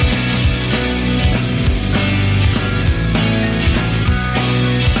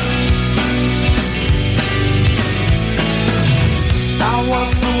 I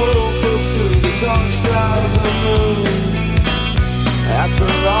watched the world float to the dark side of the moon. After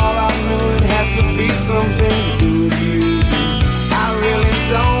all, I knew it had to be something to do with you. I really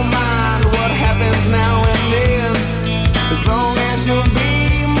don't mind what happens now and then, as long as you'll be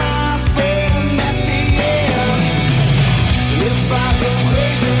my friend at the end. And if I go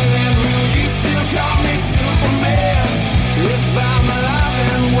crazy, then will you still call me Superman? If I'm alive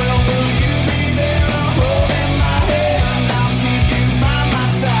and well, will you be there holding my hand? I'll keep you by my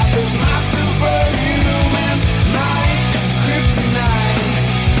side with my superhuman might, kryptonite.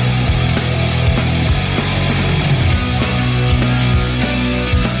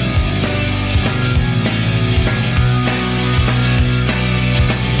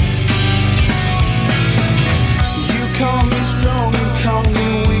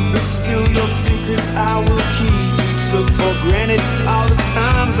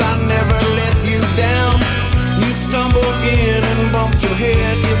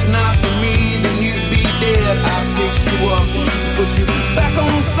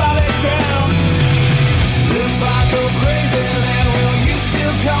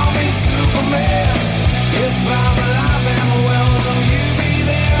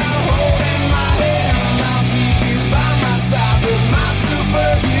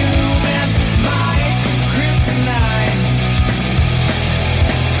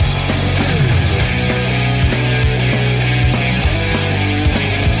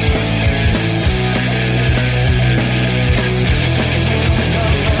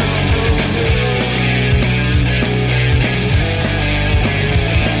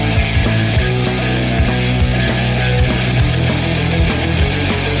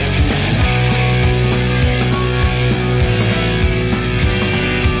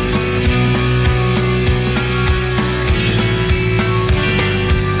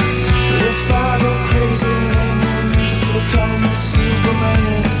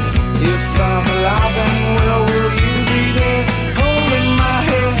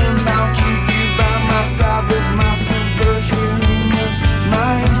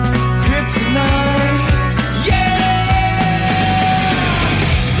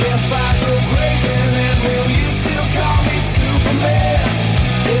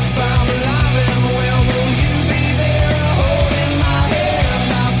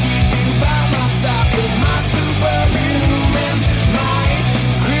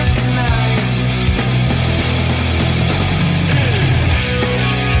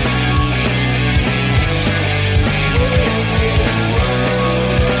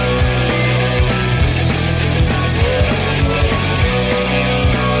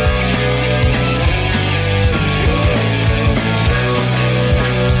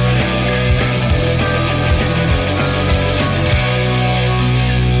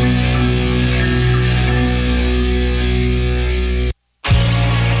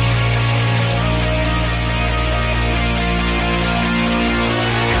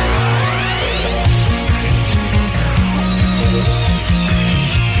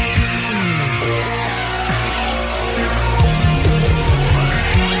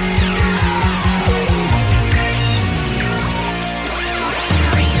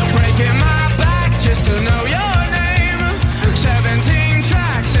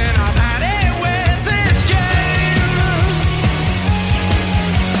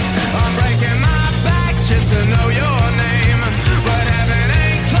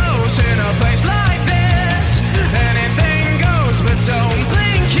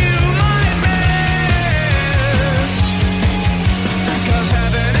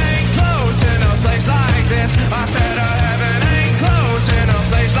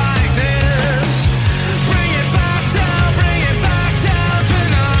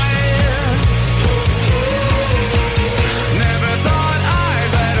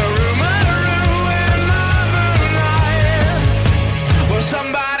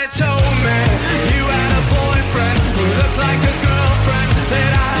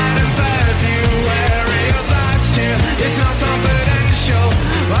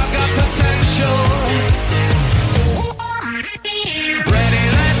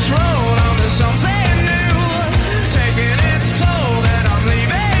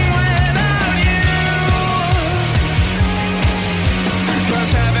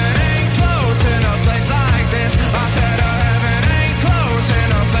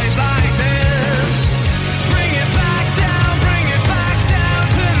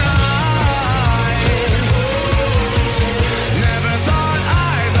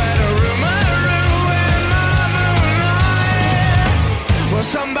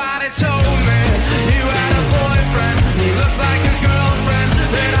 told me you had a boyfriend who looked like a girlfriend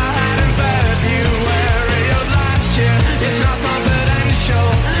that I had in February of last year. It's not confidential,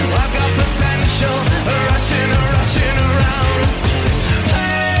 I've got potential, rushing around.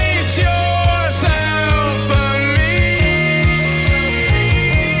 Place yourself for me.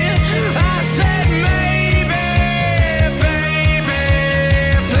 I said maybe, baby,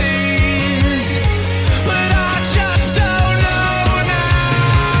 please, but I just don't know now.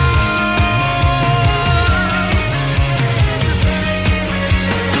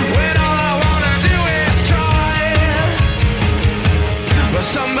 When all I wanna do is try. But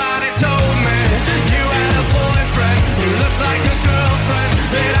somebody told me you had a boyfriend who looked like a girlfriend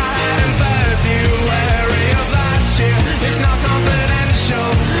that I had in February of last year. It's not confidential,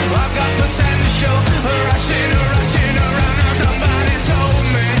 I've got potential, rushing around. Now somebody told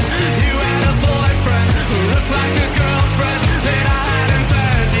me you had a boyfriend who looked like a girlfriend that I had in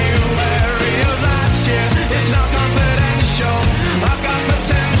February of last year. It's not confidential, I've got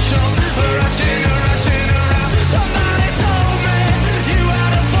potential, rushing around. Somebody told me you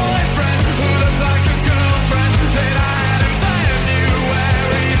had a boyfriend who looked like a girlfriend that I had in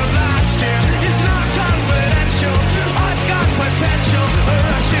February of last year. It's not confidential, I've got potential,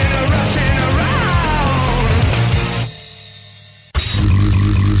 rushing around.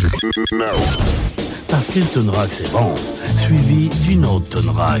 Parce qu'une toune rock c'est bon, suivi d'une autre toune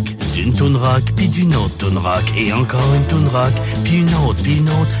rock, d'une toune rock, puis d'une autre toune rock, et encore une toune rock, puis une autre, puis une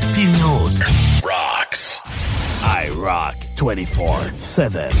autre, puis une autre. Rocks. IROCK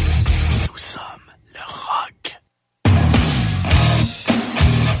 247. Nous sommes le rock.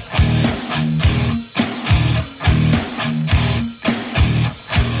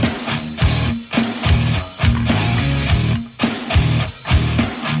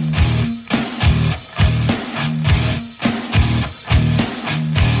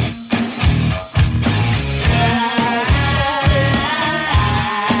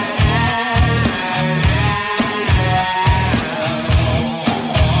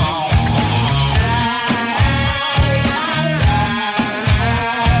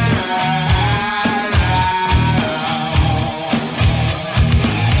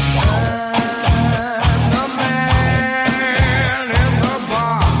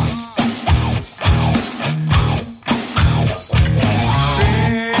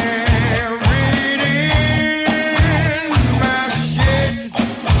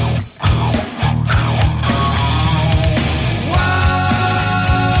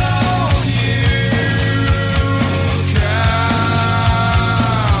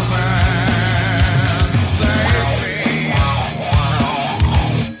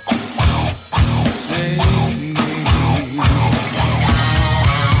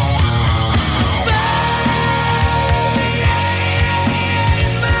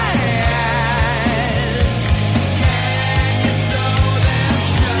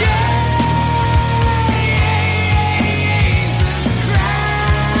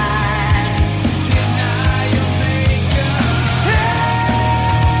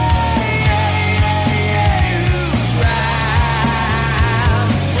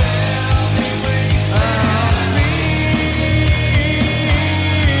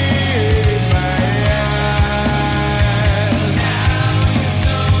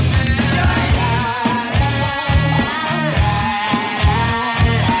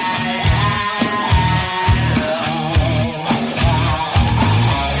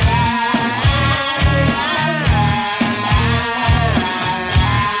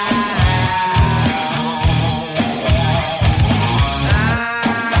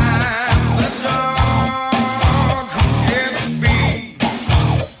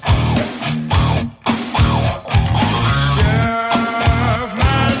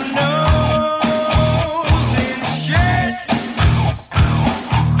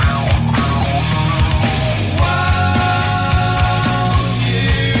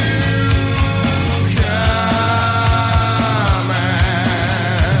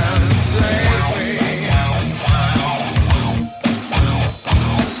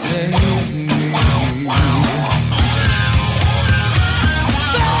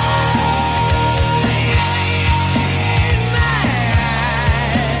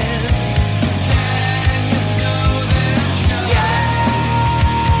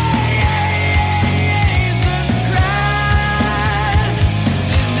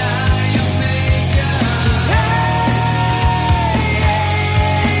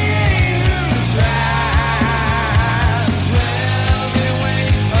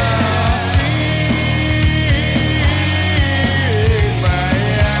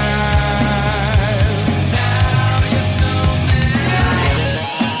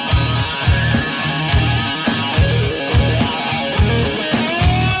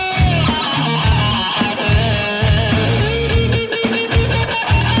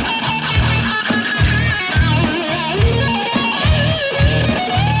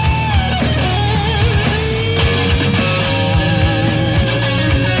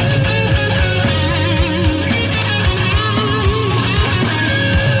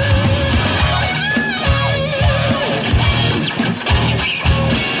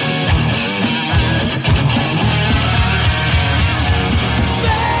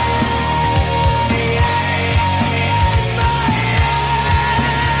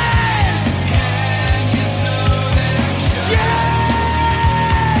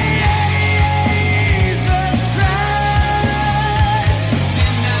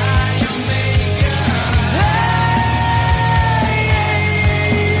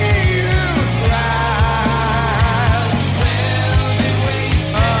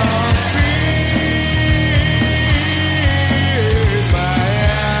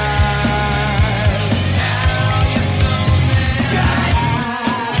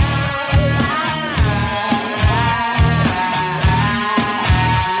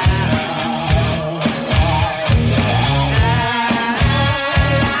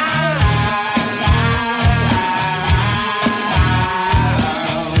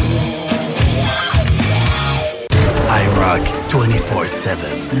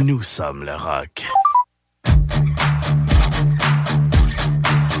 24-7. Nous sommes le rock.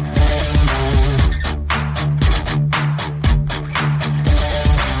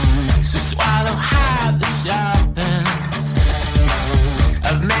 So swallow hard the serpents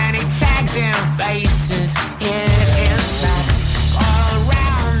of many tags and faces. In fast all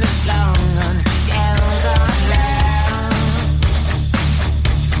around this long undead land.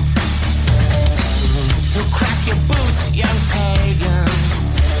 You crack your boots, young pagans.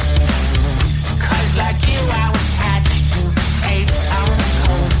 'Cause like you I was hatched to tape's own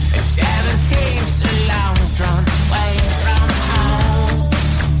home. At 17, so long drawn away from home.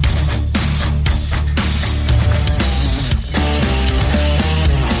 And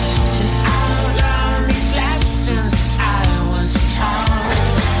I'll learn these lessons.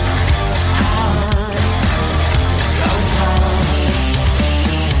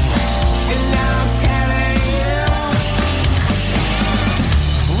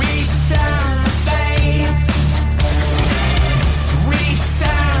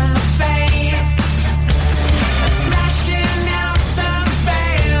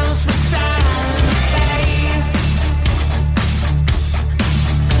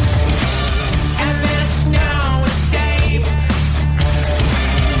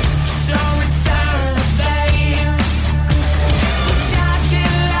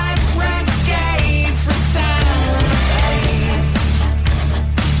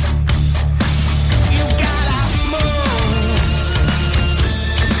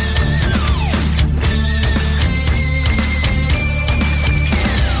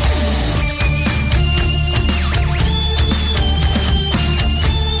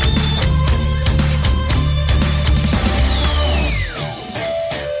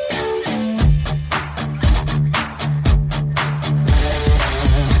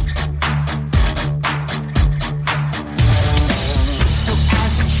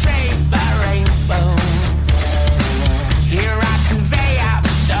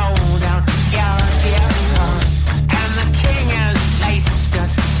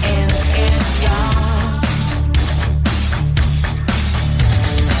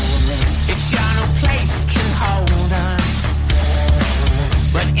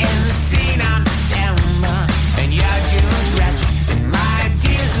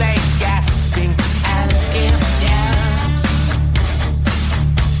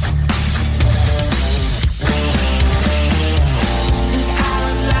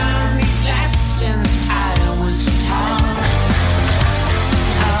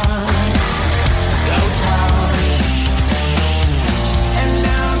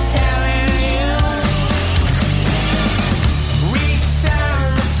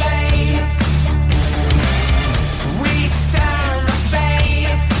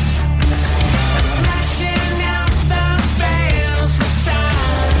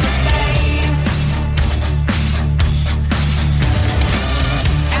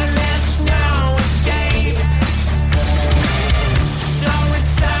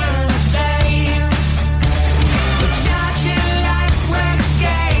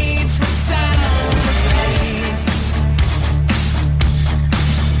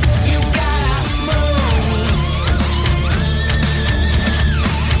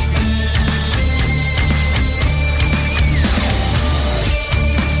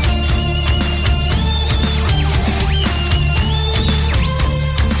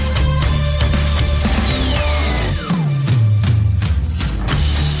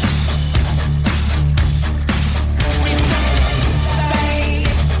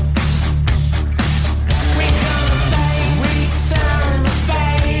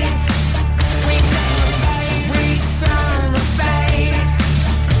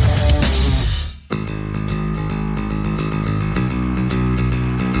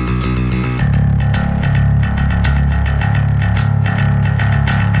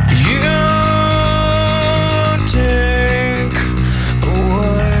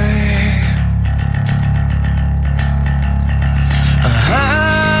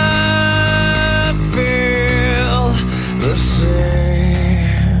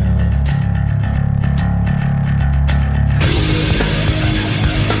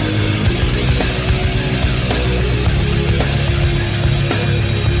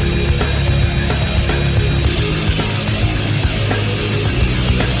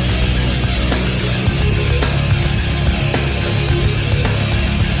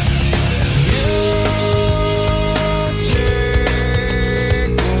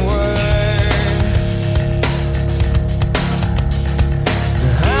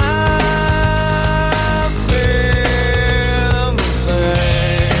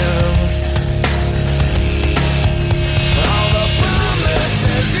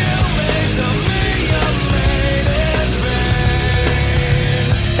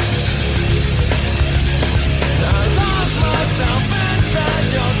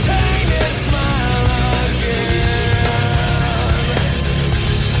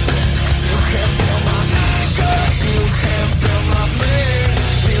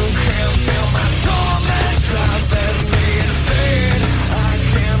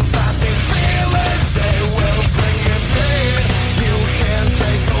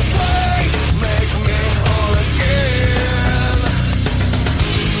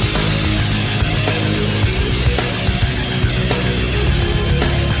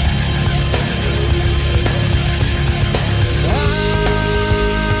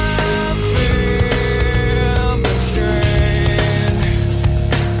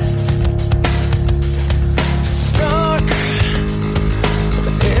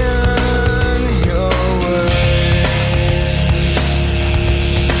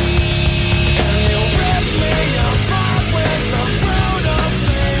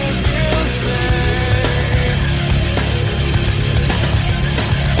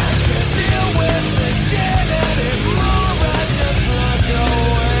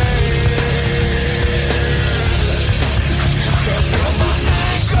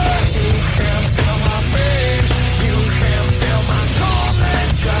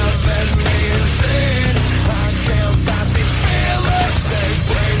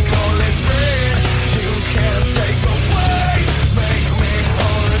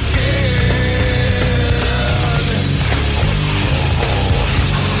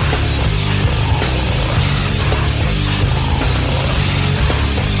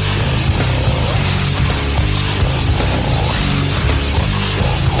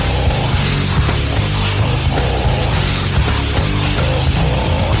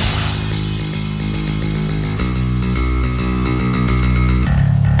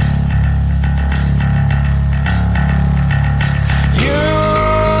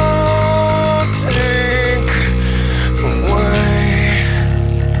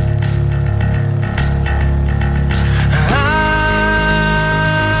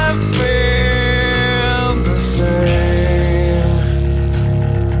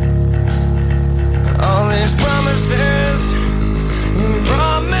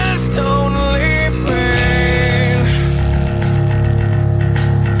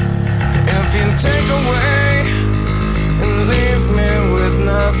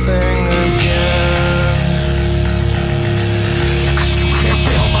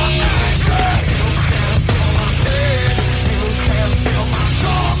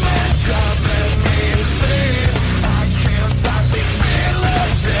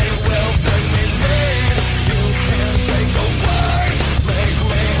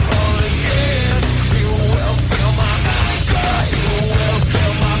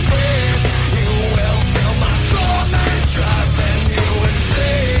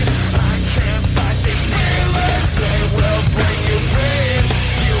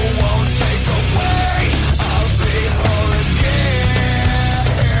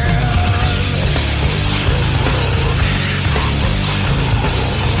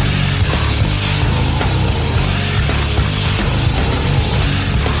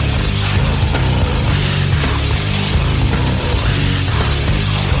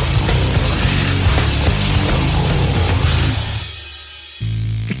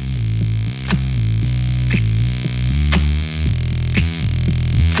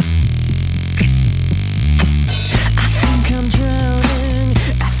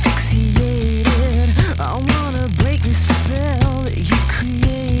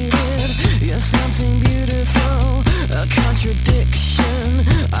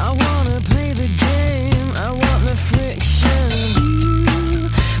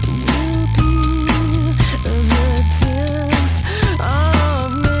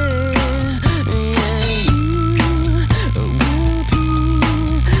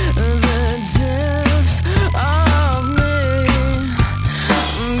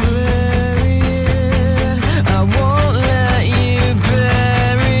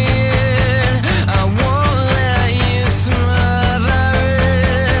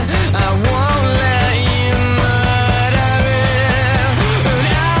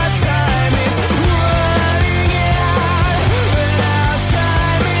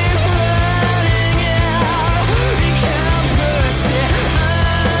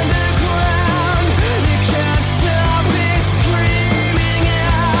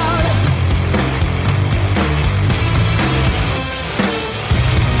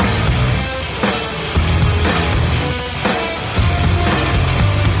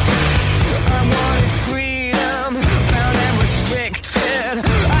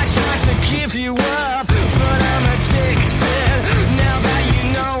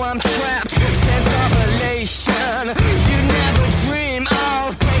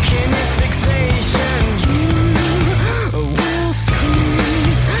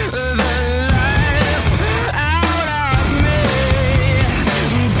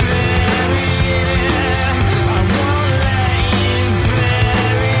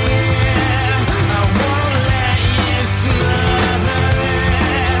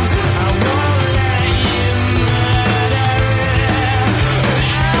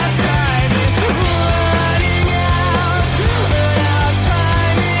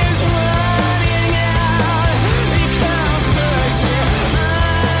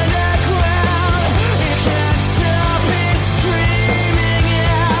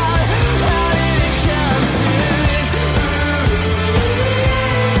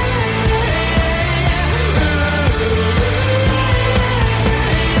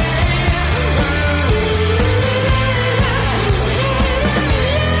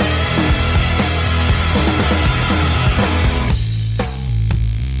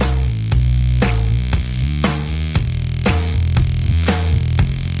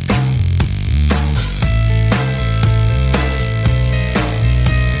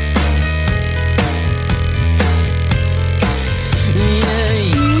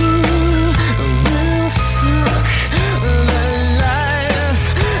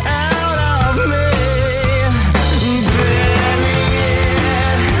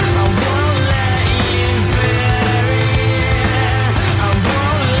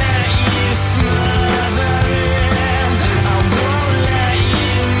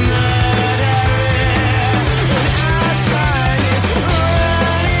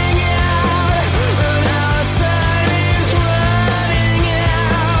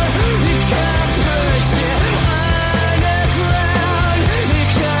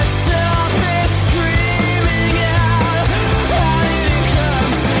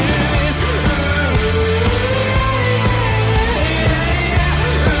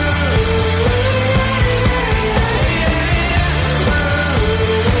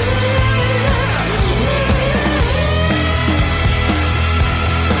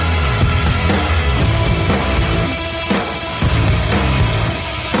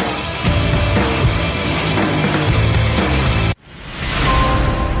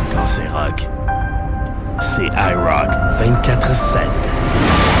 c'est rock. C'est IROCK 247.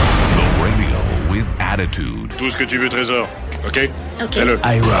 The radio with attitude. Tout ce que tu veux, Trésor. OK? Fais-le.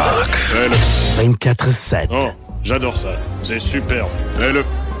 IROCK 247. Oh, j'adore ça. C'est superbe. Fais-le.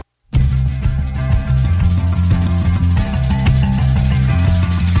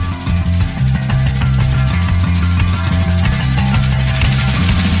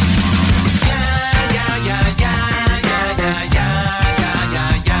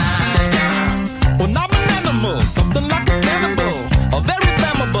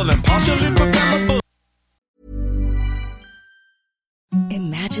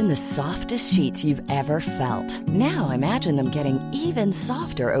 Imagine the softest sheets you've ever felt. Now imagine them getting even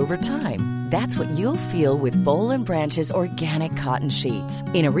softer over time. That's what you'll feel with Boll & Branch's organic cotton sheets.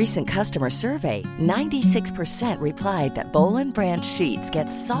 In a recent customer survey, 96% replied that Boll & Branch sheets get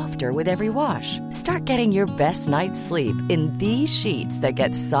softer with every wash. Start getting your best night's sleep in these sheets that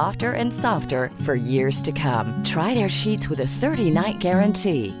get softer and softer for years to come. Try their sheets with a 30-night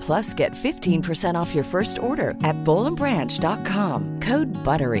guarantee. Plus, get 15% off your first order at bollandbranch.com. Code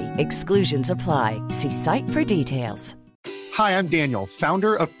BUTTERY. Exclusions apply. See site for details. Hi, I'm Daniel,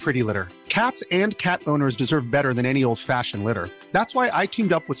 founder of Pretty Litter. Cats and cat owners deserve better than any old-fashioned litter. That's why I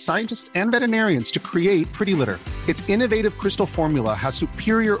teamed up with scientists and veterinarians to create Pretty Litter. Its innovative crystal formula has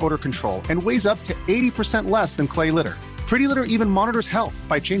superior odor control and weighs up to 80% less than clay litter. Pretty Litter even monitors health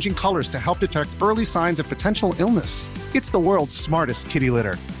by changing colors to help detect early signs of potential illness. It's the world's smartest kitty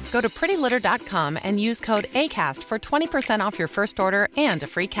litter. Go to prettylitter.com and use code ACAST for 20% off your first order and a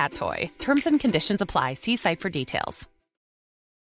free cat toy. Terms and conditions apply. See site for details.